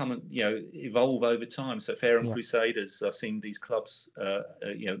seen come and evolve over time. So Fareham Crusaders, I've seen these clubs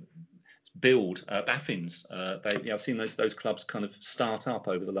build. Baffins, I've seen those clubs kind of start up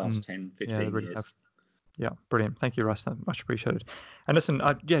over the last 10, 15 years. Have. Yeah, brilliant. Thank you, Russ. Much appreciated. And listen,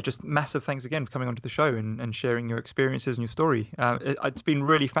 just massive thanks again for coming onto the show and sharing your experiences and your story. It's been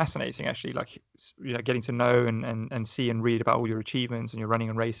really fascinating, actually, getting to know and see and read about all your achievements and your running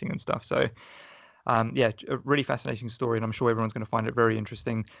and racing and stuff. So a really fascinating story, and I'm sure everyone's going to find it very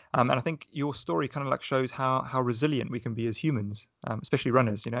interesting. And I think your story kind of shows how resilient we can be as humans, especially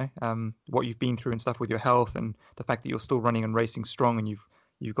runners. What you've been through and stuff with your health, and the fact that you're still running and racing strong, and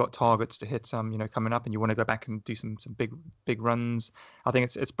you've got targets to hit coming up, and you want to go back and do some big runs. I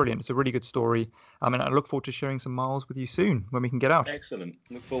think it's brilliant. It's a really good story. And I look forward to sharing some miles with you soon when we can get out. Excellent.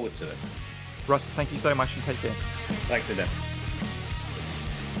 Look forward to it. Russ, thank you so much, and take care. Thanks, Adam.